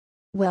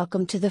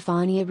Welcome to the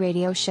Fonia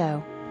radio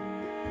show.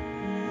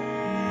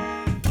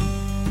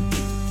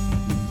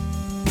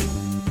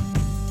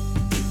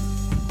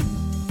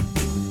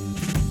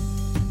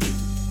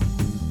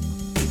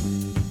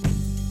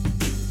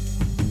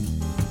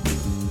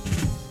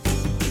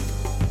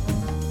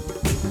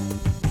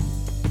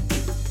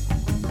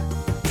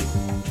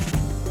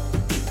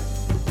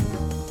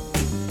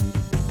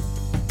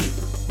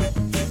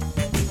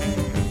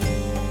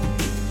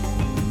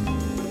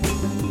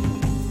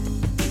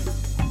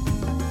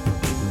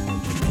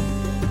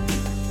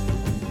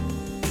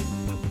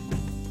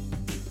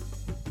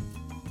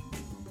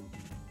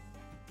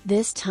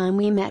 This time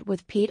we met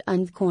with Pete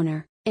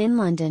Onthecorner, in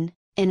London,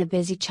 in a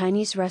busy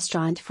Chinese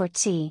restaurant for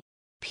tea.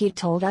 Pete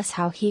told us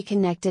how he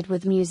connected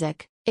with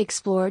music,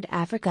 explored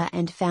Africa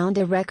and found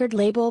a record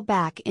label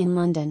back in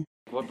London.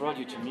 What brought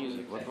you to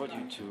music? What brought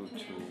you to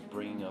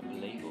bringing up a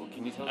label?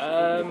 Can you tell us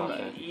a little bit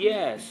about that?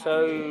 Yeah,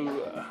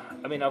 so,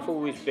 I've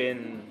always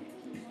been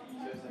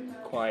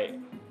quite,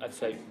 I'd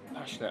say,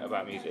 passionate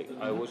about music.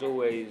 I was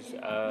always,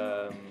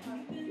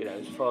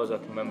 as far as I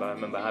can remember, I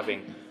remember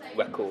having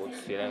records,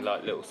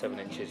 like little 7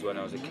 inches when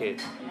I was a kid.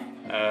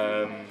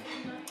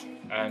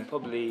 And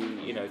probably,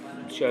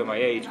 show my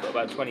age, but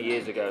about 20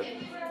 years ago,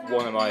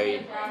 one of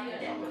my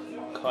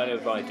kind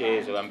of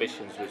ideas or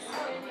ambitions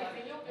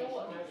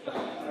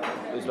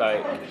was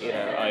like,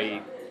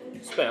 I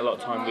spent a lot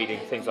of time reading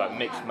things like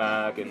Mix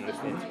Mag and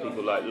listening to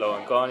people like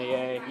Laurent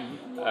Garnier,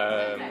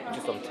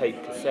 just on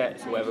tape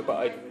cassettes or whatever, but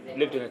I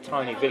lived in a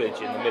tiny village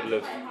in the middle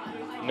of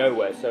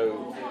nowhere,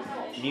 so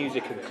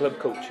music and club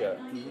culture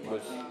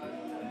was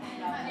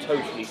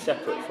totally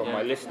separate from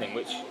my listening,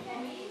 which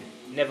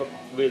never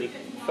really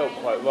felt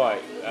quite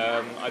right.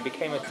 I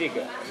became a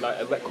digger, like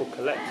a record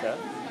collector,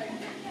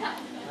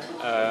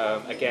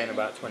 again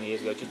about 20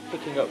 years ago, just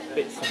picking up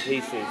bits and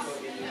pieces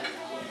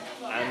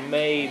and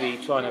maybe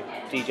trying to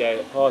DJ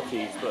at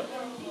parties, but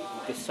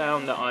the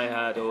sound that I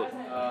had,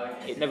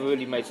 it never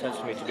really made sense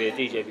for me to be a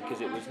DJ because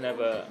it was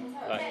never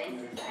like,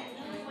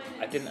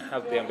 I didn't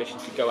have the ambition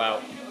to go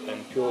out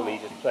and purely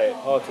just play at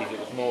parties. It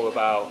was more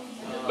about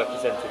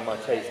representing my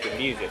taste in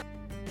music.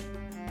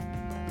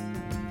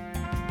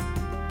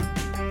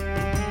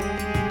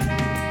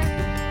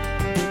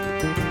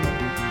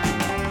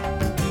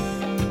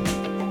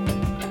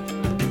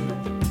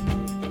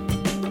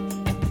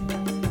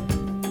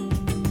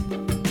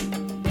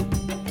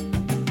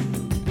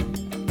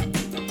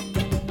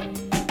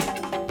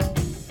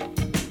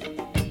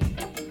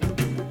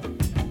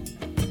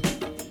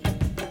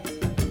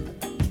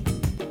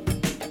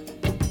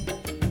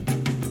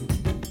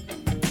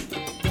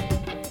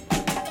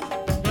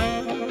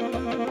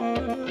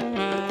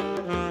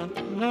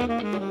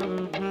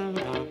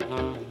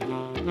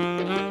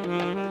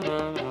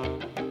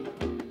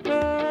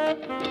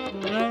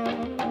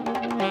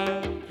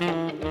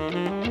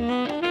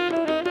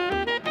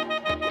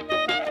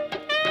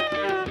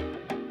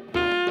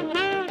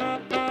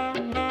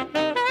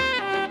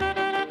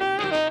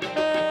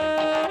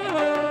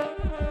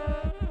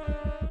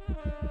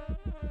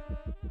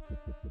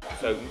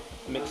 So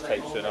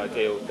mixtapes are an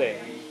ideal thing.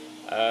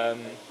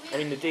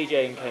 The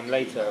DJing came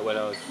later when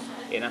I was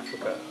in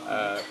Africa.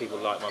 People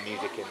liked my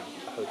music in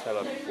a hotel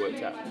I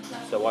worked at,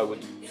 so I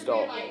would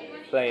start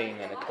playing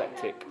an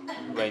eclectic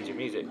range of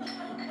music.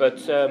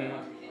 But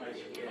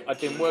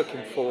I'd been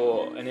working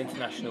for an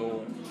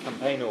international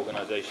campaign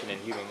organisation in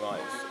human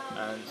rights,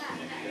 and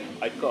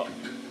I'd got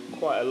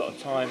quite a lot of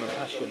time and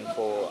passion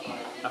for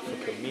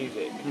African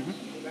music.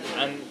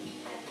 And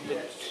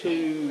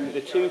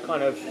the two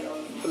kind of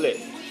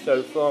flipped.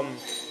 So from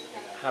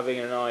having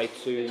an eye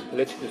to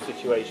political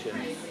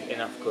situations in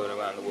Africa and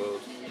around the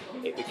world,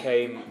 it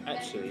became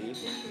actually,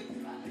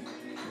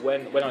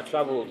 when I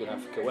travelled in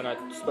Africa, when I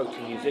spoke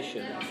to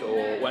musicians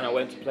or when I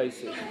went to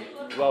places,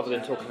 rather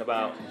than talking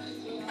about,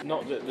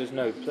 not that there's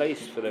no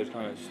place for those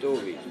kind of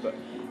stories, but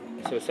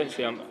so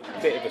essentially I'm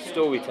a bit of a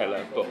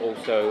storyteller but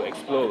also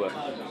explorer,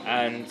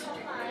 and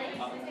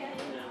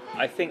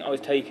I think I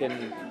was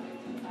taken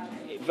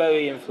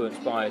very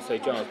influenced by, say,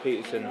 John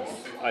Peterson's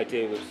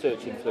idea of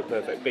searching for the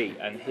perfect beat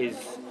and his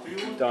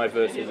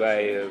diverse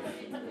array of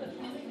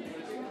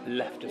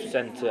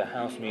left-of-centre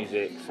house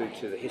music through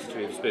to the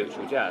history of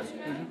spiritual jazz.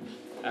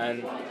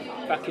 And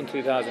back in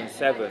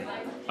 2007,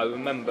 I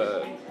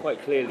remember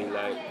quite clearly,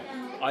 like,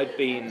 I'd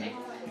been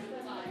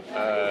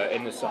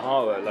in the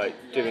Sahara, like,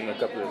 doing a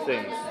couple of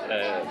things,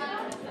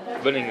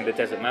 running the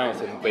Desert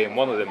Marathon being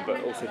one of them,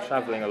 but also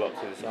travelling a lot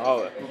to the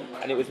Sahara.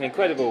 And it was an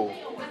incredible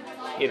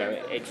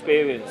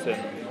experience and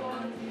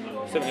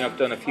something I've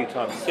done a few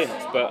times since,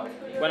 but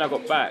when I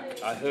got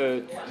back I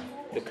heard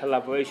the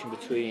collaboration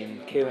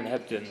between Kieran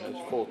Hebden's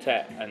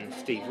quartet and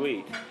Steve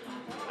Reed,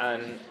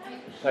 and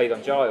played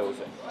on Giles.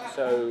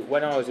 So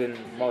when I was in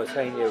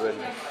Mauritania and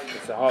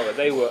the Sahara,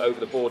 they were over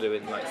the border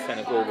in like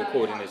Senegal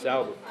recording this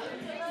album,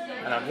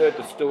 and I heard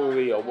the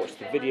story, I watched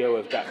the video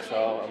of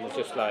Daxar and was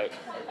just like,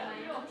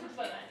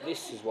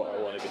 this is what I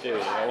want to be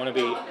doing. I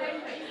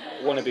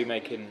want to be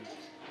making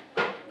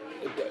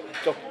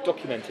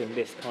documenting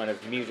this kind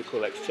of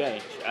musical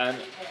exchange. And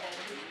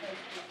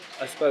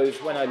I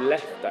suppose when I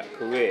left that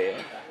career,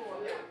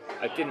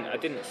 I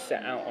didn't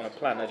set out on a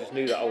plan. I just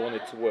knew that I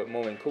wanted to work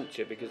more in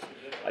culture because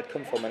I'd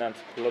come from an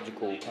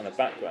anthropological kind of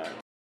background.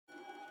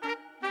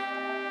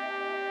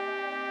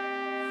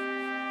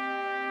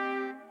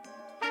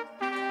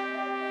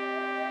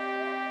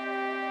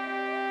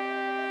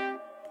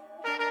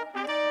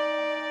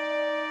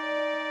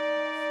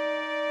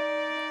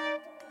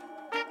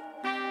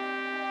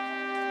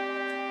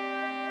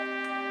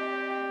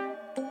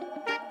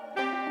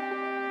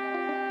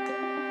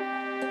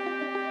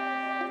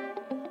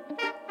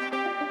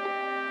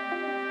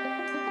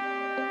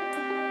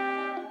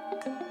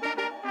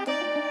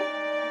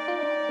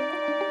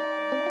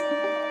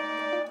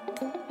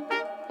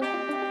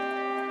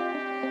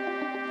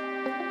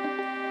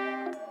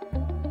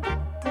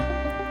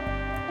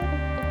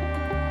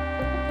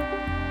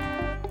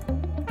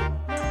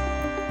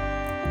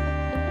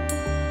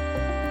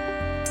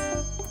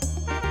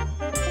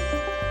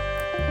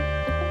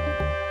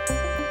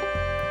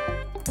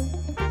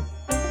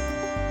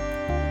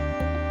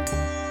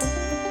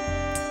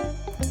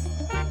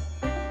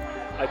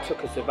 I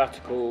took a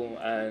sabbatical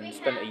and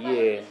spent a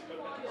year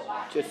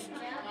just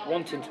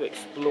wanting to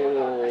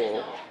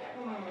explore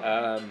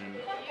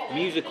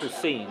musical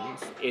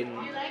scenes in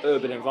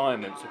urban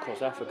environments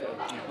across Africa,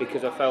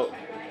 because I felt,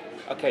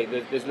 okay,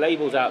 there's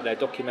labels out there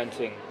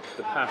documenting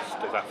the past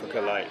of Africa,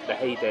 like the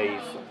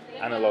heydays,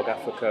 Analog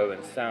Africa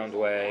and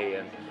Soundway,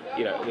 and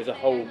you know, there's a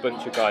whole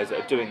bunch of guys that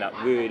are doing that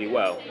really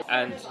well.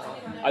 And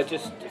I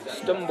just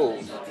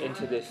stumbled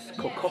into this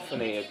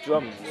cacophony of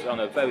drums on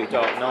a very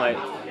dark night.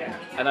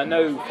 And I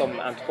know from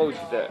anthropology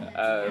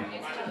that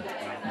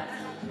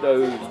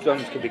those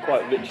drums can be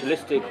quite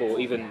ritualistic or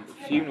even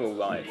funeral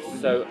rites.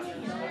 So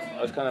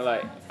I was kind of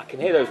like, I can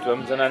hear those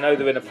drums and I know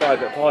they're in a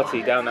private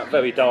party down that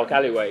very dark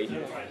alleyway.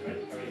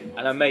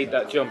 And I made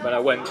that jump and I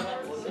went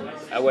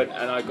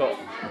and I got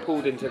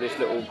pulled into this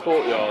little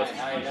courtyard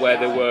where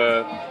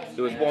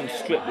there was one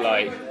strip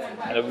light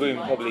and a room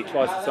probably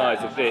twice the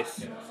size of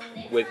this,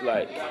 with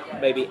like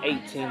maybe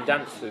 18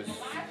 dancers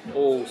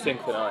all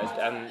synchronized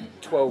and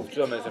 12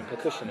 drummers and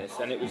percussionists,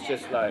 and it was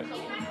just like,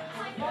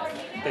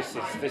 this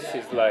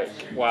is like,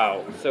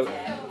 wow. So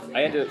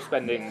I ended up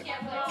spending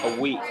a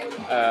week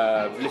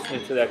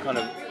listening to their kind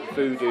of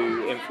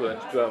voodoo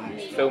influenced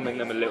drums, filming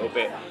them a little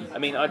bit. I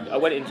mean, I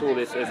went into all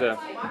this as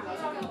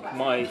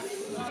my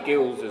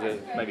skills as a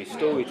maybe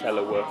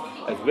storyteller were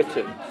as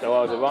written, so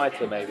I was a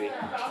writer maybe.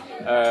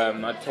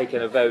 I'd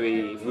taken a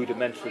very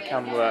rudimentary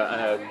camera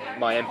and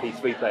my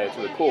MP3 player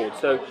to record,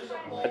 so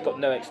I'd got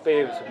no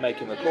experience of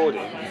making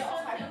recordings,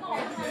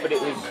 but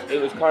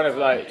it was kind of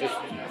like just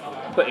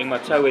putting my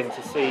toe in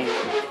to see,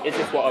 is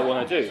this what I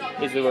want to do?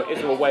 Is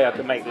there a way I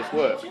can make this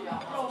work?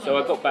 So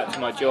I got back to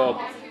my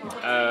job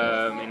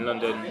in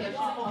London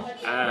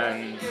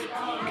and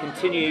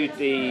continued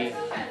the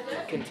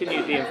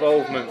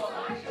involvement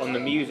on the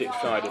music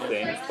side of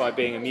things by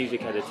being a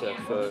music editor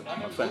for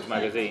my friend's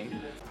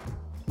magazine.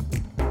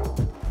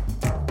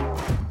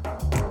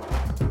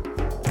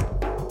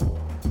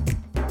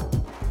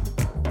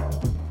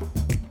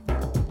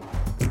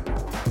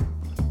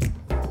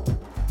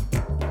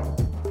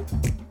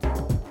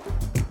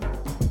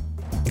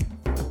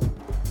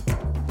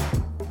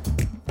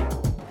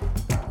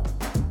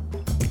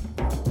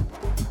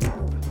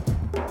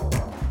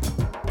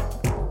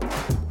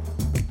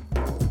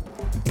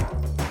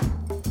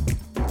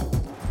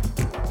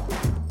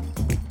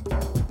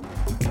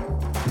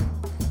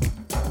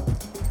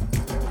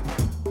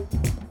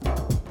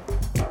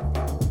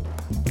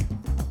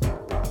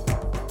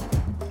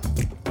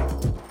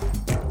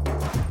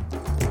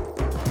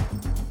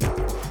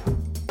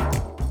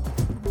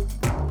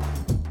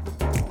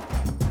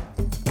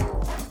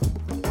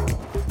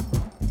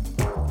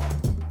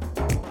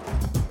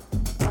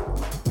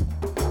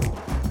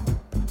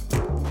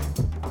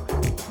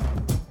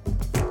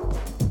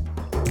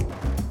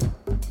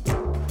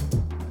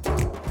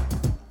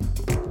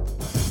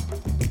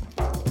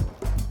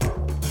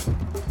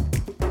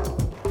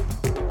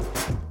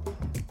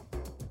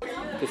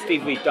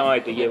 Steve Reed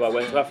died the year I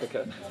went to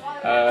Africa,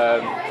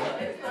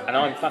 and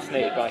I'm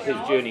fascinated by his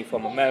journey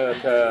from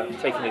America,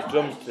 taking his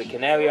drums to the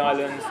Canary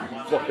Islands,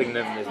 dropping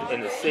them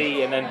in the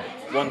sea, and then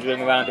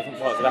wandering around different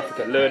parts of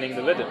Africa, learning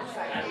the rhythms.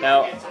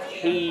 Now,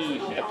 he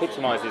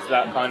epitomises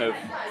that kind of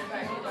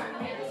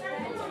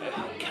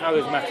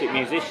charismatic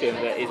musician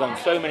that is on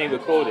so many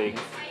recordings,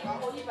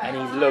 and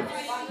he loves,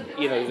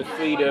 you know, there's a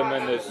freedom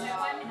and there's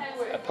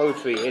a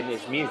poetry in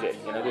his music.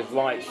 You know, there's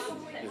rights,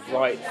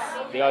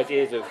 the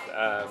ideas of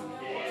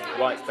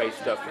rights-based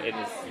stuff in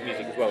his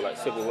music as well, like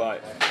civil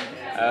rights.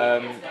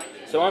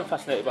 So I'm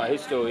fascinated by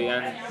his story,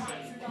 and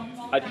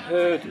I'd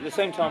heard, at the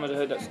same time as I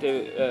heard that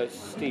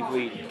Steve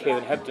Reed,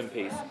 Kieran Hebden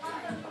piece,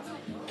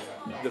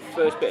 the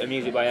first bit of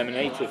music by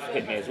Emanative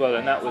hit me as well,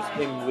 and that was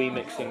him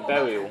remixing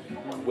Burial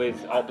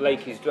with Art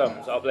Blakey's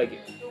drums. Art Blakey.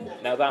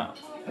 Now that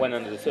went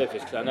under the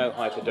surface, because I know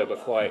Hyperdub are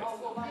quite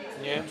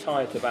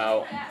tight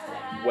about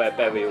where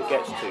Burial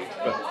gets to,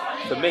 but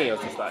for me, I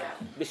was just like,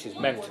 this is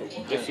mental.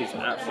 This is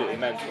absolutely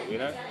mental, you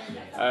know.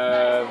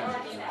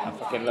 I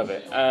fucking love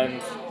it.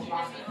 And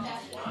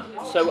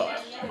so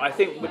I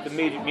think with the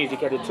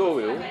music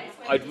editorial,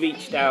 I'd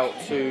reached out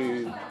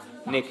to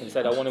Nick and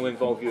said, I want to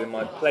involve you in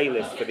my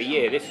playlist for the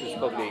year. This was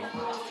probably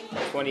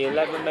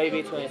 2011,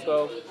 maybe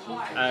 2012.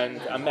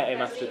 And I met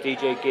him after a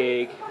DJ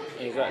gig.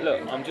 And he's like,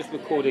 look, I'm just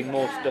recording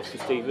more stuff for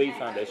Steve Lee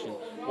Foundation.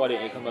 Why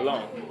don't you come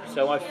along?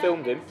 So I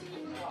filmed him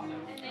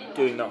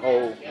doing the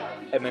whole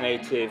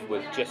Emanative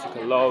with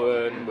Jessica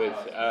Lauren, with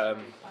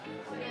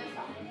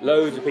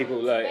loads of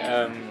people like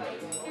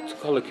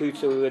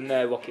Kolakuta were in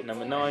there, Rocket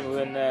Number 9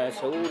 were in there,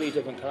 so all these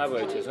different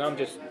collaborators, and I'm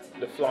just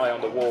the fly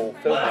on the wall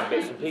filming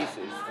bits and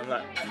pieces. I'm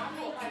like,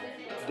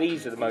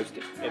 these are the most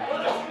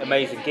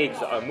amazing gigs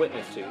that I'm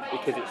witness to,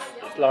 because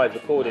it's live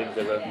recordings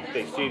of a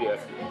big studio.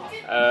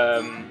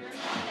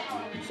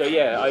 So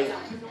yeah,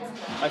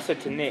 I said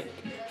to Nick,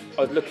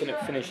 I was looking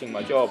at finishing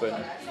my job and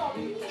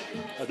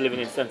I was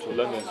living in central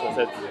London, so I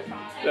said,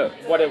 look,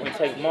 why don't we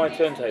take my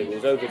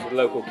turntables over to the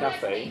local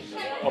cafe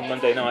on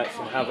Monday nights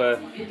and have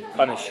a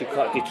kind of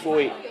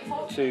Detroit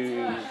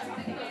to,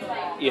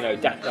 you know,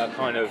 Dakar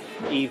kind of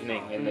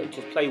evening, and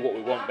just play what we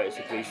want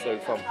basically. So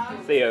from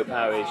Theo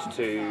Parrish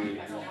to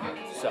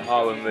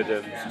Saharan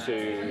rhythms to,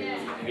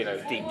 you know,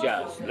 deep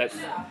jazz. Let's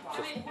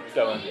just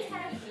go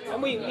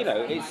and we, you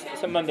know,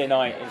 it's a Monday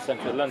night in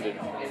central London.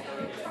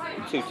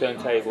 2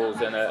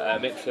 turntables and a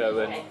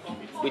mixer, and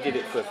we did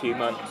it for a few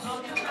months,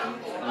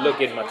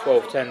 lugging my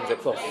 1210s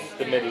across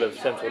the middle of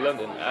central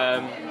London.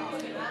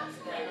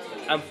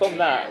 And from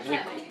that,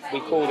 we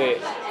called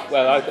it,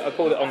 well, I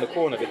called it On the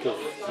Corner, because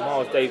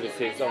Miles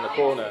Davis's On the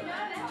Corner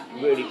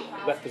really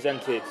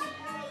represented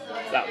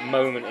that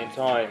moment in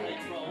time,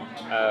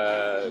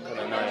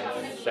 kind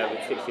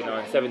of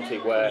 69, 70,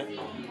 where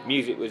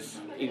music was,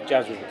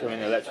 jazz was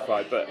becoming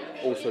electrified, but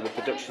also the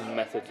production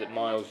methods that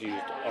Miles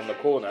used on the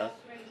corner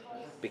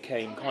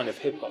became kind of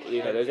hip hop,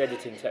 you know, those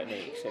editing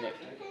techniques, and it,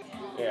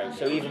 you know,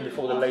 so even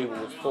before the label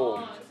was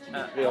formed,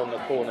 at the On the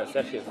Corner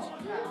sessions,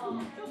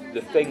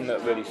 the thing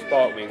that really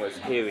sparked me was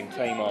hearing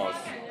Tamar's.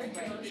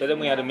 So then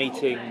we had a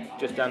meeting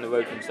just down the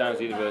road from Sounds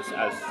Universe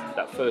as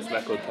that first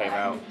record came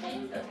out.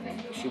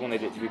 She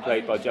wanted it to be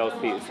played by Giles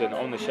Peterson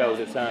on the shelves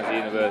of Sounds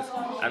Universe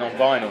and on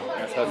vinyl.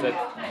 And so I said,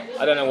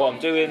 I don't know what I'm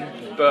doing,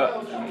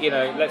 but you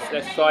know, let's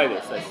try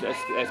this.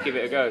 Let's give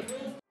it a go.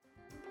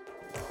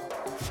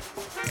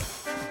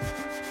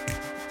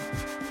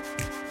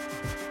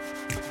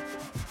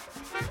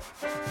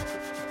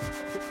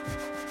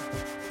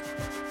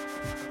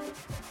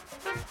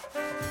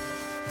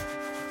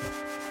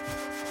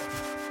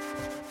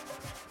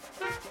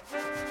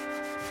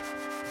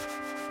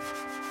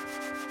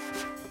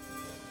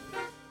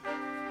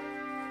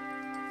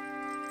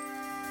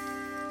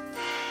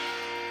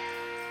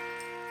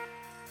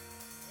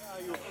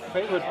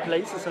 Favorite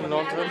places in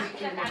London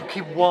to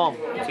keep warm?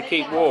 To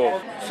keep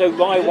warm. So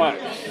Rye Wax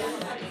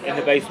in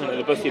the basement of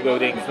the Bussy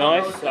building is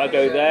nice. I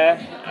go there.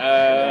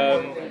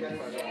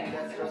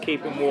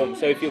 Keep them warm.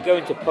 So if you're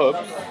going to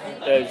pubs,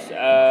 there's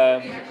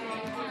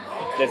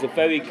a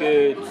very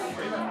good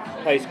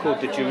place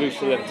called the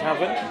Jerusalem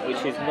Tavern,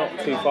 which is not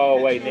too far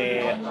away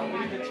near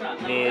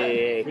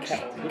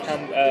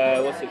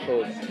what's it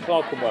called?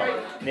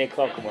 Clerkenwell, near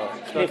Clerkenwell,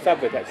 near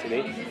Fabric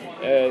actually.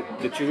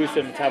 The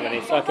Jerusalem Tavern.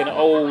 It's like an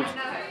old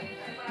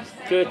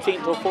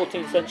 13th or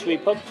 14th century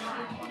pub.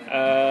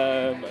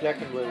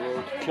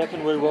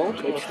 Clerkenwell Road?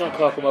 It's not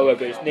Clerkenwell Road,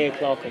 but it's near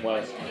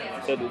Clerkenwell.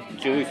 So the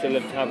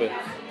Jerusalem Tavern.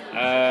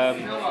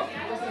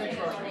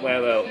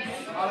 Where else?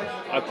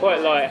 I quite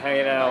like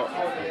hanging out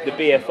the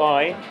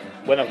BFI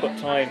when I've got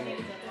time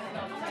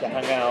to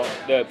hang out.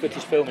 The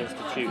British Film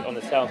Institute on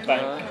the South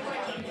Bank.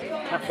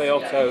 Cafe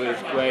Otto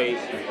is great.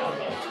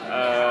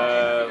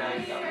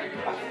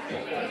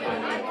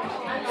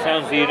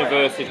 Sounds the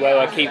Universe is where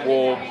I keep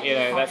warm, you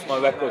know, that's my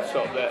record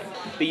shop there.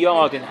 The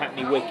Yard in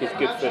Hackney Wick is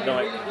good for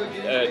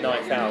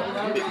nights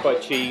out. It's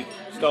quite cheap,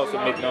 starts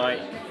at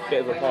midnight,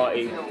 bit of a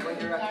party.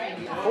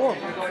 Cool.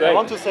 Great. I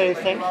want to say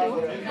thank you.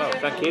 Oh,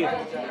 thank you.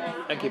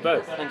 Thank you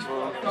both. Thanks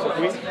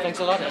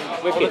a lot.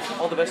 And Wicked.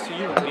 all the best to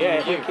you.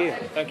 Yeah, thank you.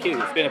 Thank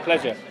you. It's been a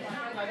pleasure.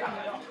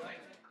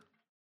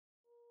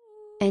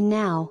 And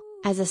now,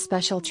 as a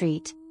special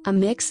treat, a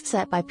mix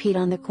set by Pete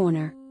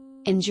Onthecorner.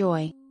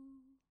 Enjoy.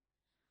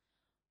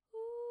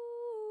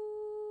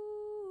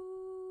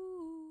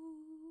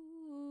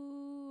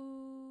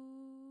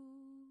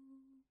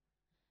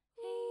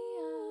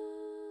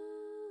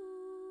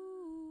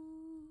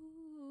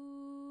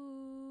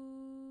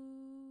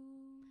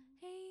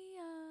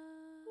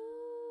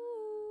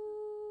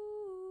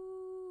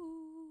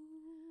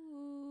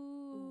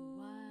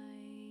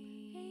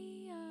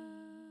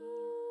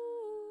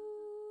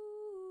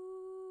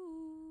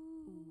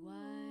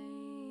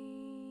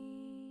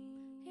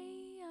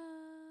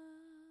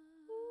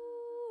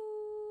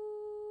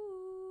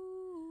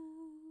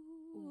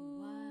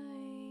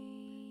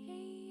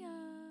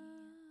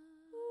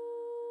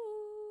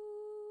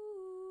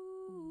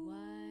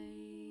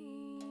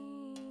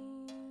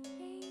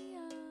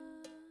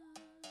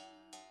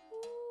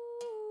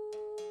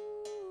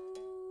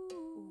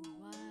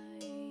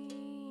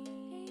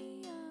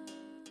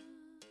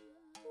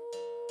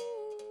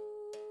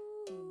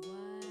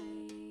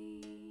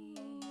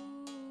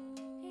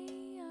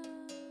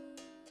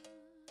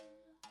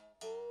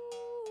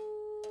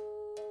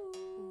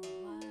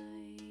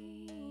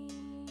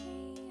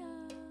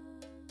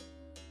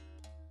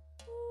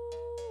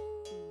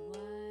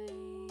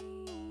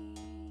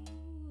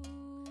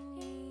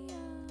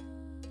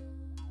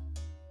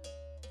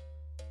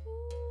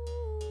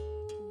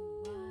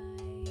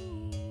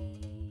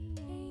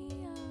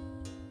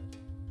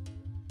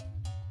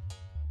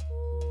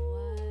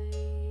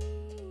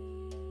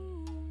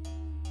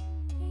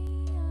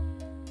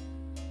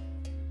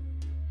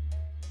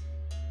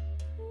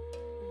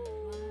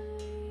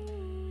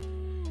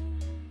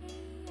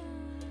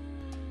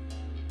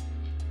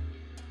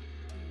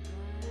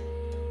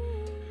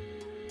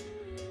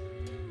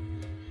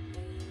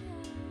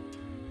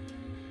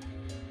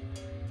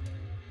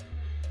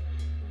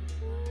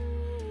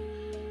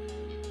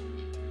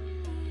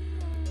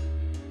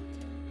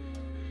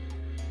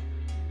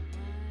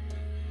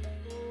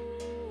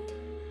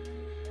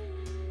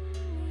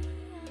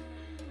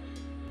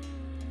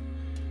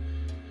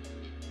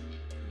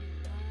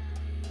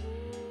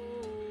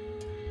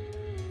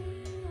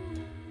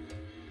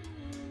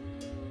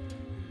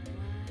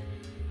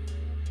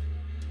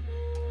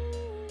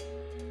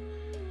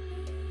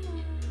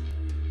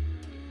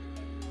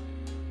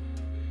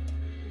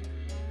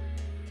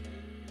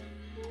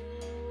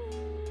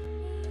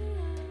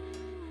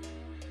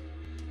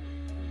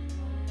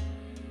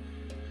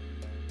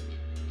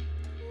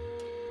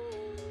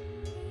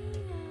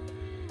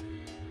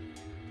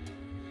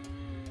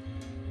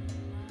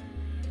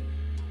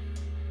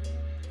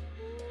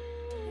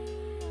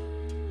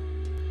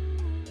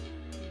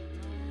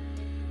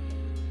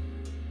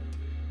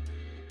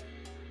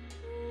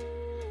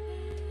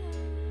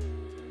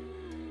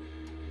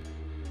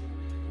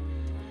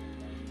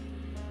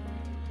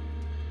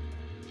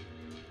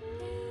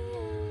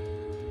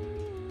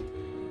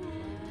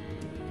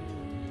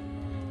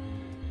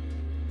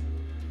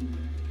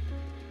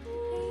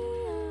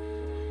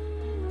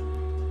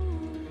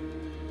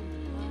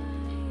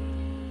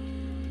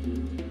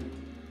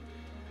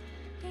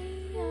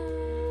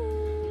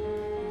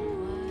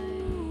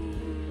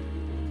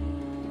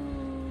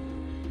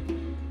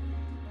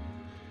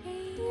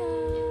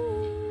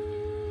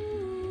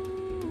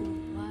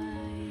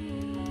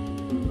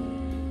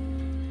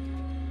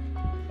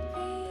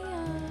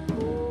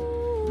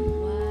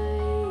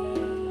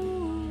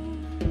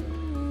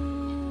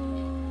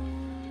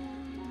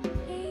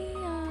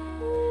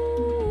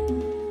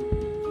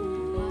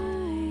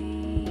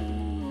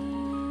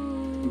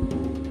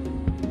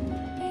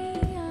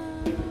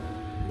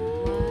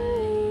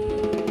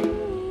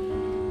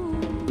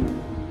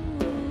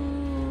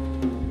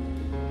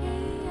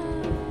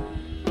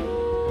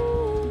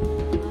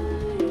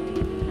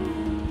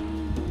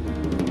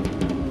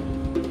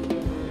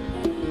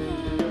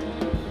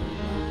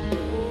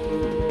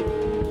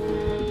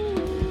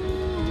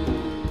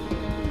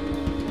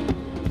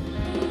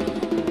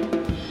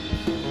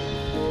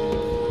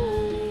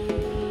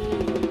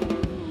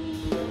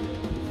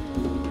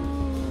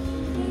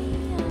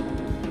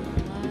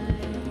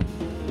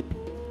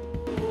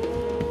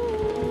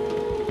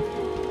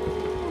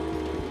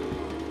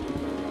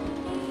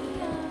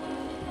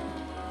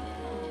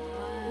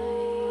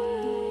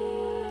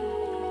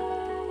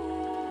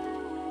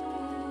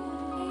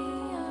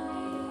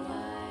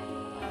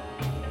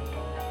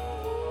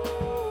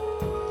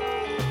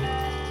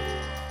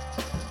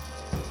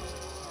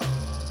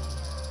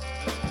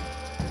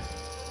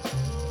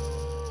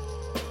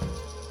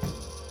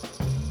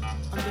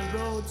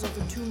 roads of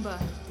Otumpa,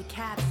 the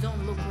cabs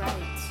don't look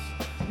right.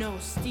 No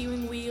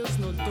steering wheels,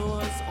 no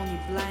doors, only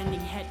blinding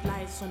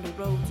headlights on the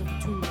roads of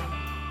Otumpa.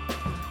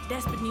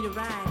 Desperate need a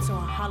ride, so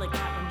I holler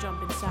cap and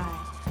jump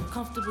inside.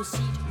 Comfortable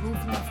seat, room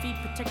for my feet,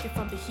 protected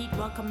from the heat.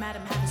 Welcome,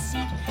 madam, have a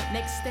seat.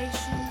 Next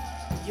station,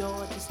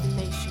 your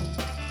destination.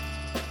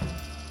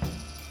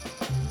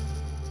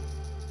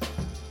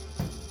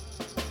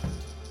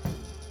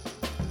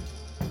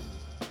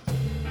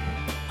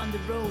 On the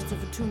roads of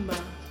Otumpa,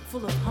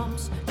 full of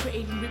humps,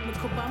 creating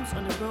rhythmical bumps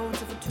on the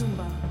roads of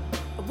Otumpa.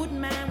 A wooden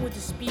man with a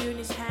spear in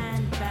his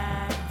hand,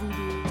 bad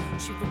voodoo,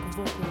 shivoka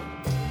vocal.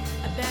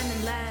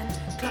 Abandoned land,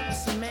 clump of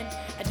cement,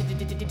 a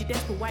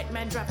desperate white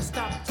man, driver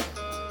stop,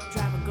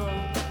 driver go.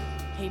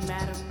 Hey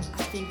madam,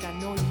 I think I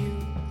know you,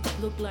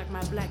 look like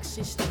my black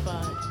sister,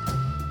 bud.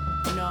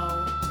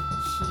 No,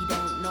 he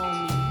don't know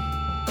me.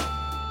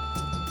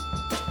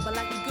 But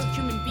like a good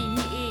human being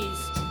he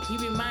is, he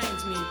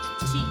reminds me,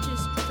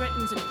 teaches,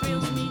 threatens and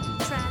thrills me,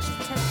 trash,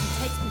 tests and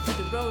takes me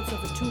to the roads of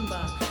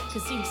Otumpa.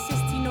 Cause he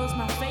insists he knows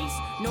my face,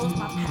 knows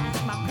my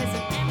past, my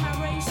present and my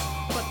race.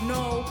 But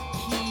no,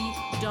 he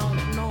don't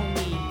know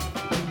me.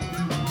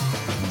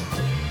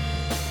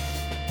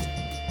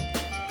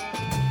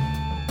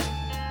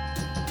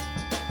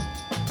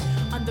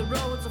 On the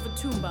roads of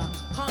Otumpa,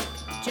 hunk,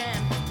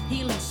 jam,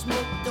 healing,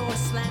 smoke, door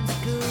slams,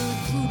 good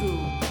voodoo.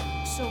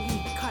 So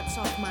he cuts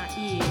off my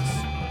ears,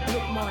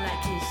 look more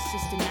like his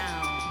sister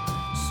now.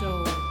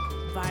 So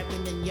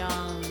vibrant and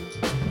young,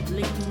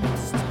 licking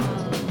his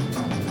tongue.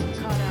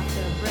 Caught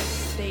after a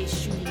breath, they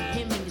shooting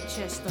him in the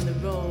chest on the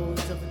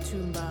roads of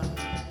Otumpa.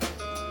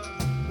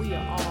 We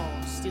are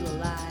all still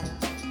alive,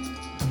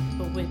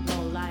 but with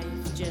no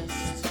life,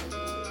 just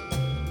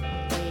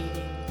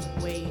waiting,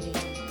 waiting,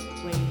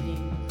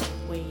 waiting,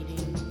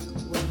 waiting,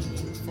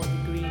 waiting for the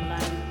green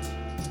light.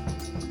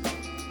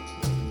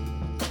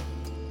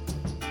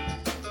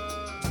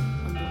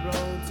 On the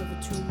roads of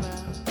Otumpa,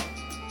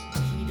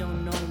 he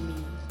don't know me,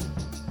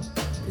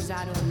 cause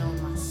I don't know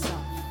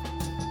myself.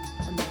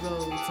 On the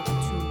roads of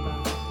Otumpa.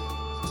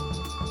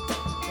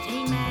 But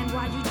hey man,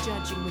 why you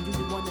judging when you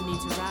the one that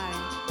needs a ride?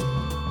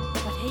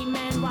 But hey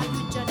man, why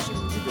you judging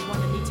when you the one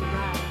that needs a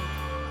ride?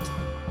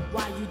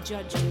 Why you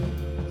judging?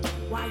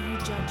 Why you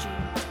judging?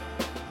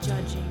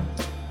 Judging,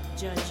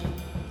 judging,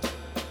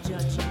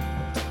 judging.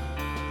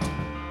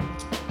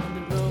 On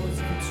the roads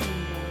of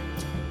Otumpa,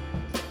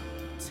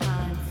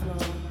 time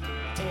flow,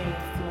 air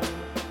flow.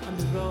 On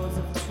the roads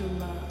of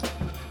Otumpa,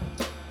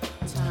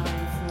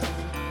 time flow,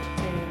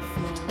 air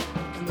flow.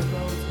 On the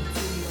roads of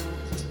Otumpa,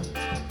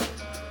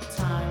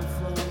 time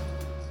flow,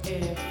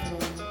 air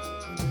flow.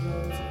 On the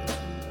roads of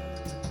Otumpa,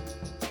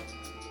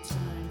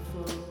 time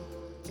flow,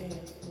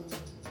 air flow.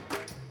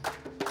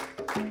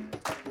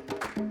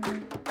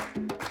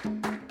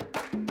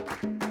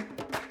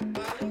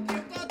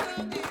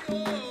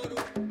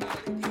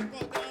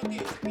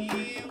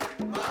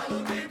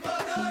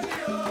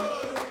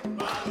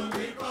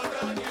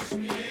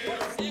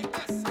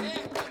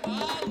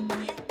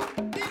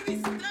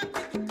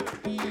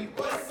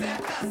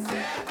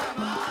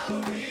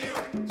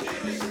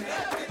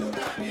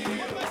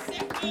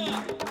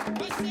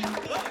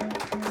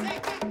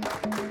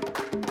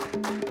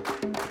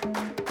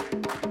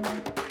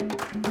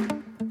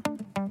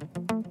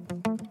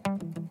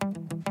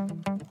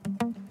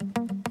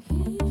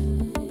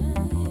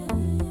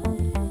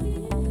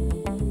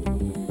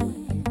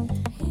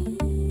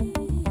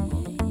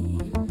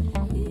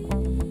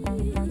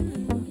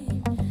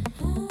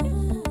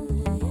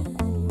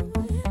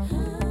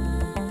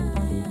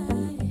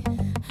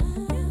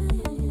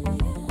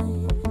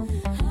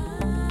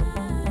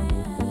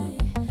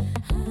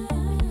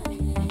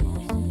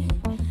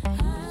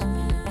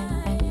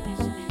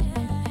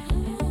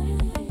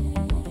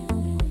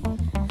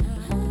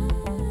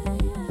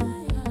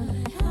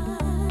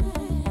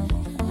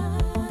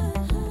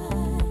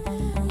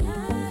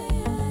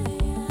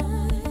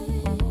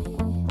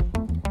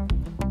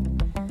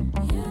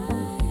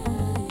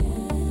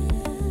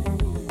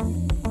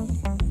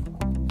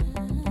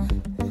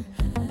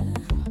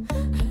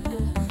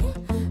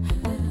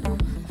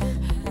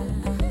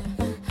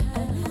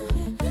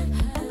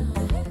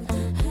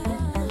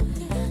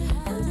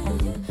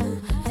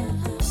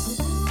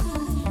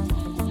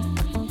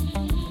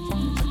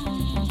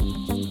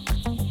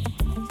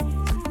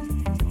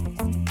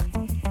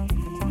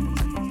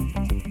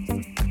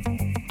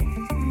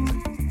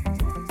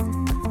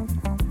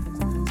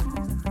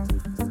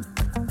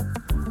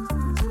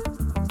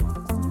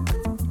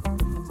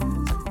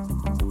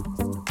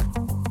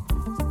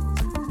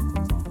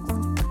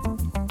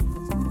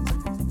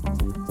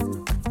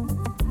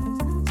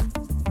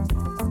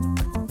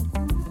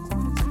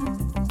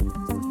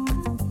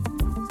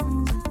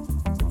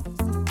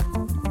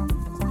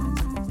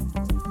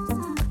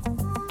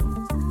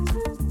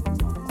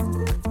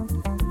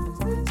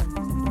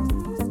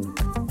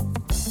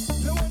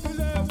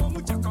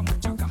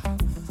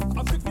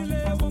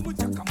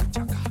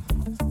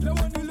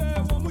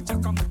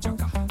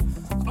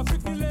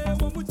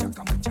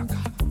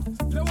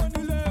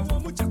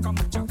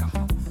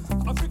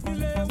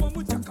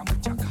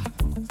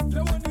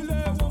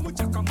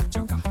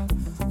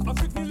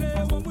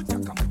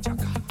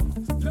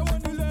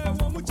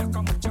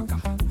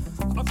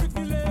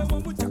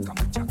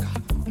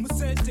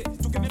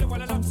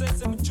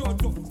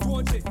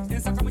 mukote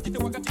ensaka mukite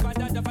wakati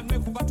badada vanwe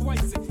kuba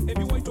twice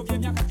ebiwaito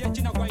by'emyaka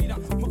gyekina gwaira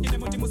mukine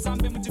muti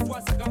musambe muti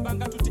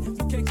twasagambanga tuti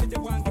mukekede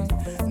bwange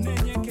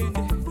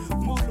nenyekende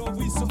molo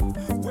bwiso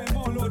we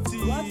moloti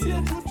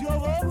watie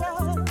tutyobola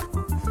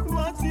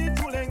wati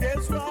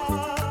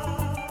tulengezwa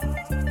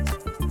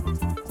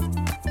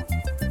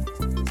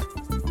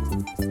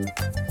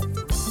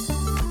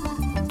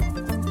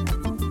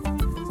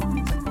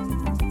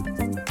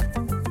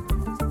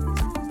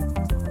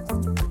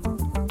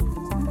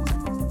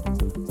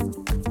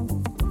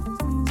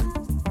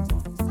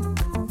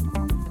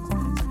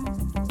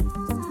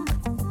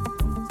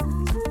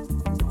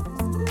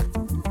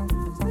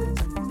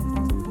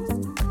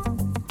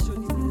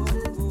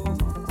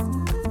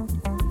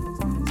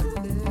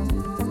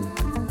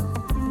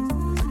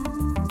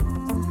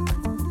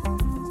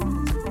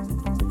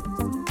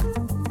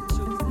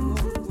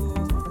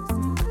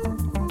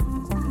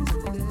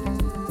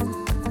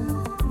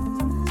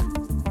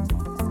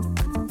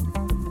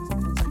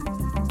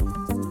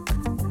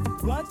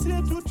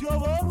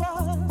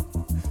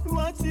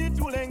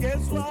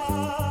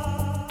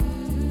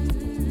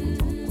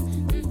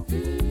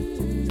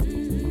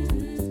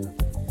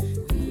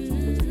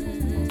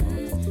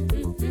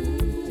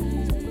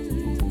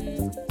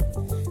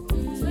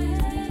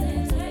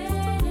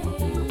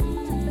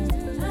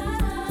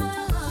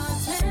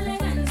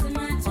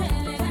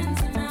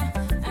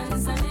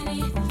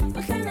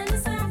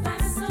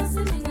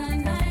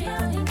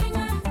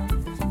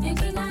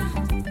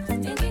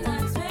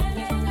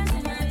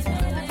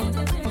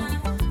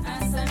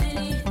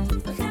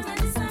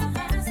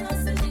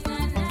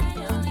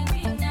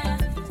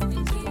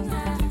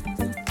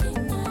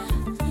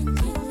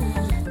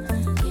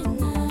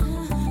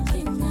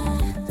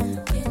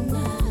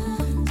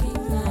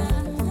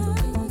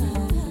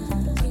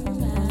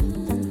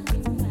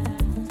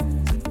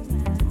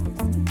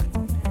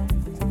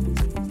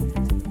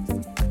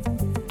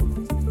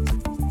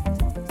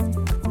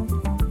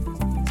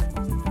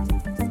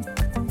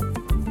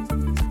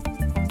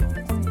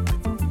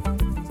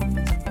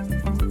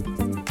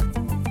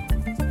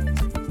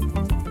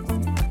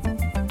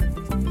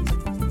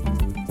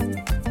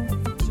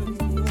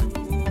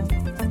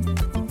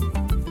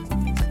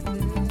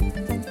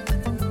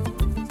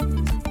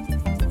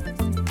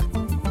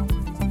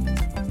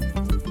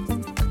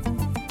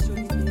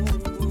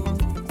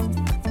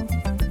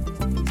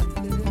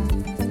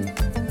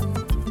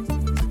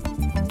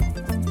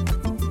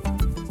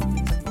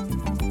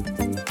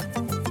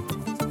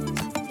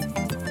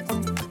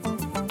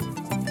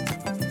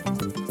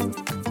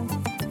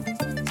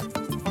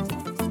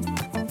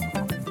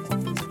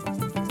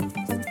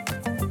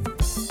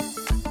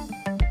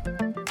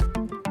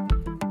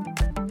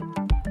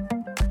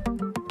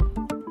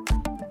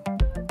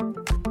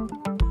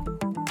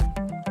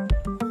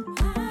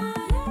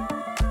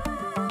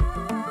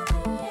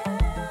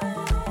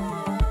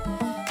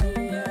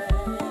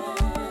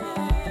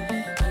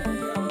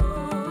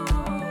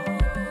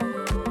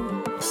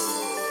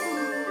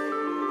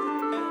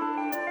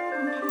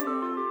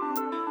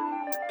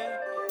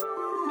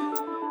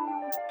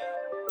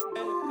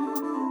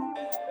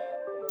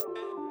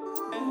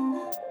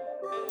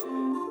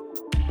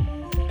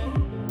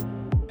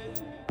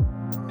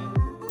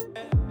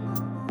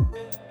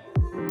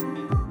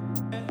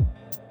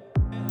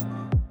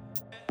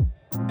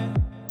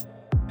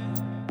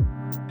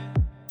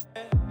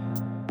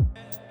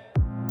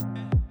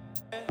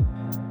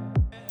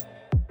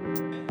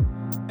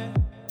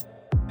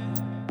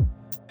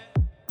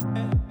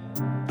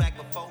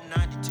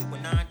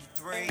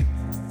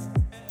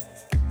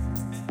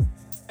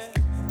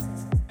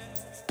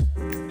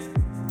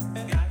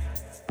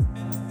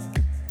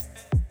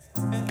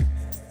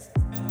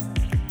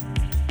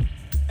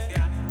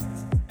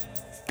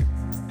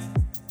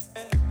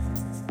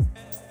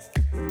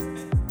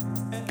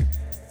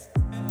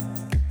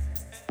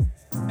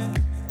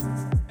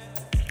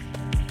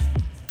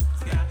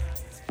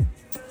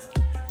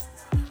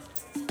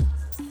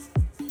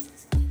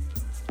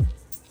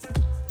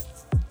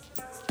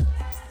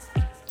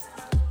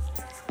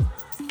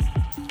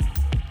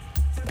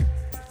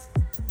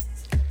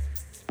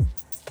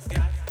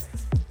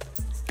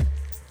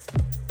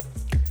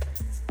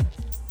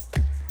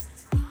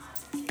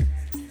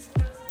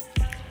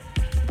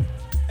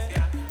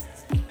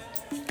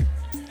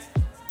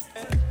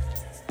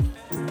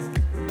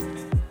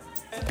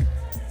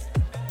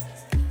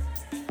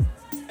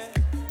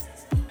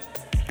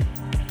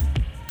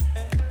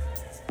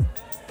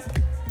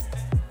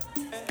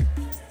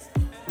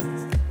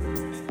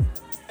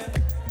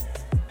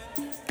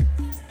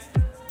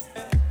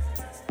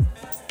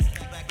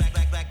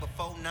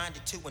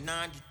and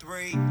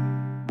 93.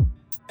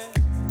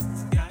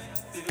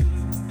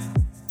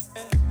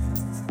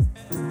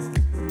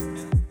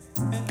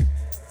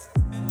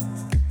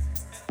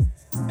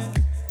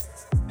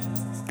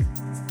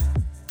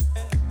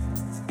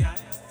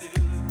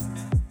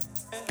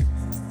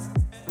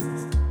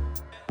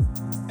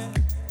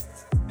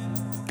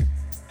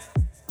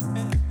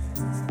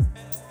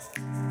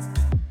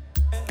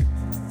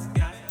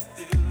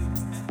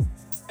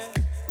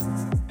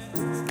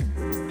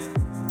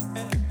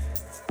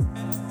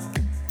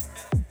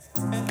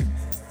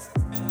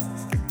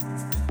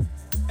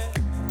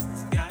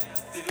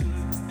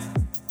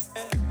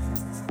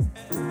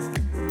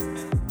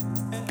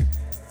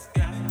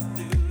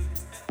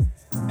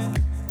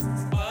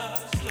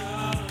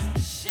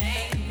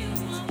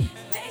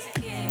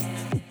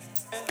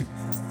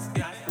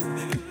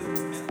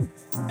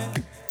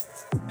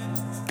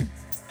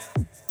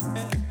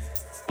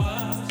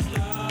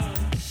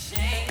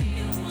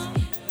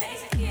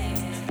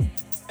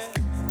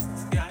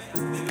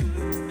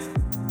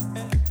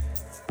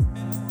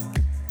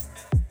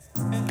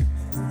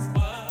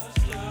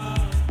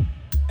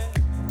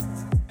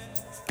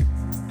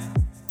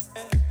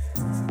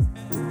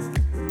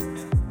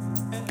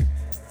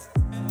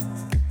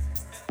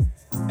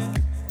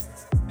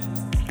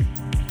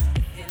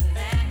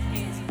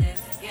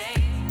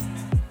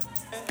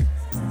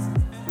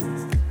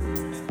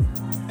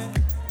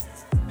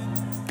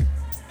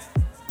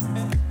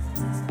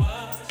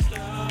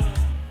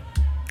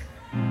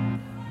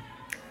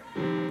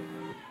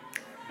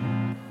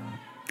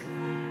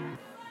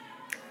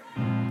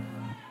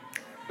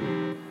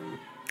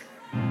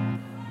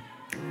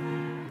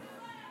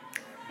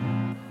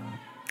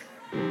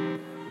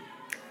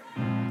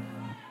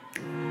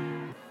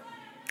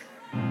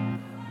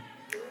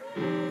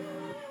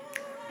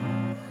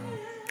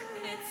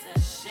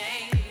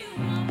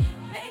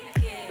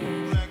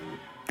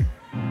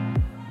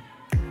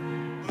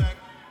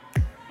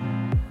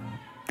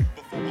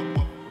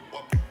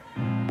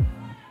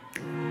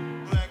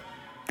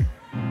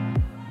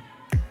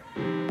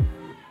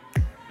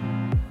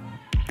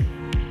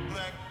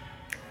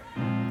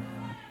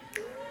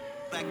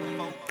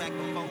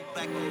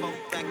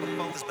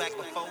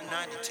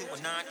 2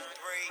 and 9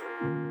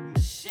 3.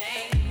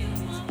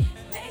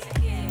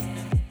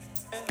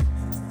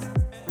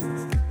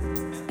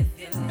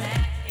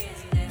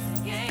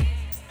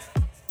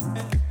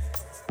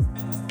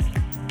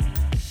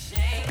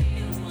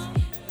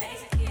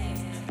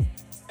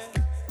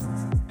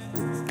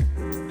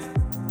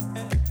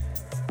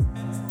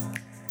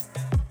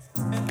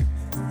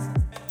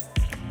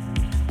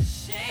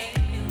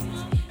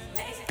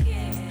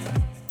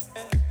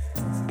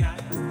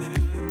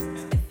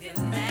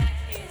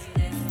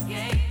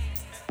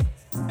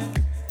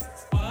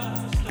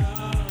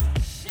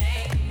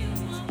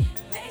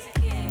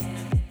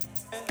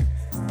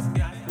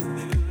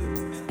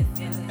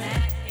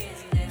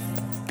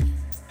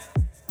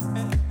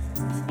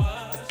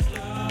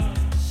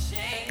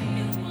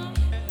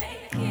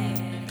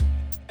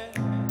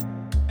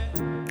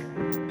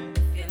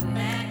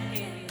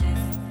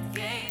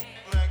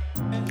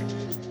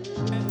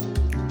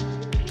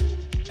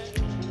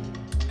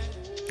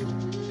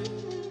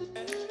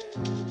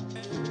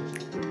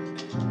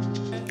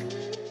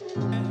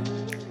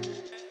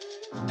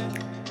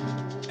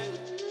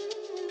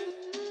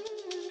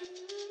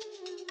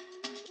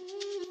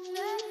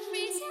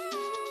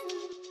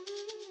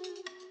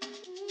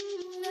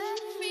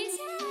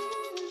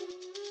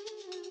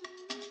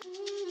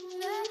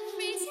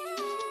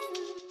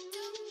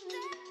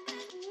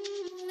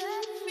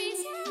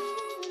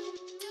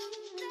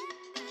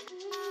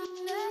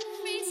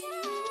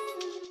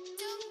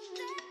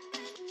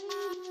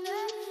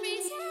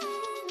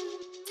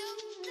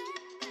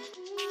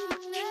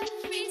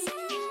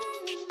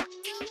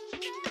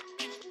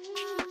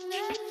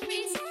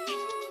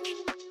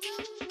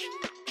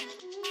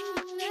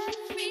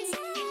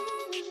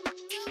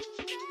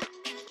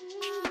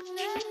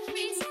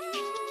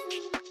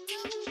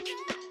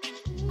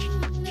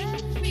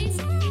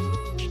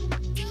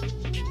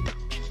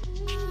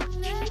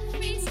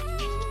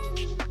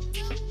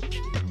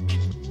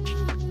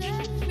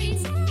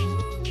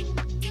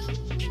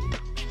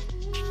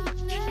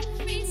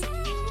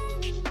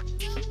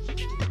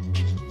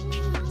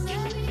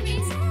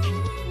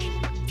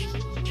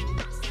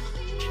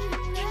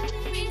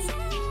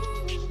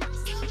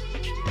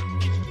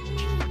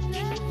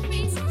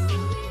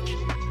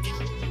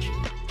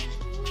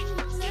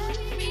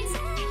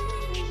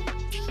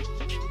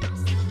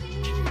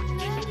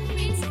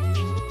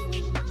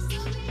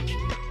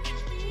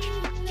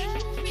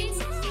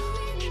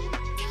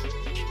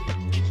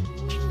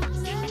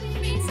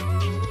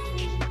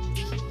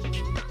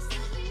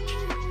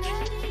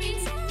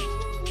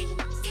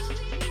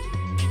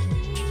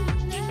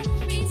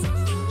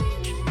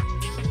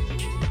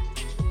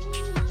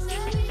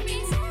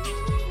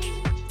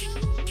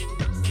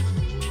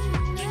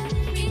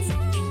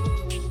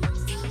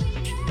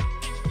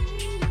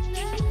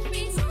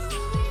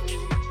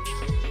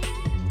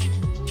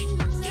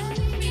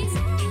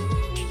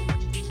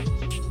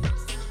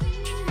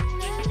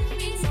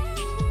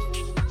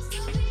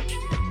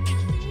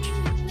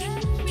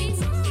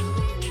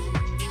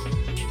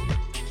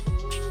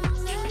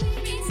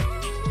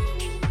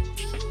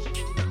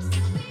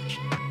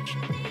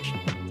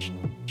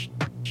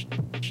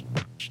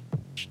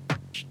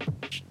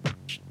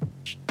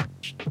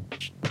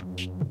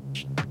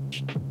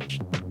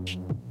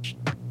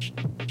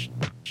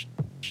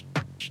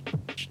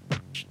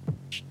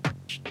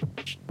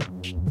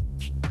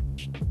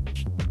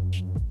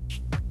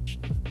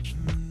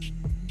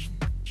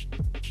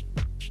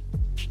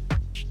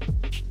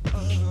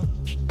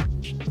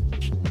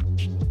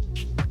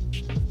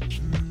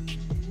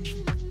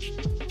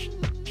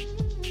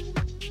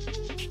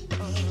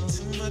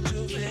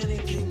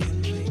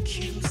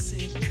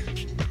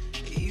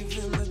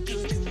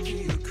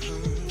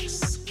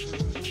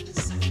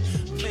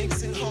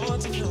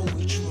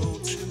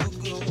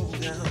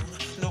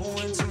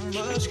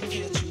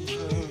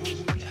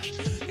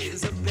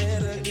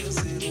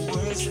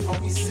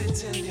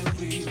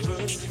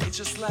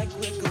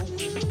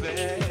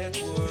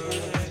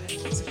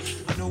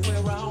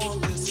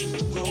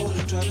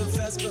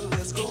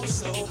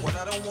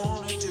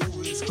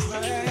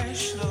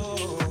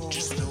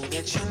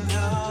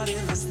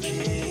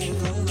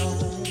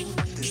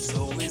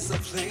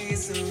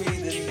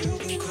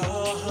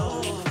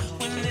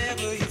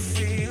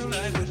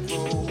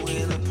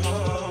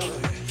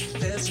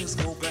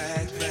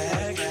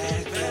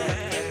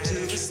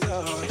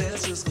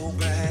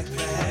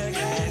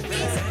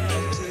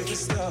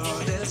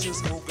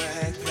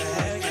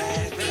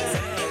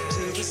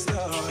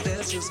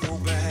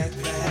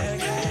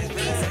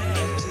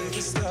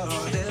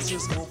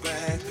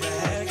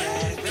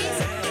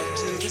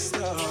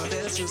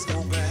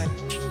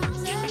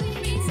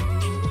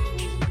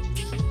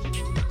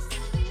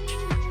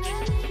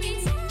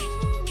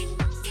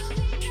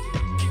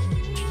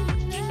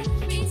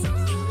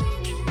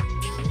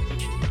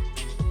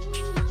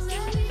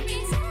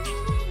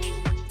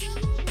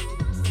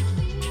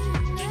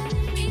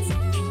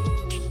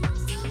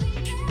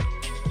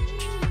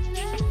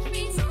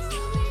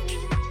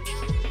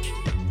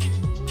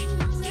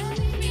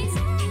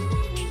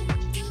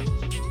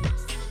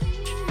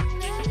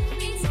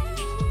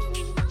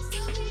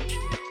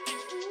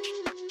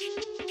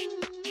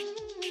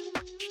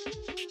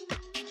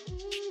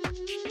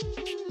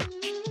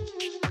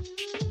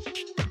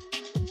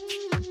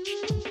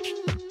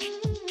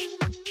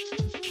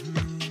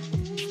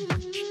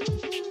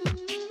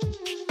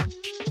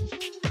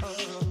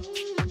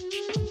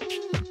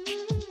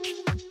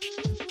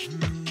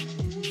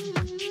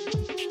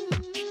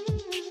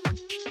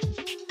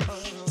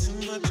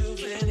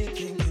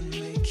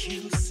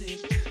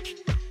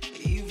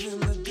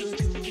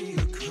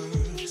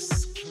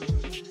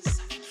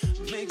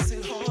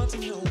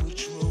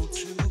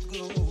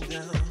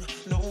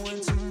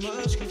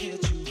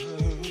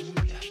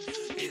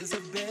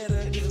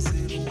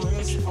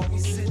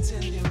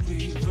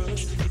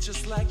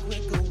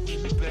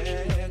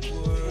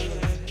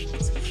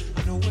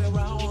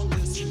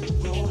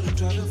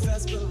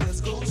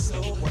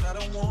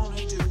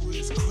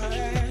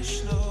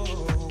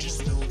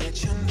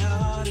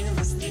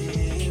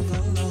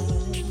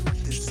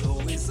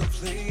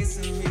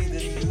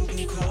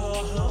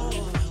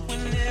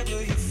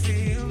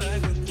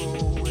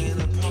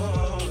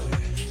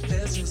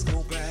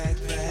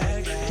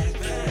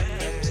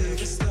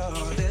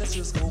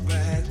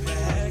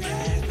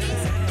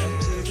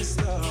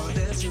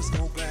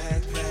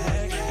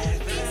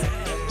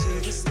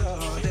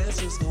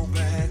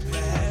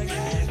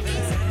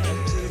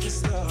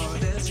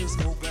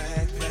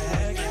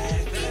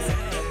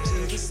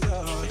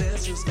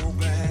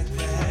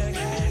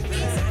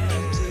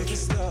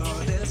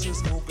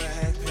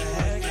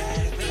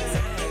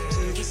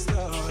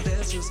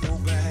 let's just go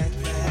back,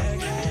 back,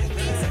 back,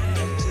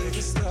 back to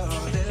the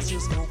start. Let's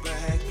just go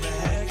back,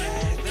 back,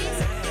 back,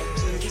 back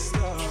to the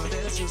start.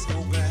 Let's just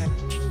go back.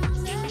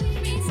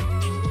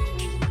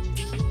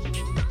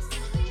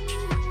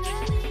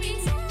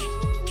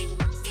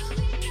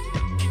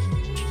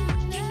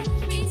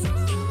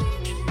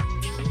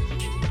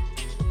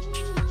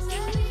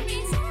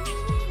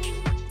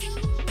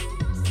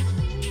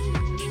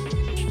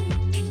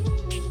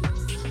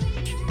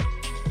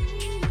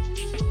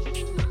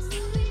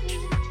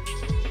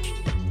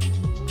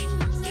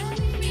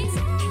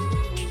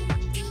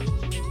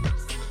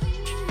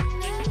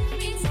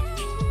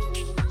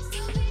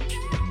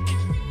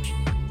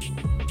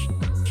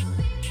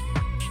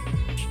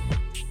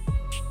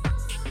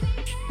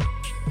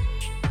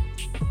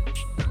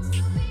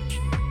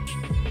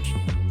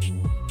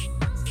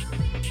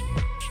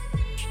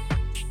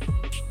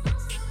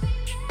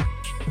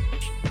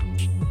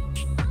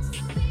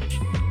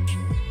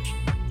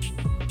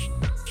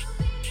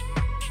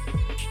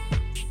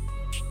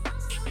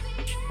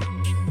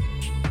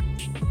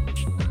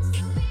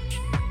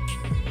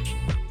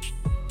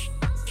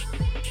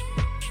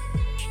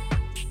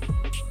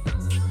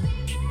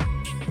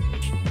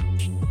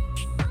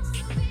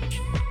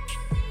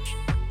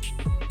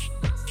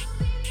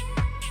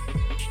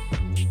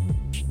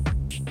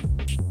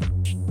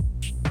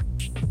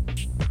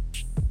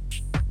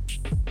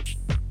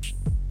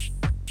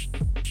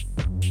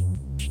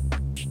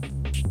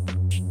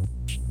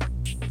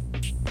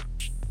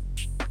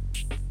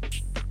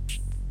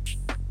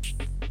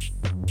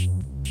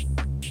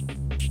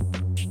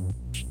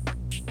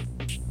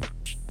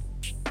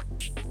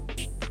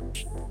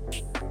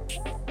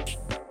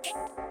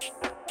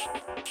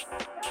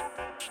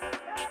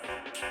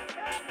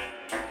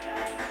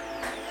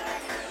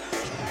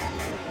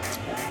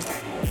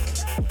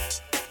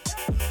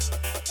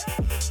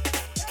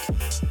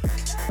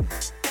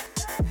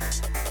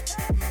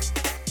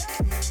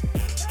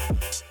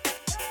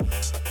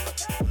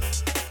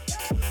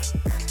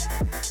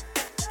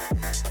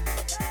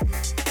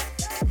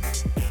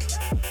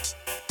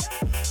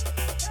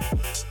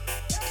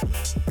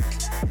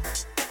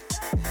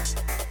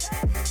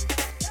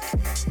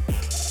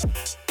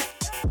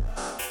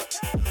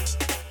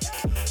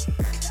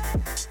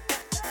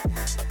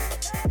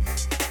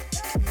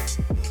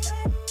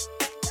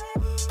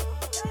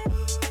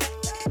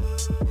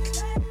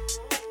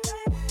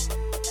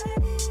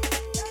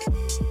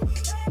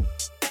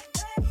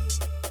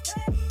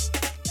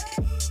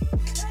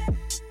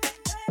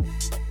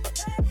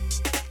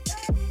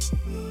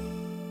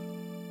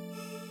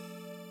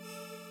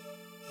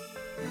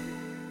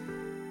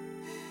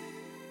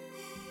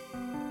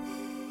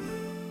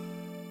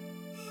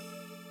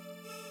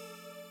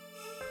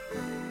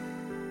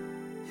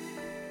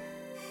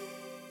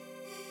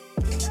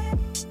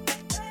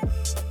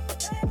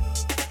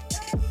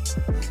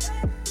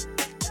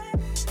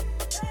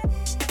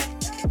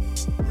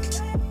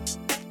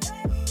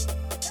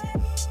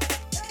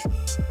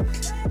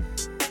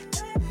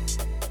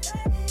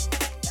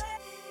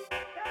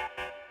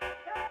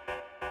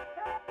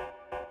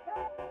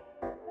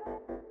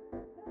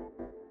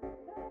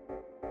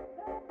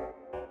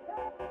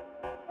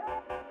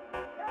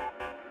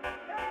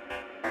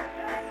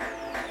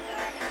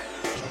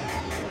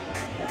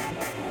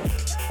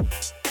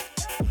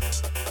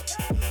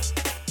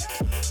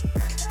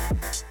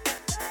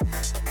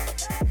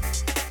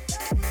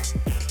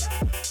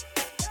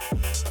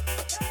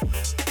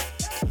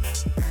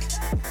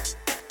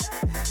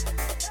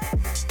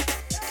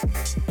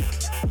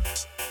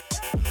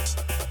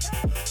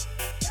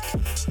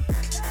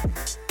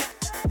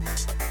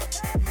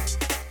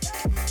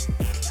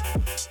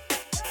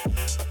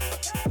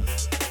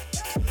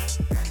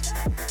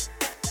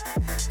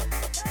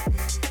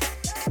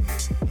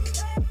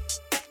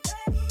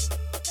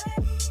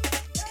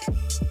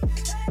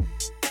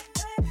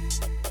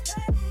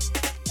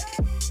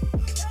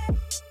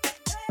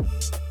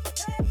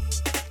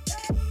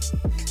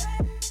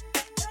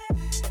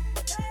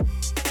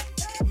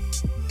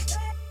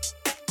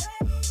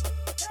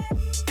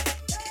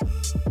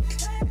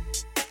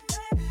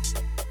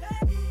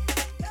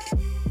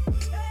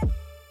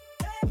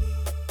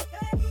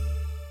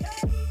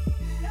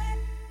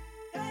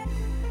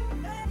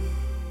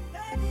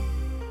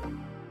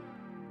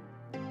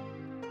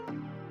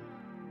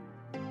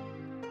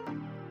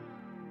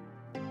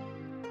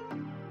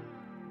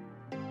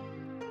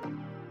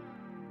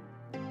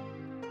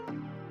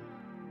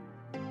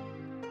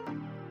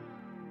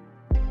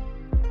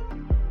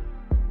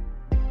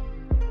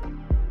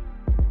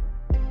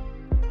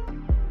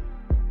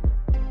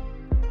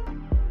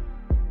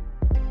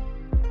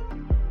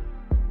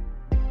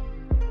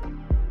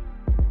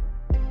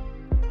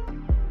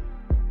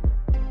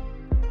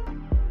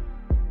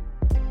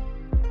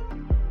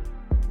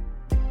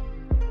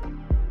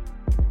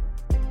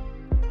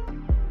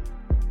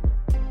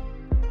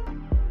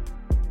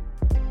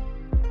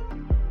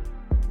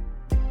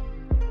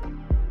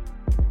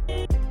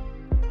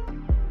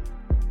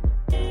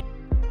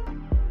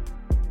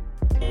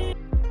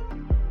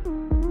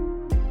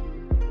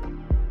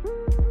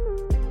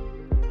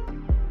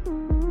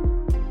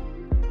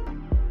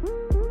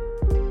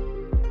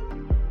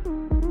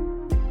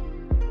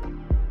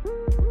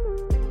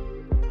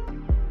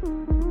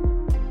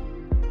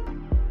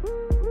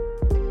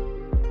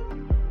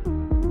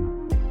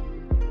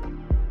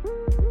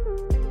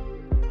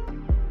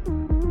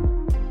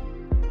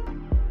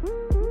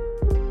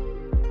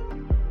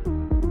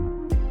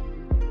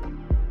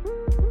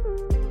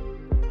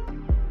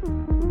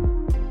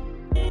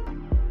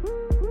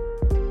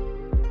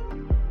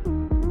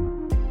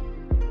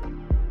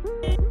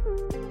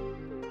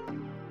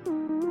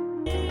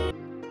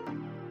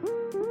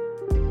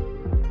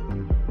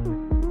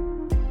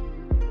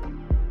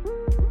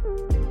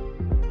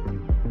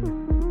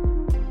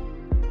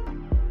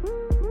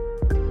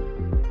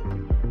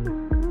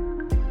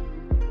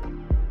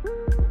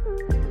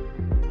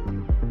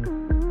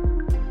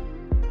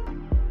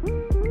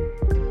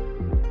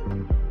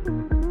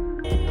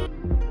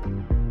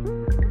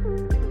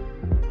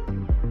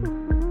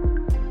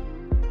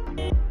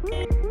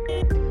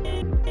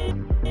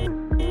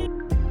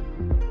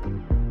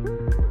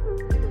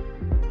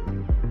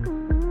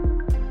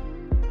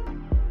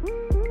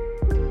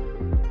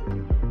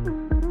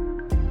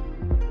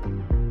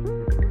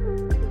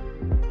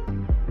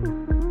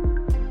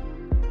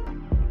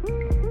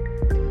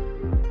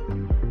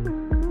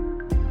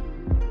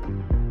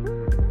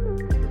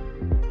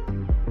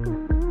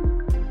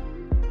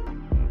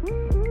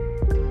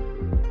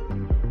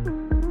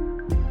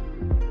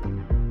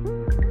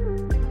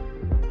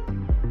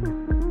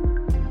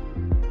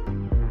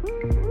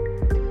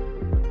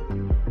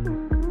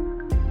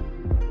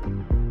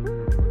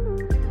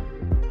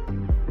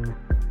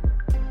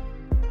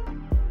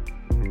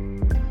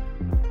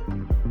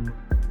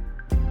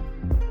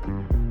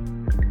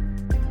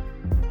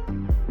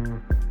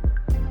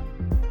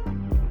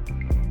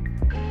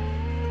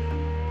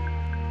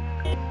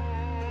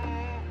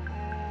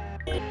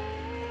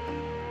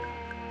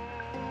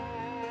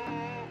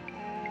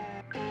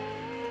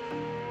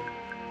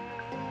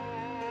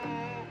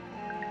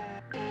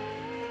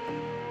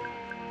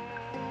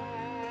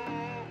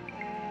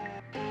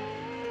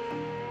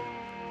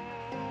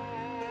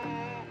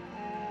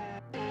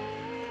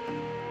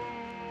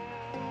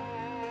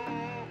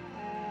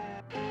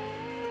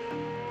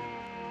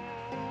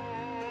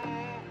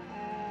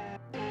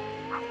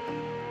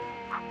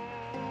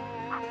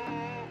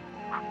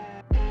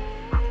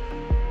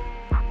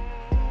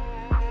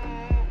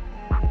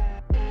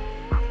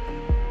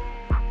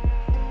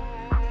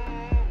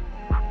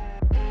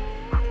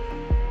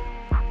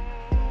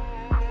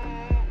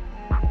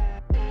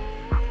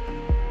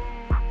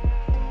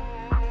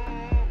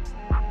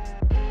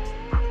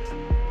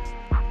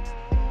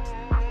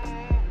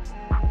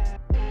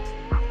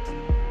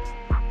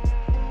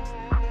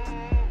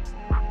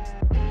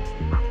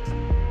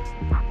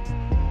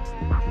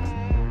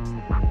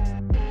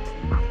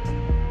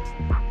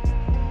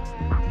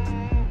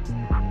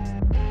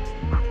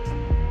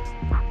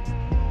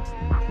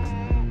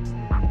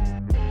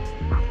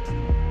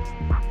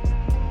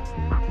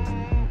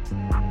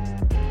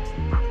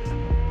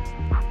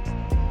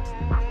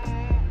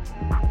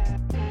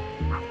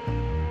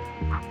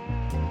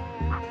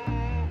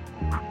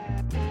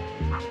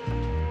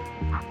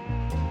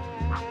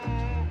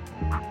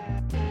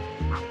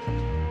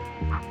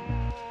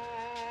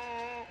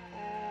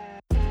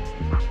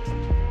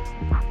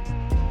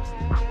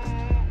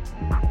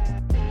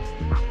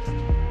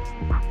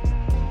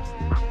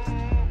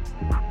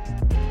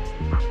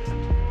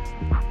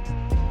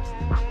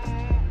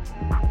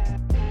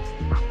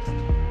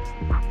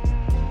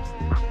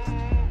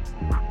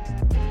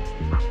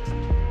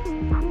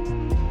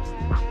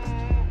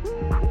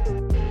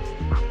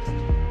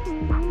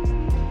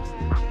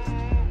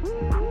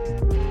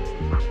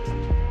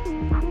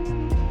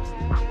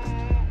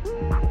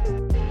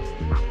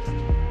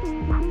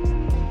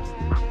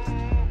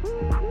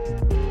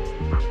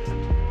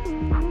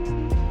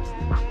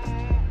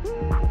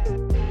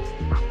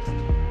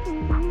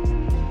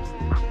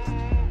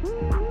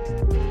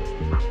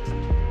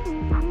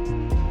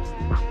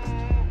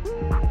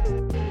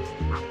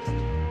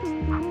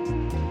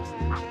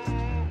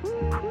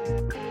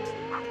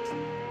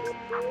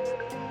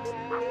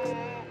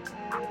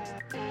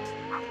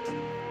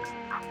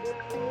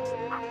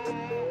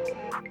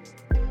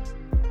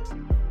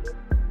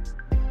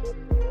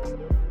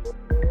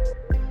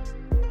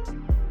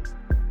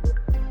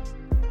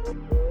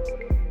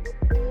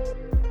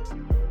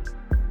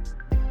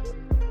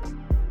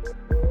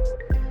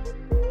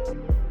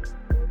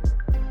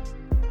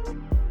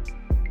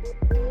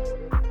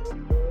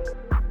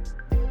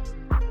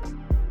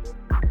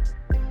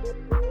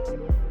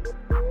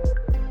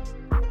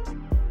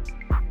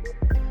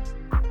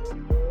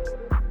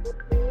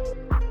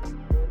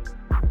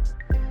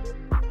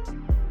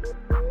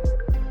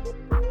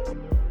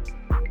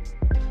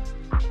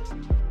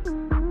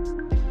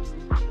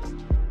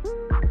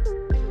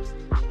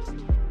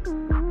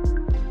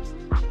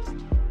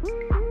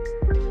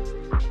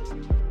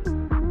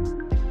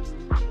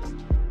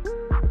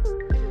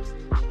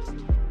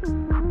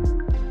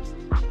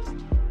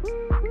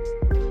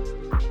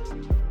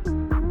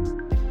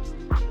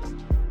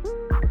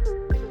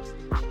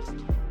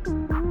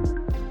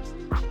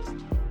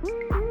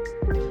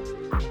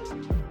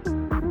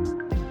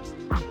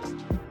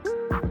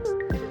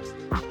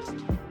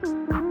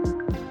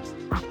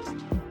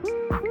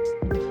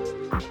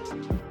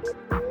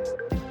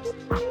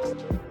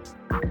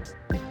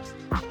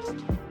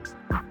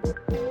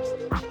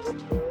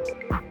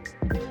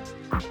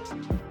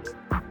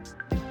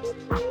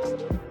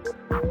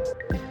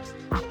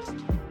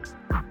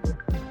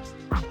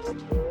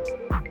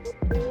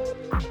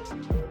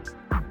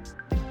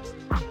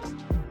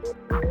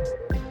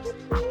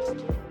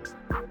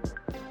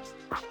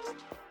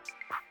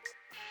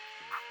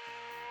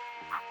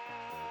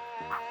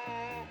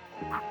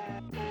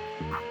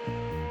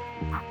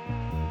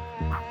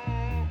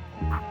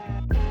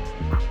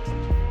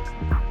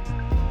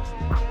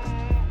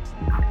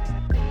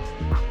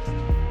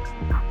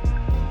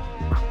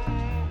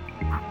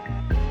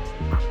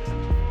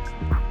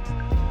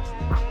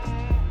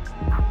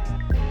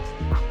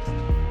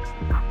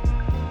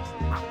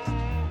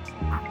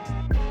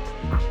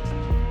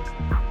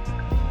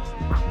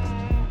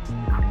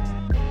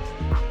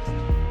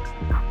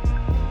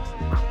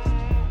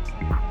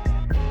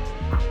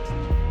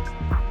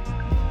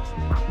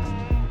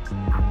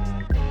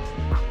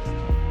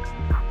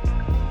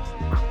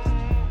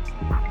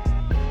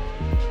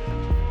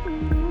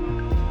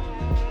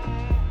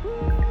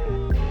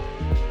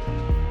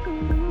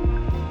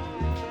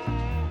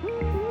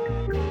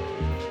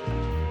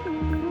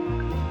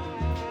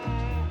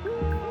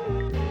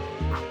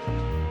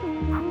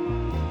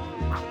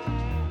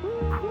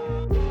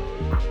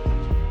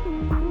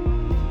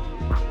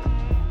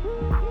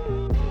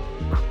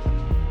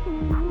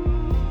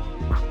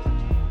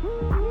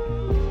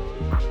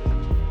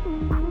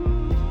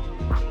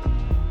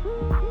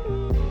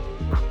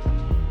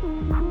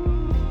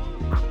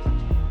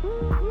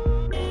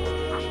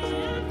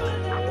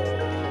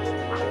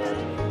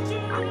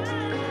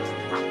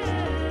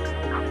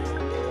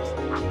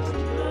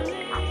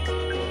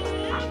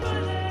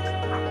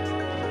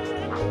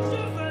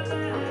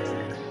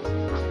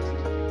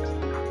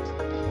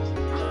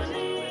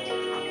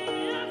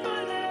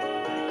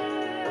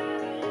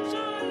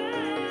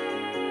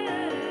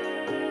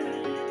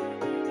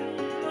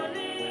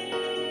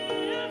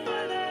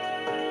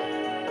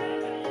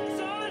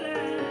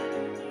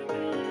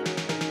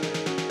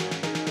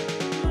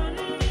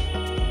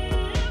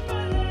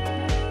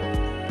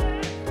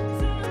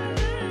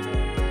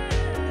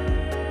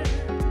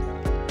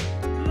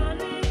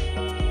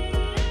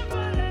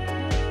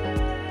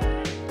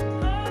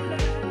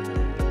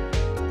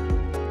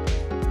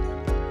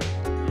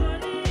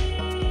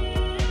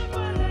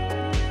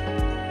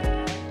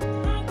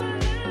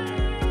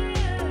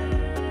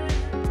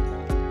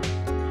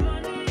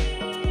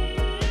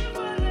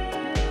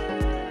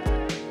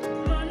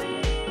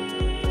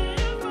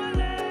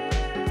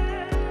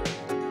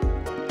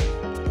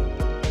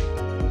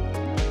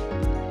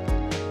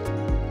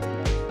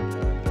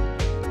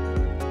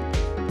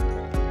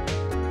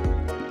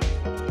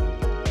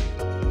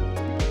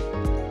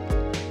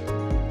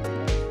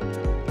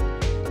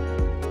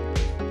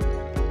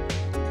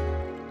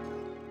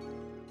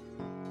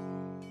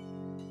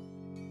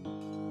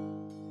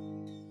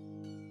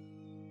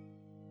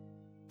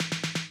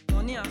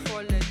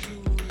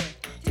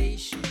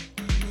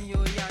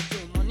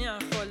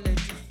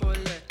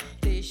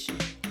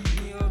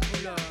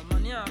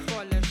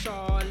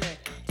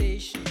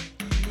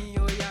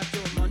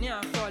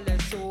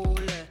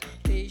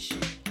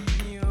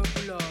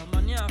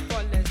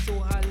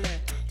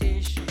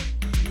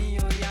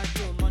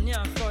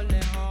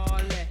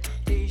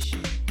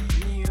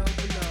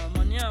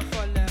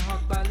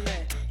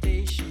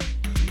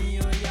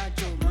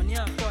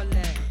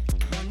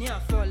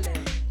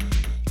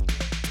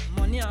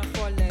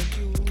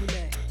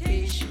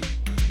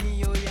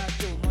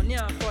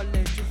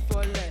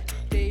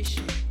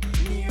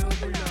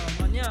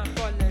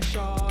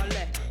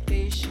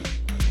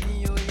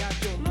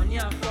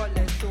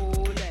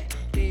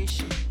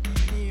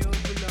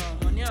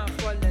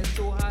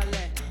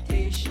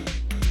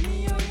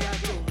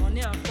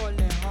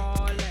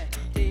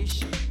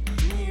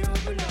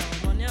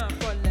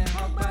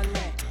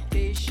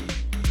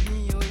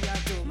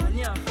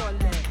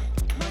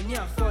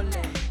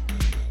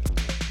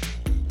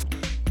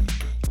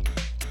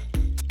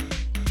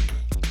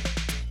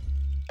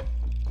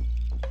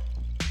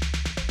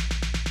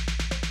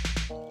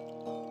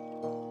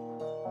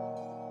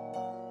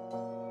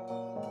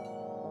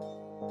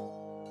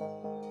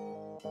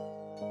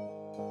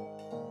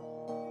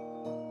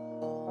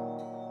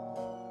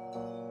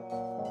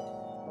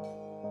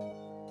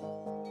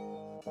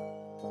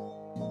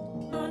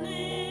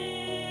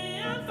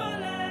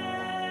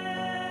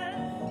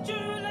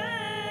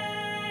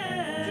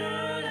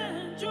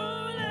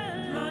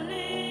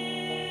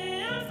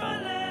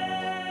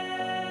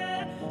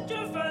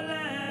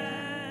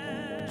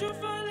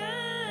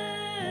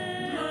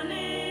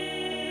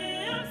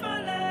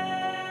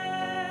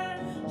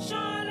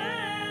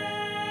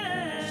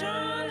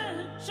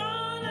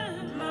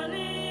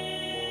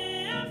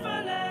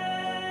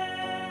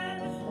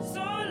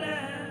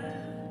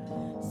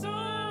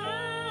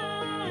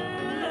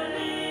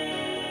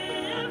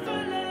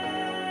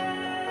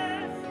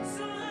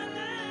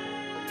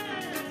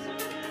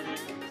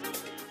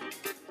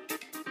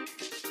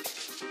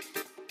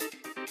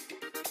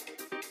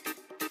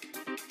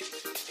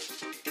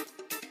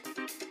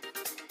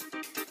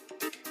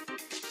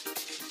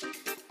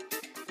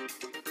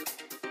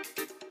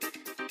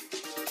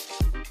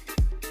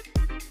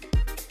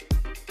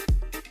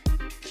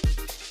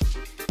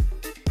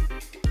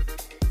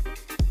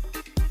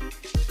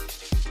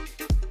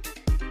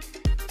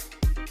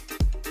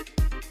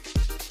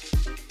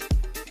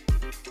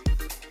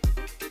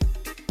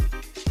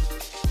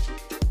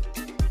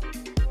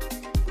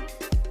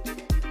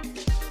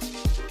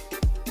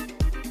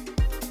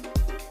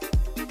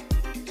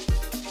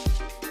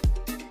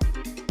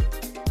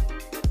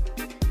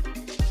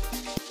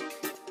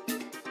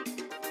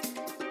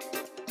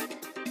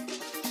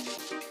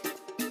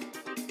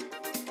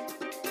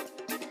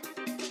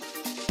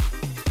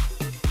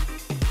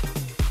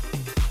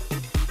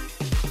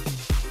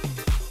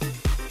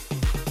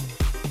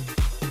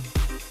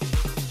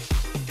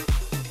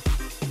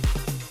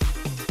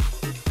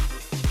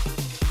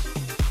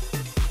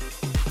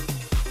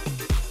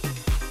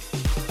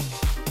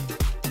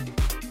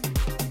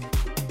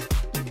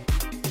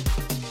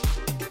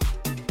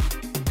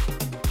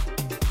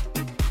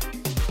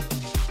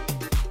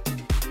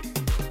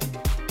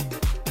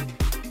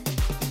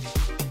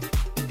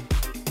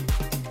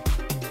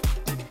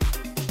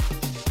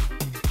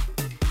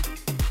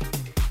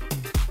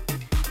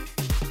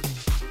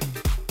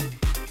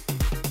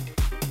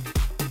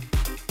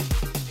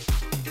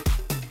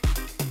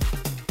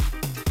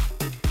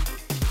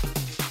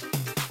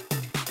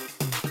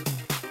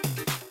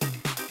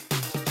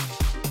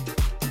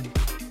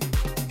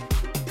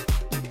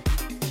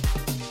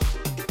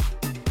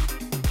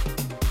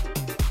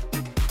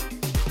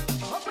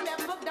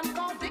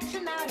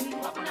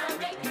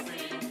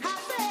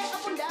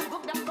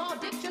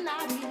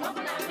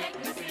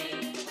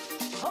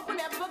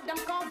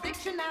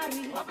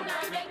 dictionary. Open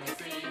and make me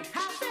see.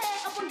 I say,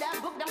 open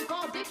that book, them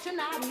called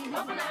dictionary.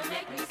 Open and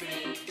make me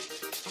see.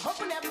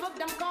 Open that book,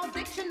 them called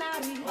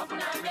dictionary. Open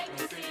and make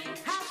me see.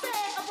 I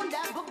say, open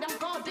that book, them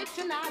called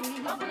dictionary.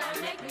 Open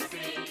and make me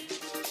see.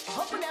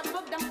 Open that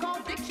book, them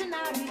called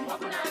dictionary.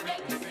 Open and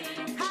make me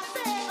see. I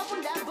say,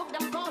 open that book,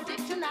 them called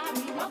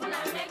dictionary. Open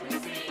and make me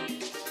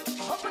see.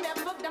 Open that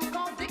book, them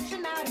called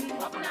dictionary.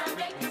 Open and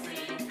make me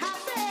see. I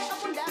say,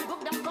 open that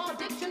book, them called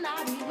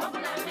dictionary.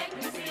 Open and make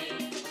me see.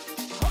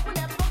 Open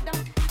that book, them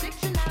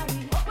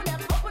dictionary. Open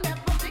that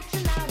book,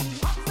 dictionary.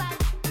 Upside,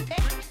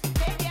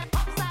 yeah,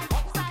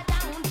 upside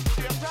down.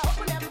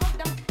 Open that book,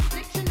 them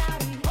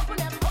dictionary. Open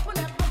that book,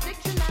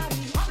 dictionary.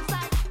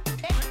 Upside,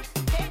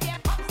 yeah,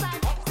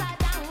 upside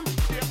down.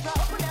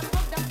 Open that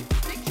book, them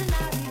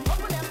dictionary.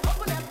 Open that book,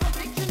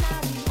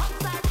 dictionary.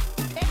 Upside,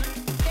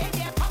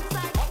 yeah, upside down.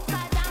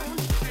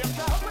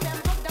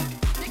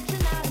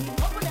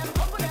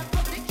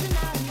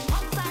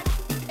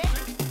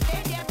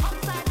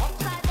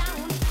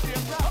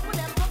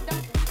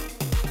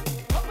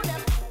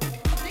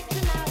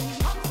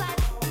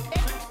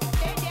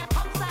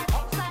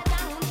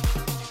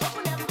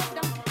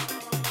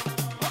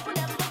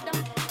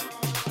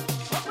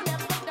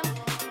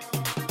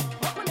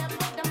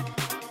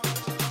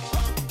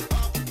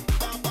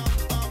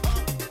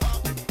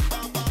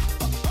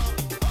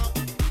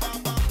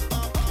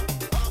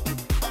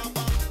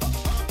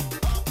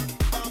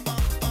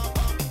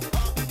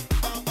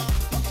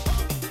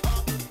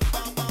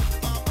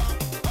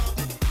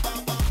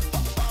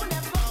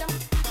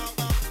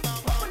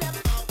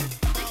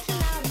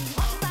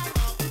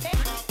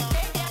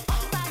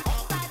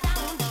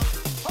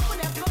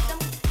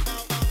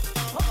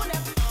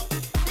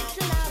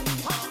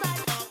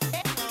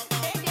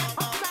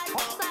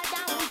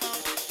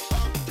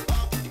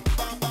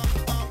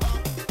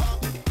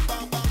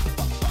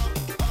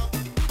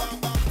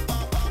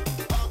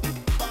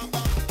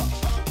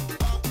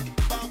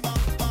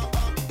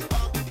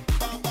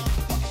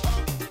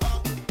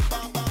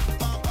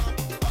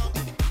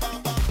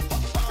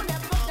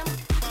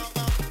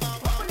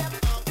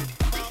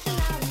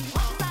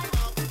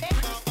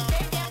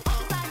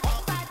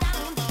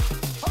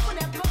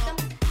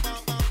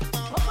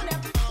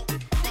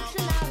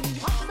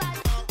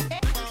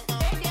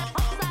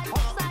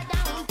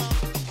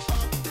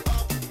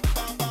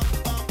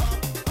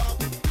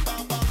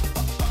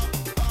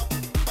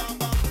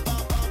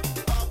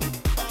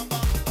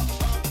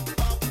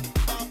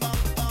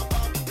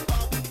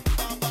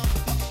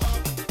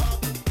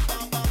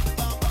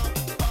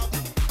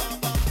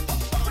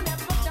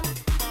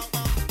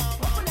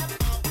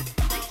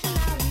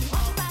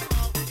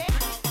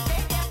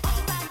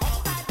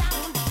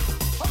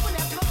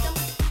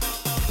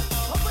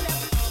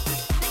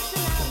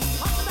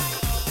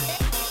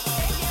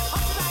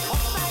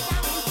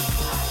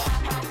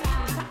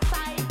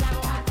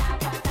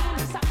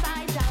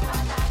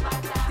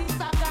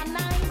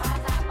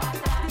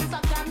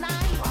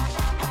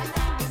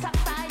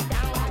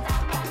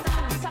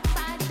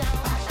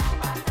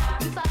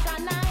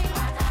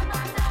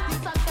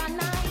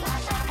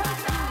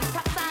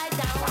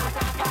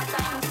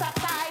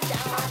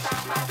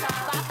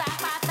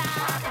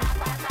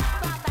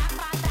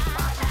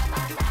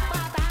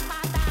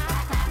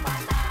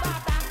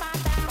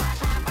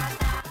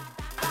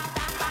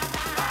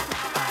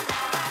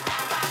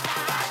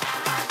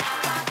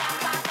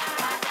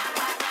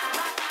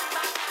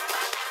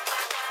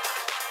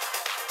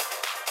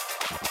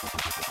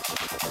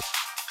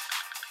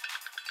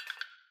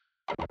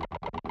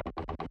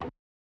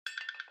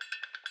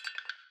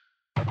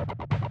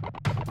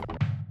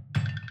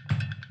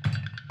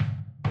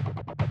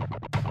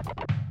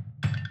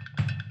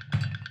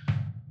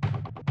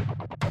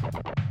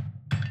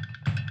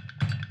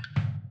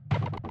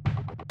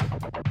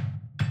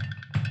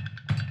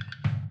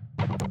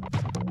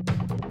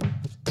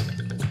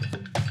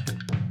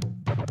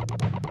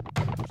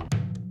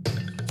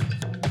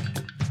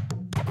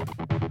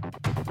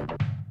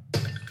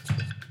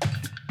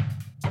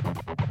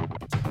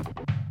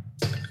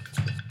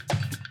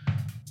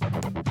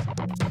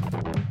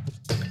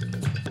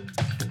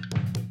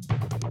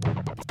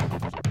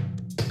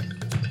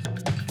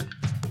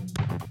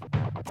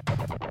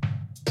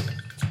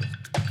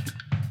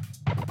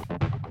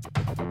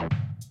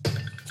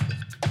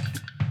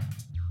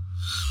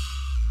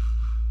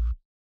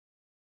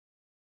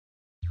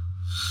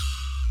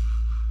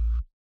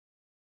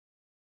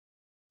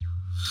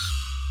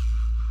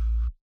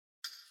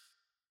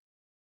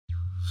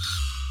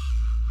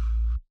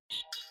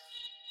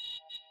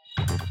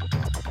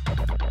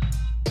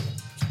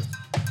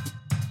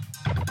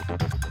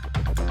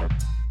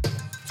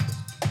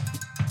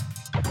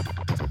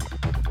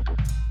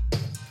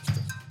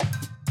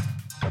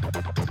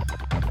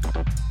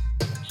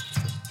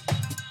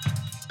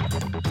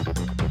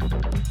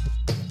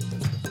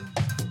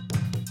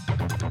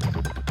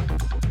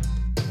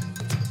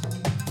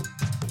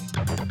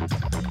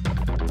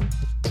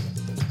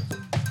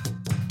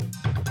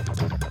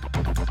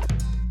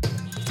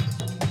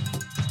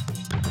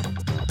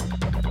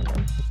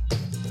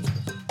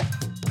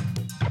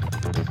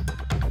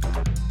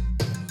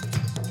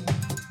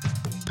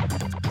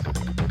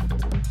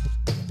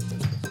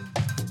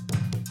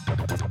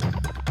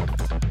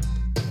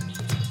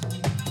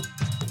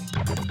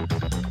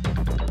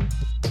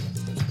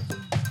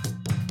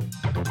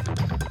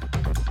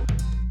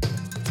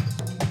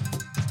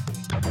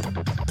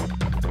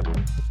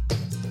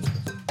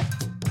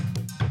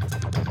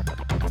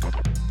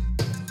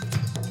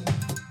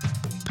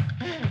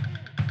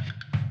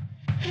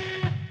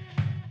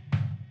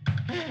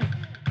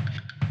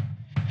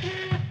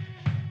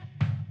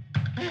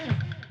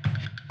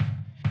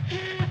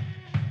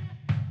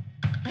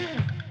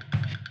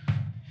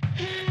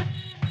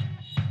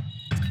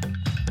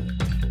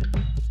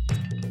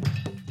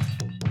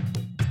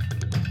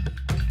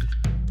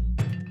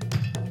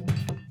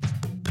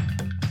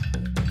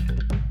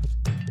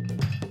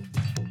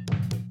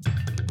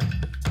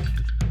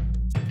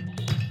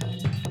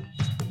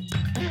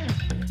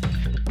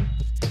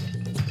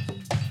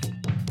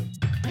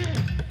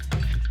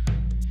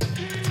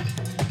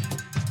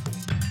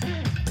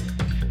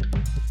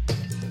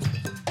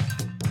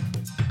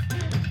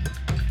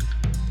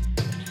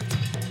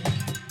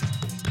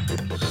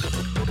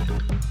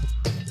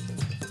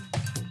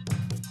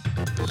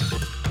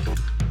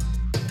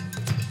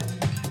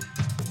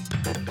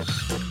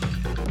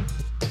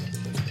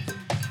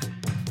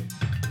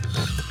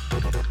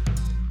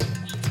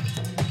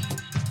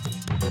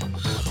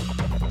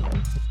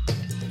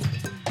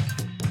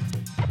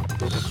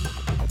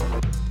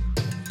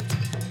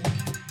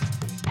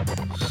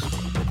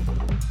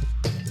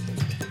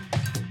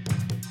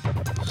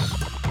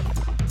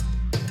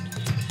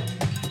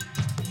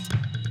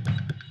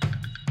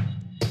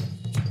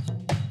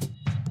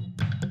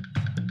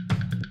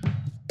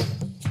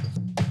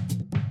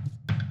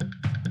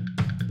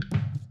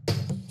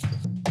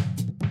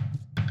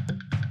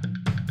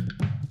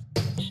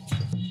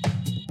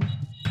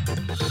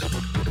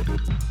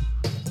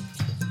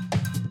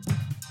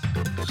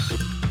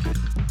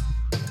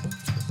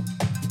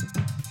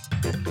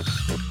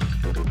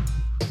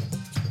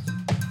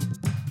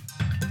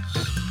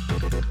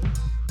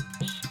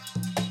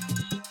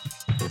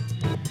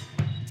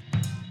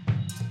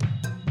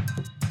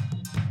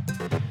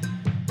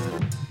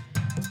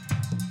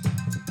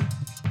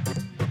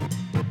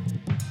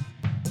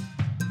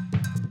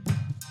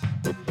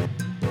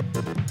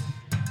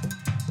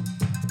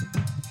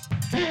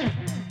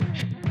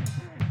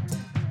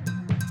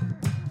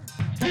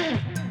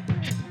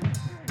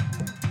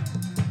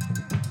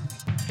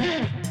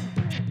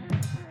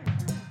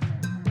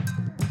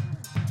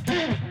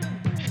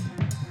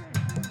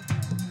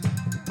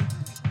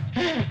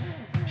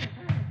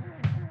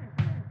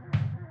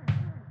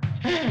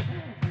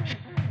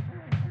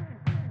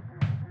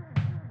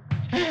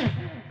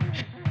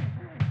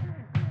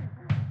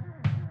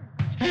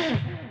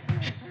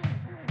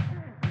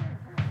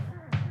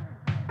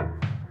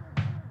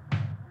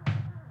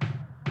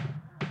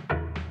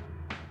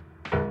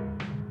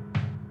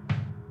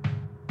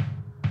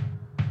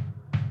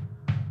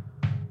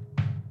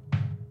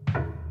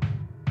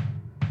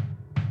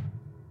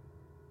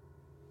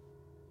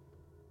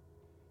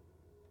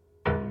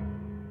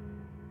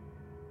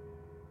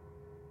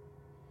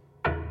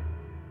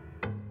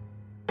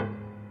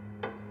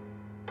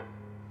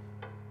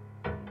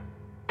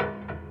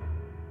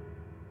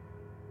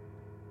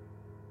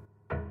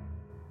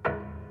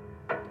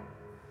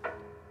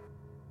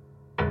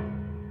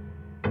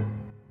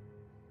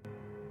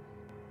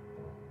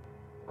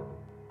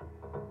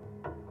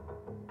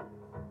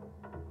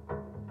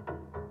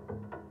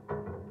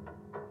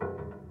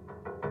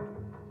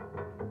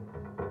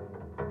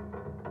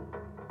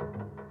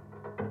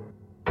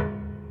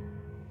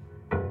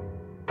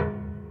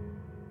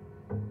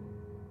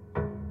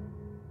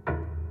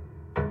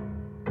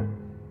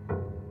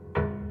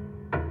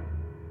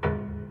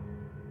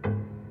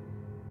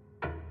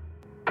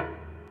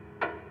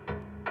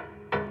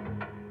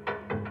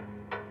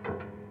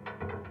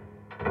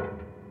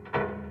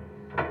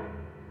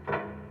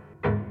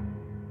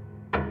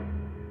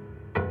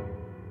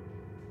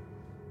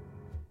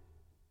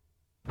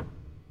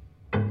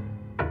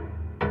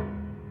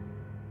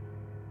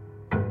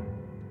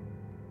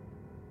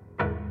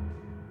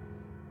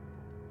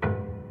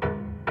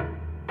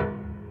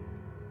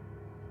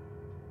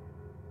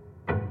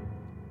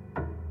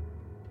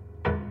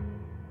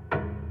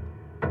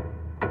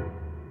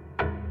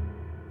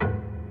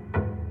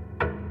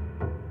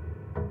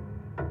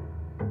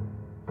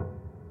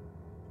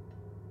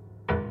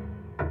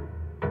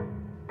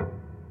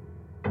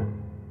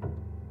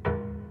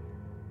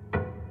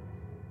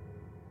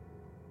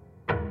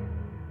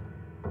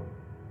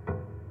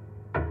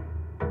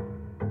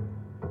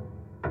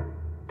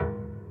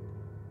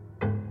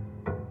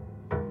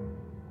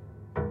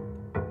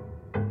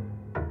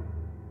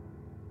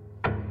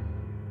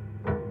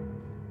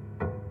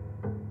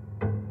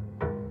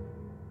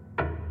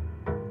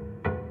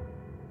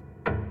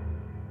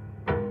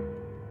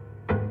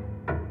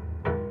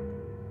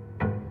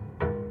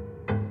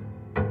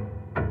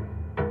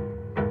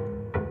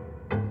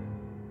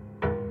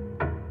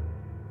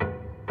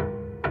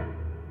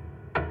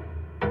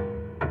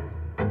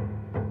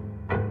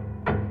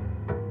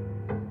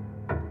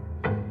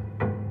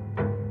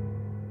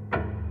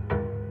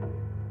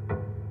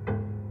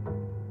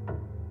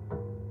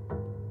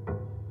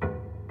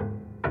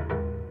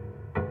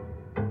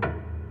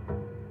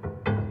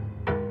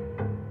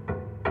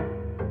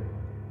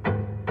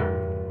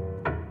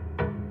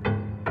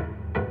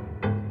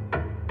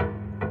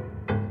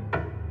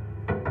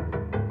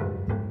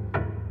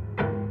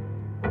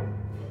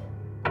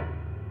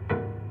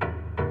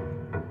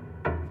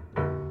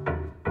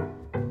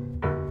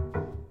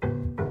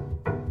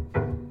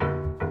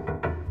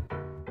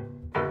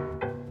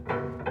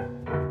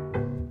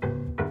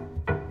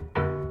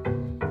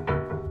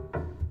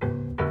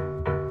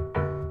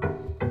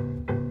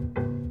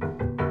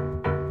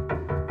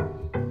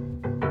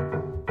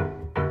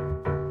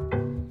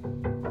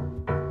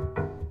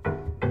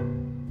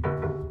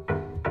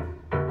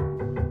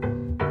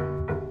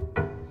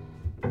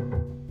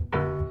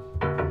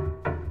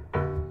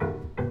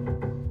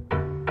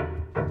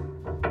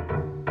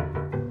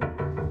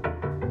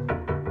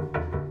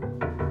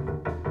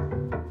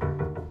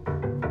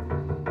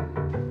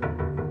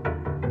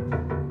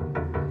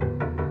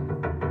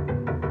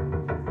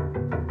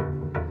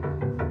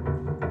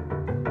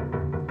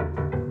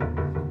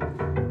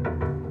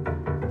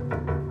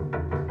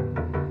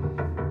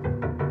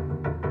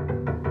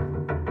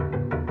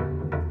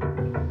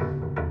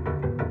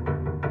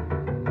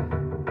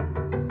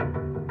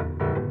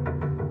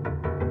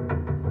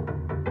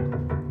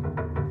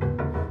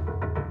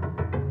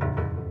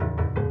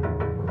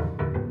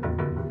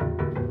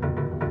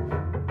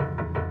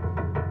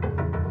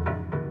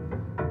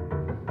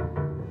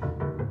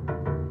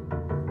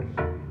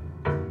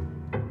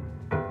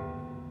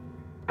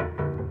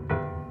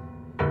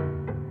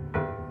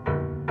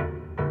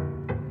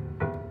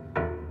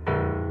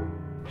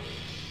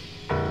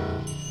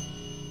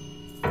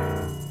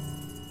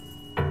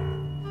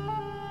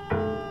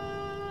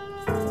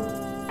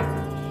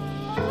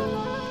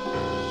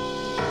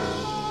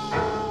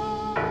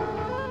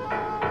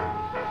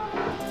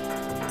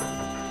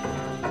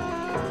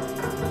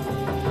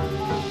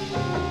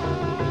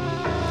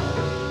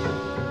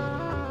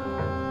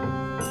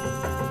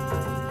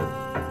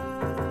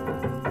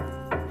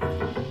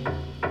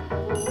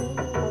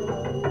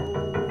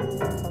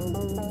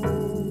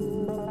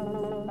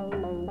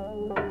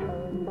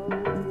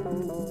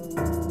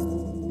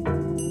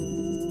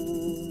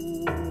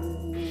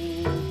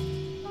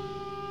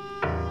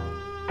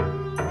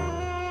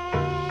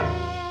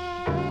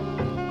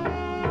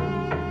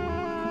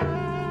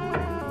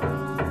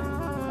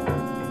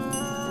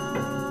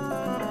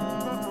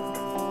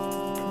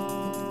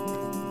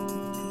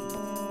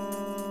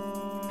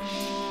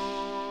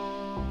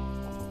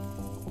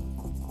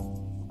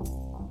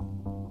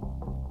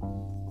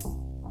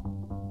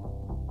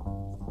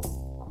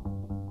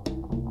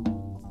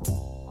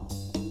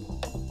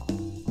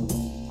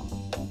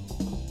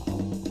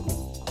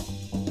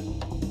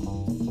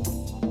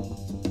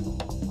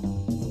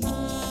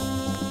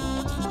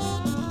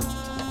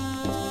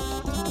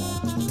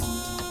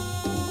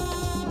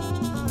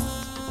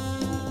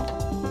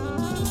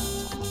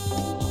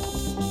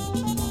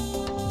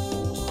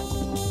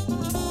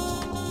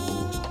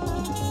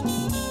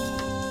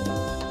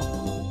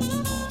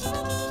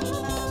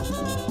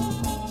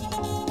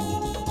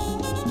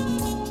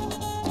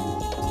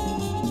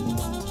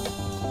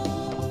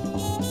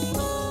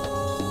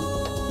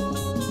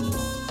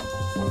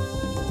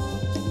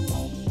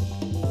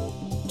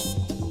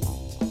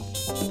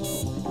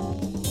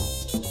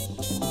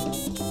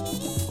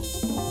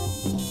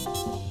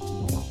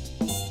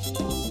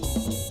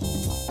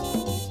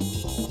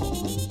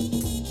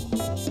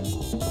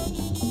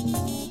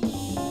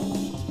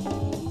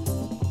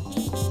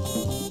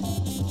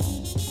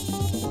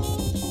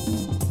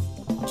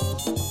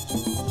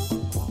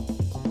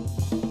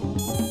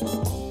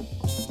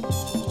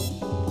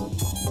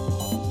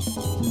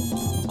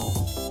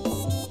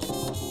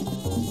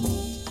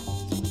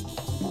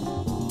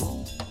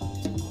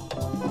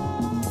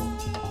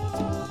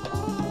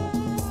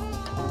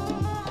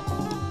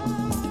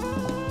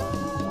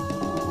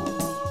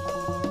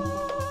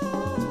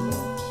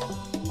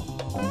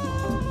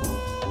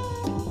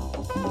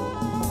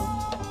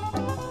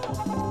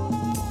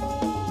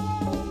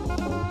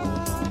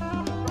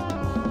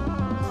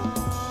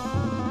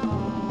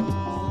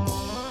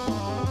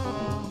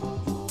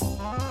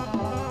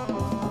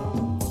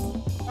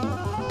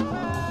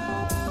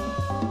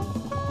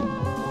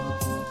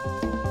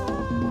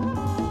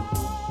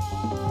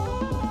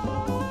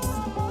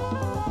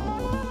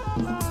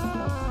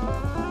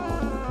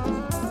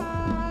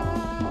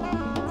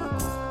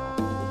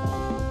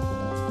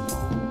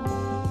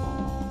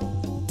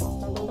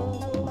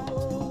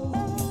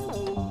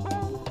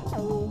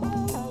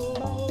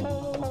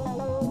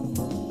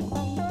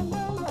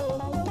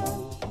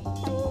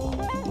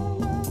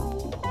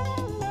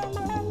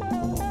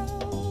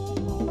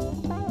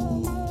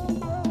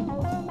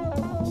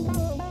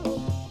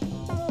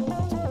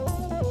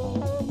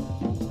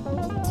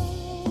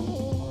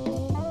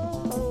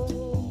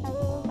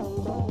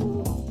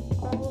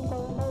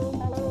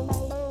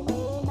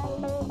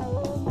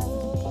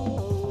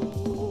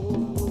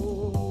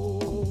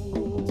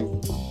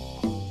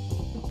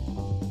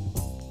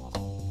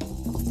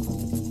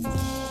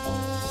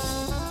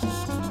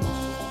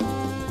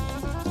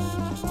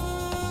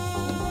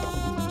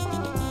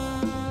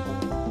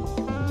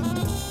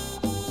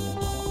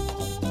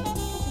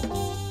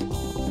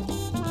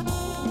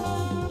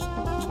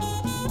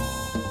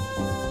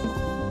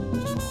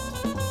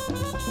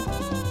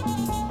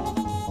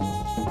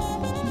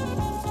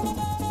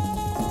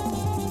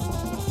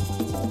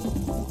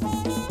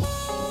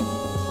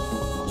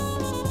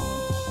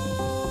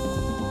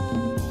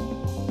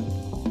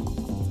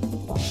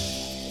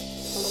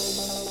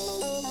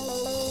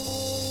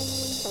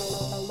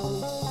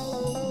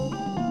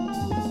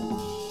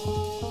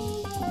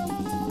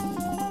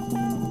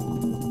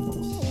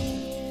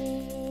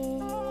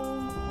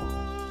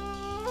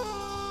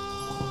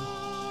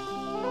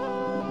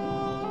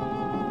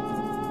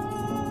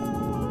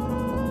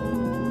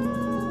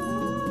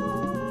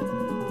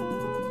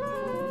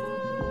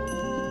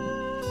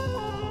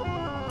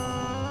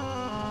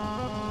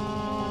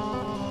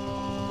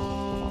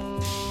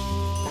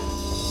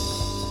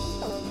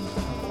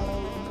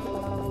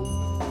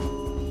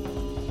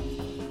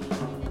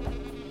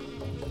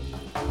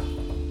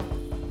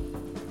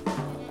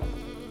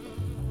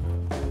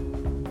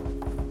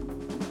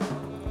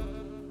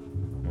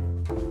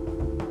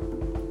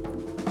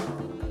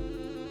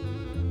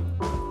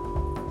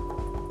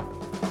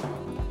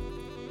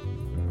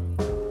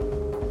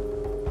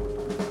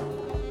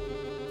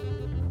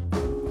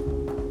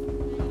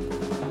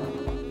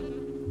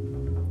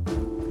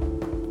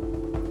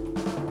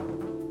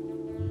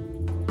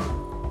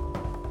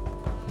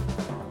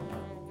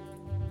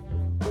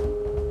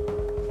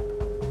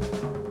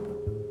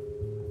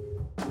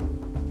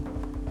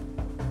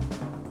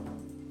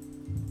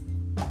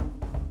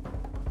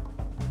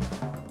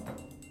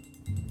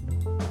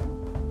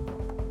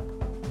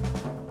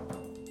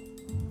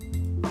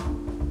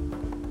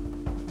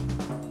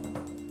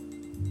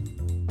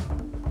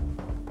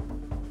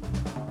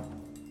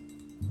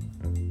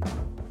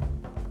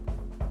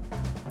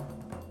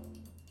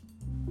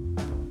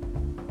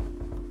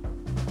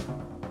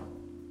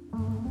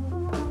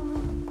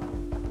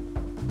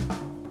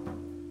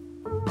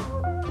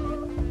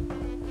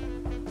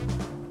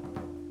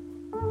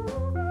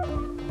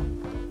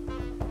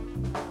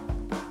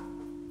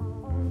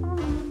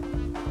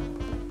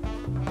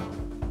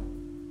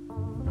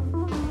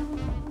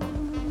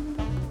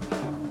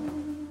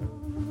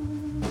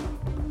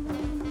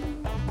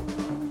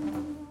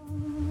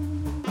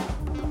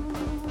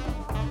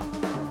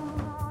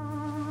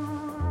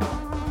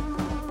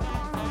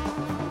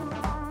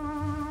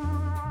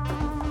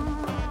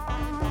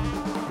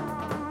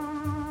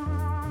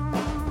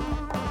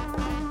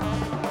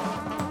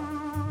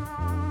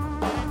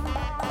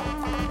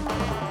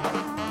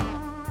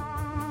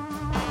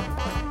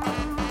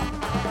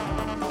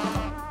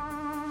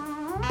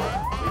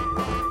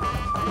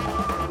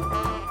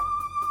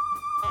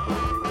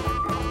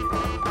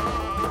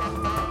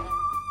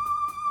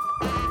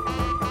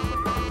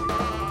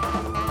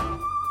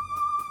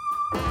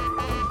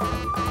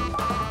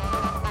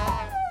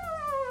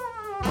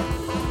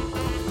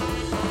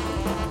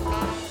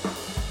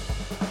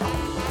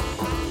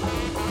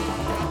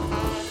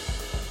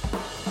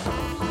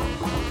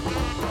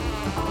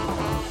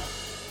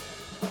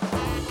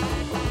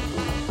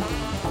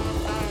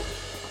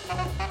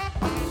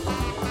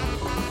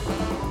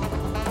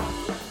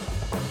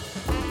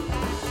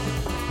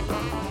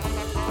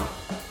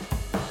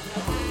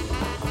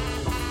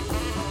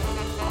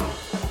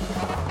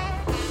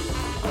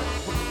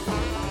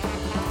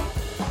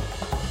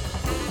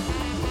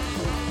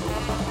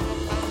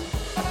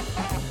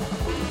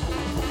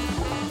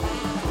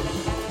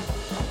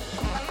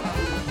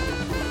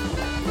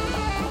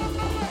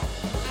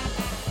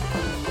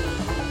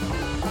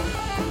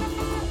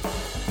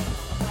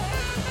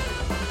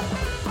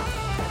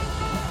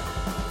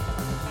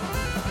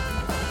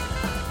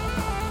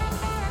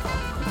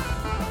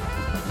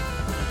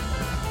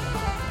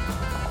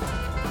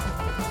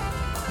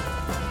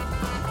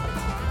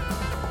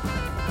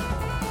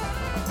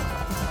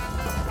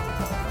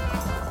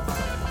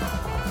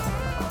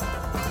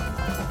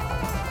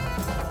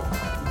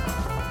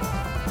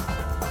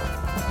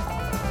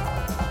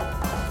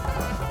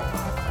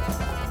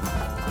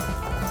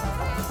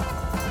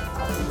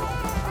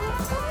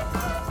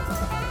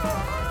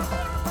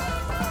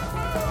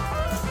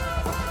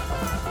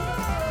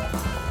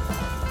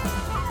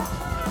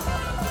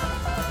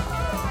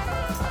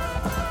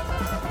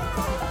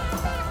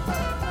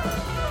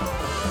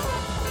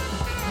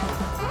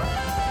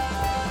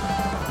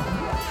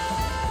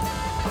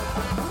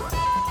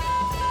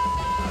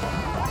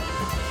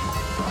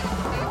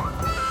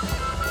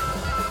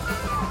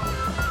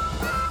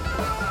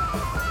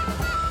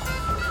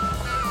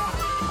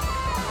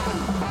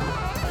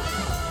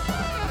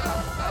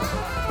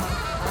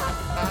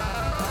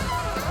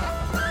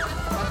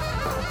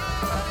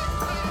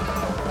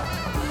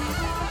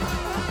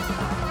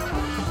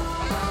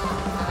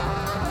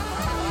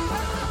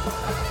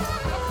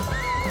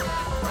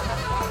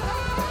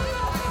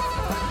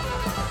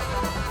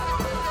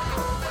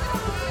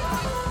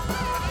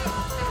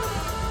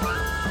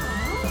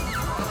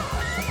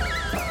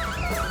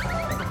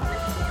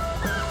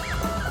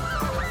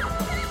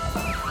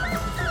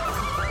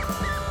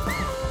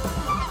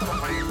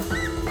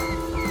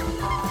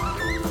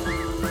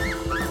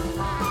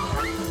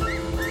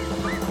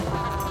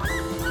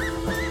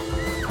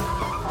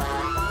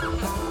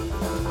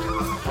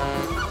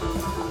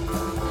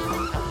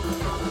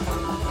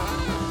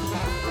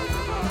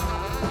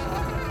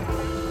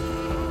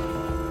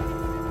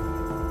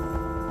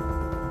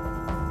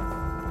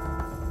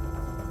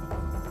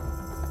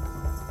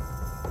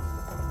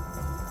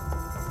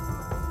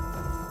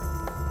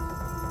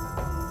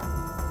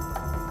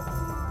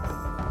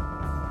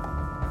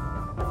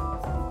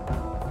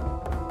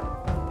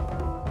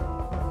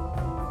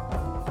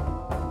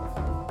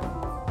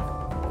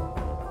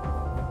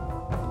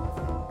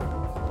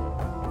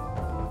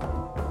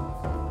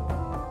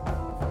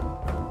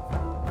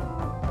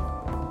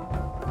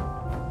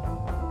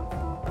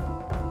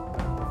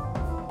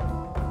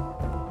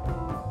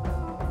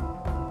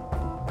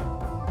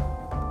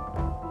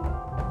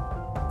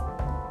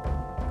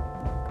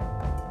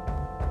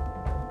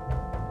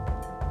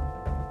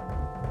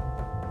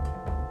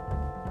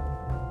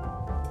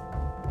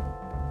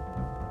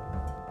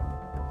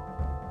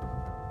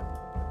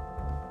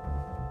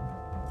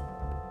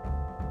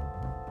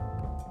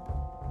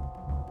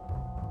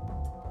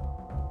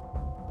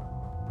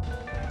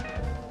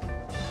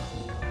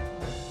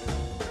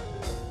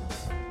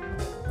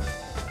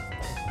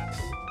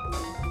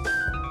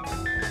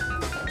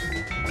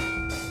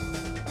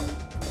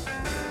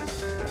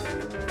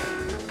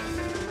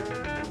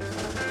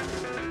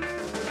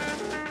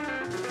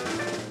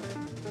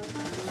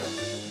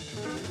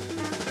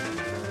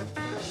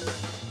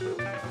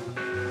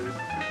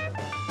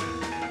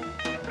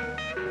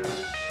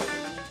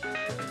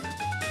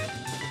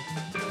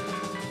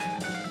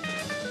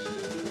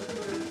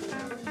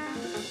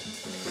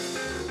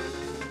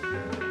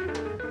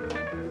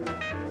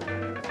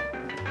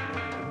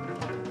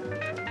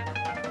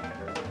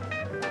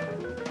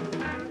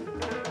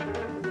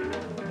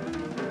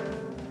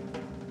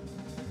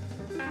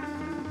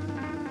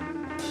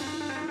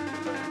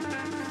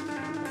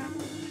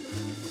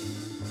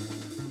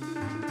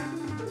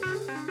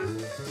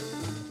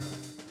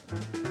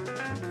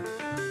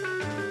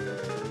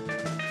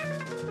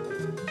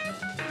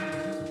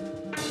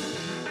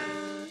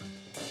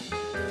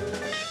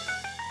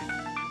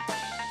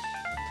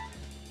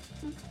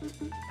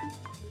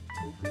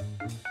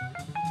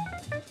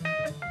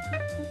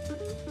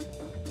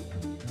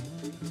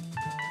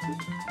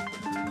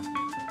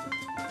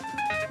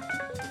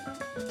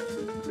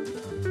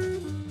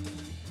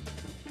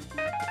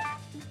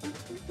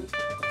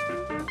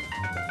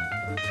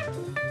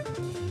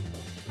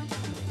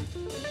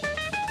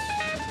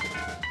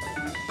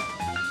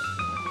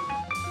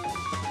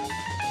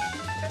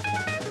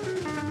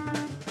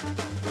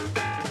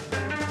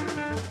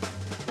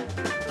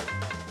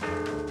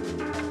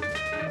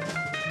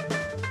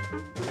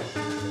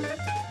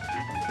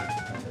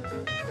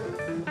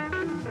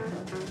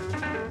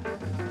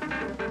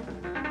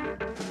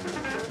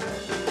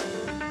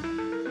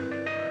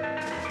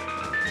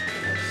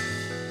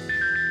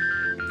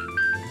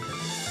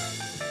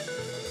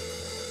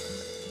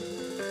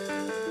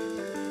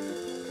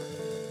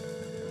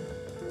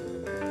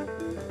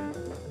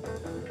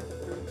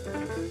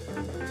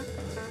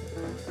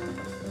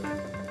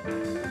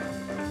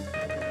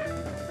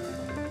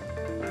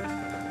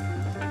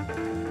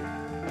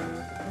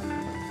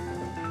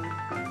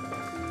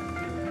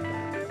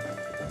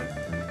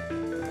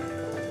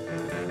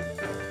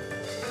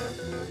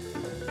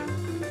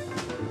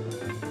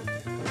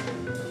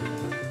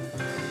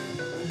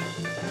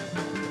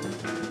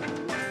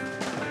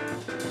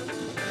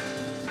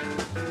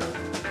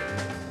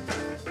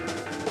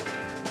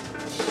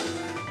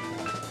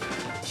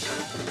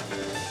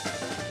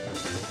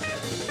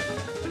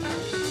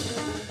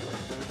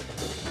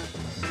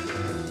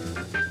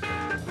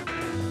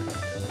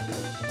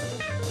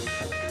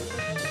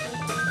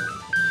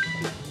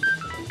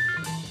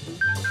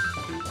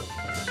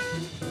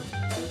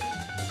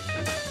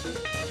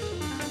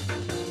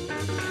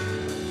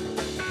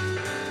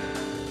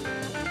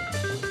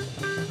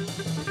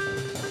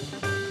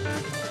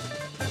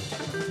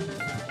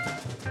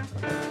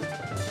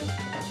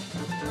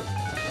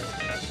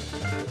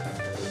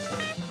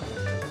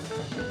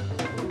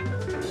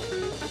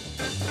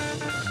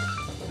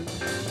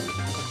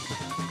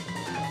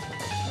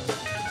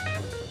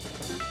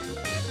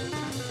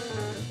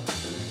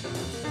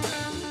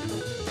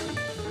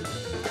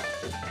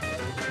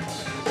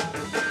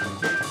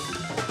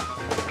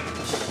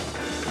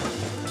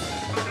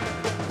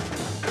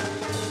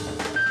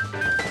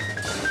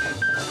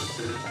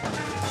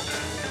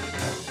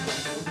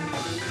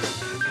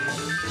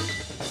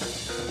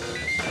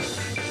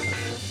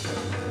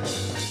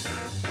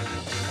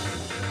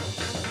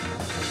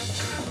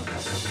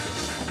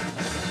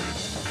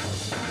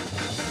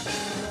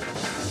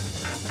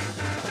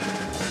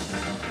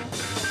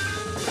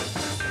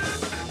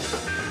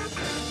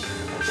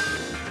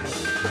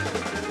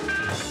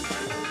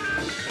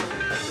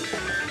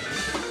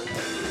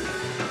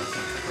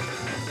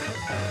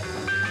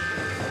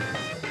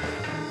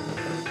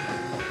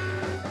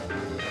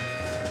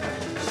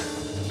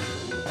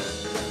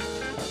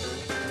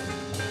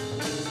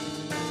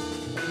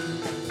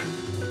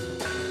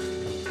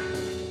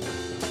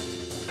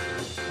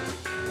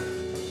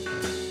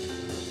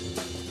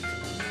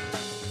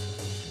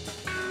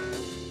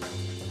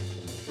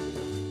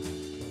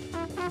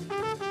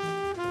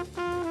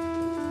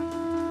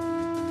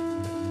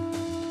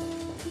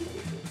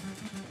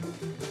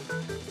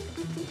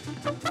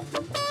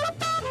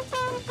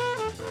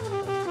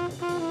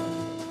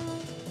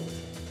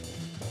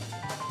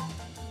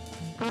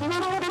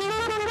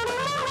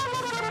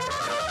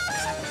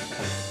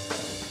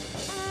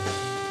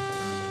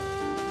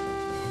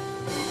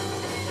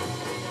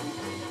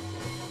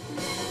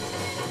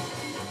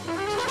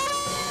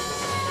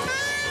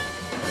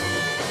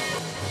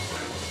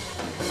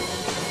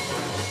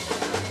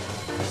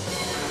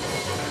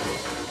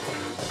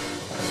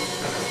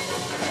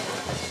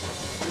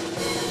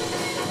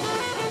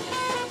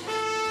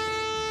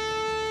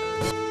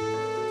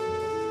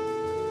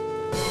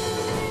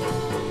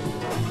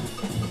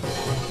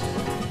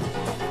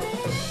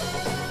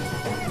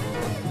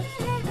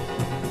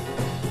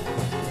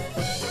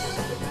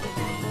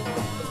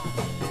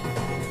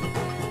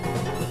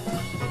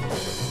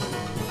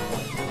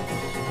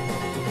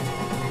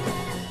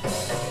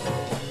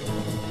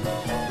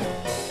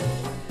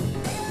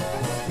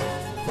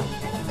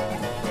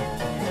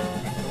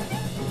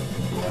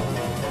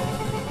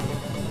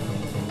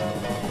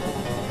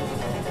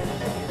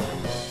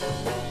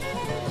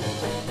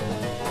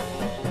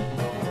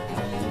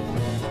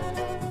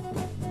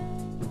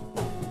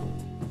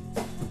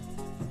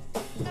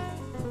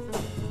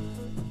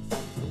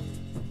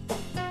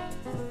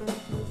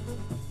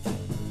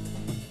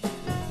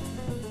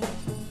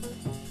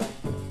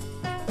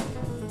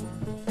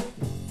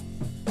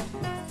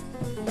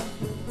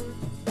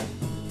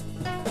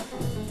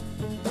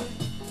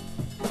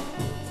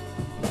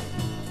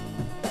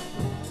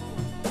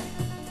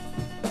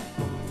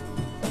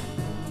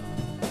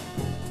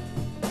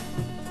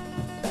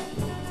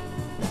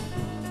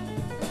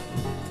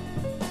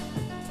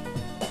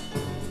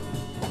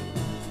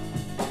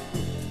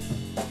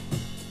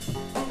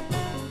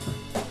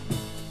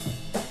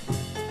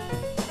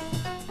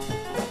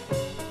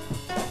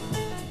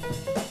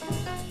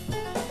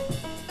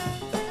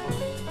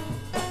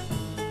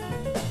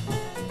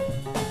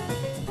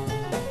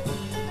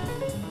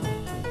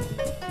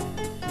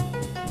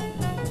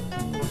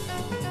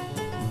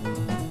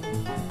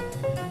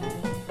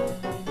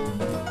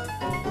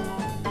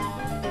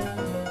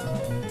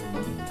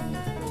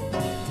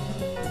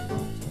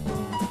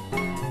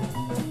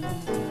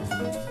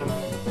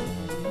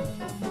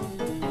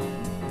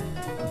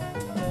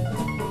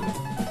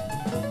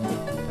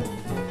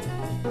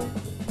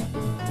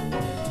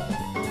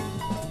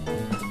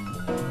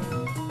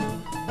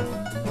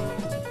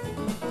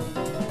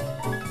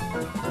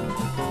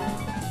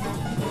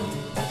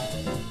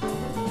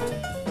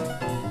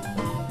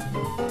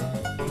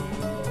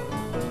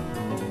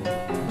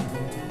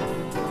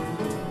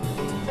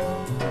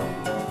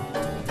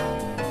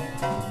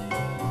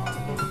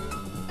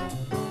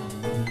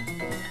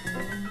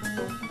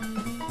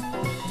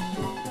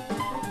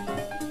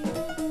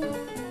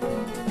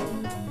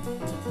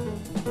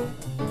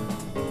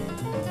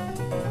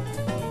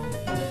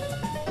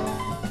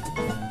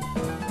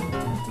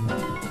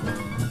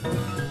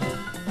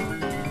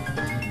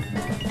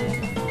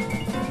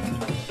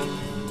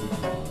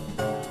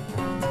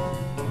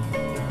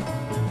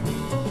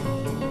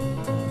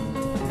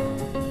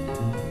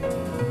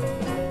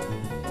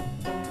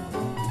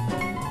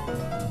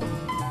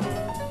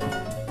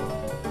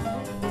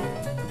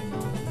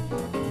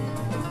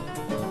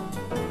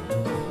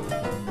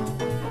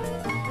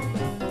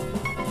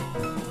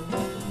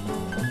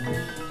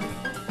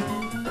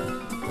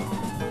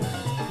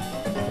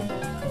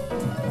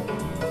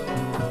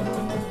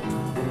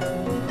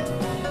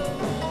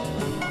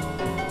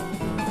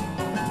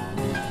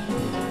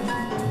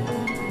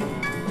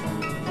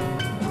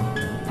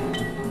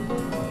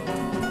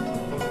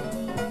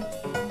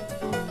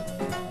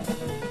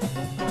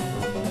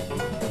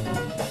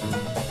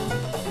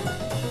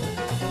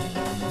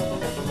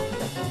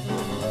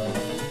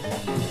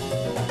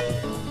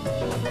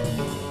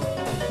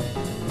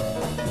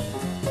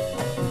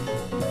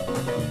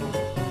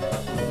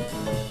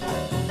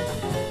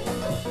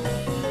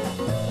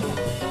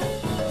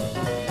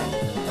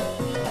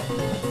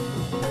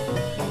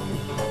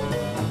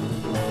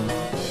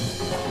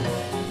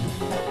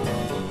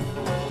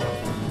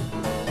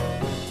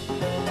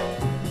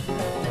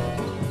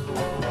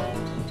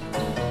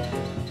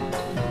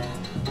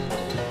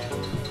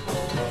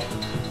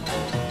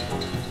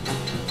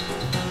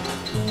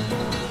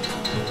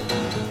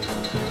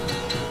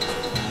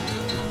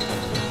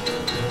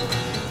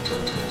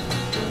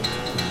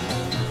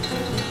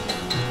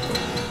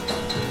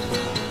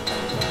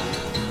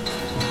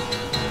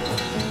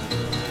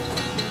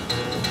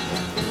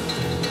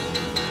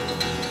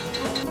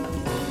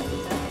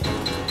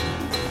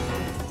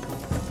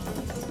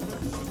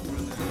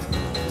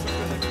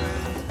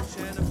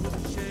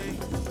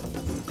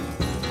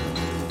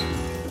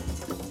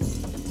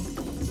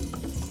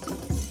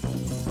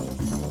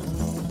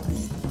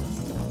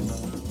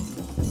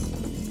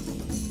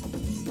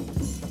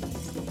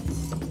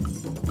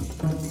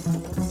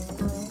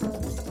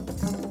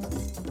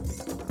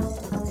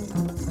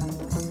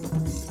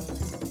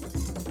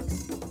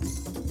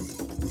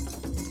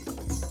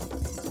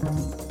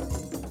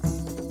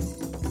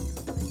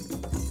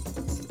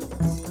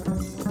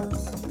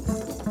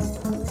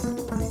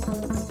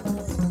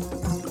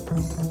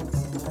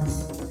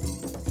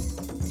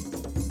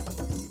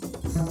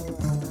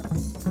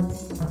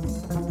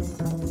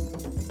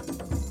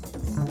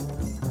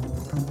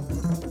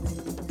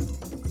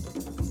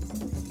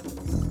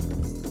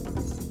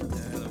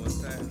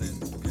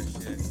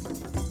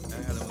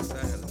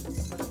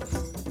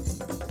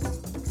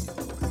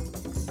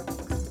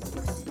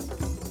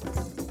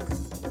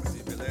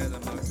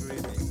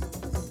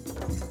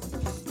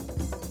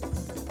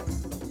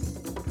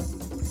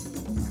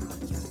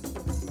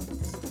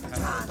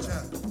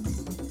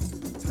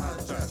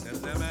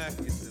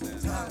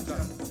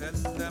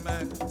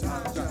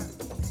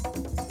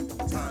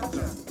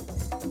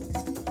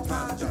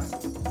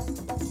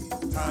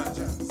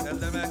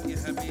 سلمك يا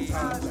حبيبي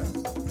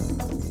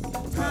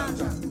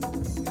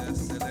يا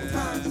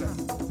سلام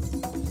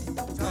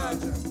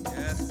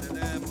يا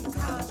سلام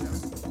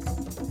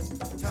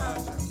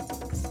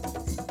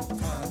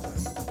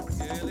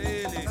يا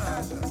ليلي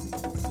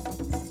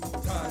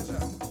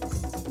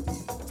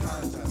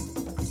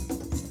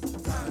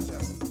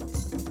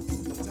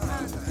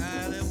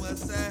أهلا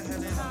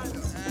وسهلا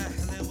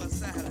أهلا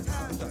وسهلا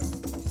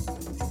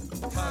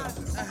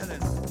أهلا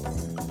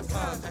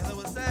أهلا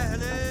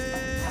وسهلا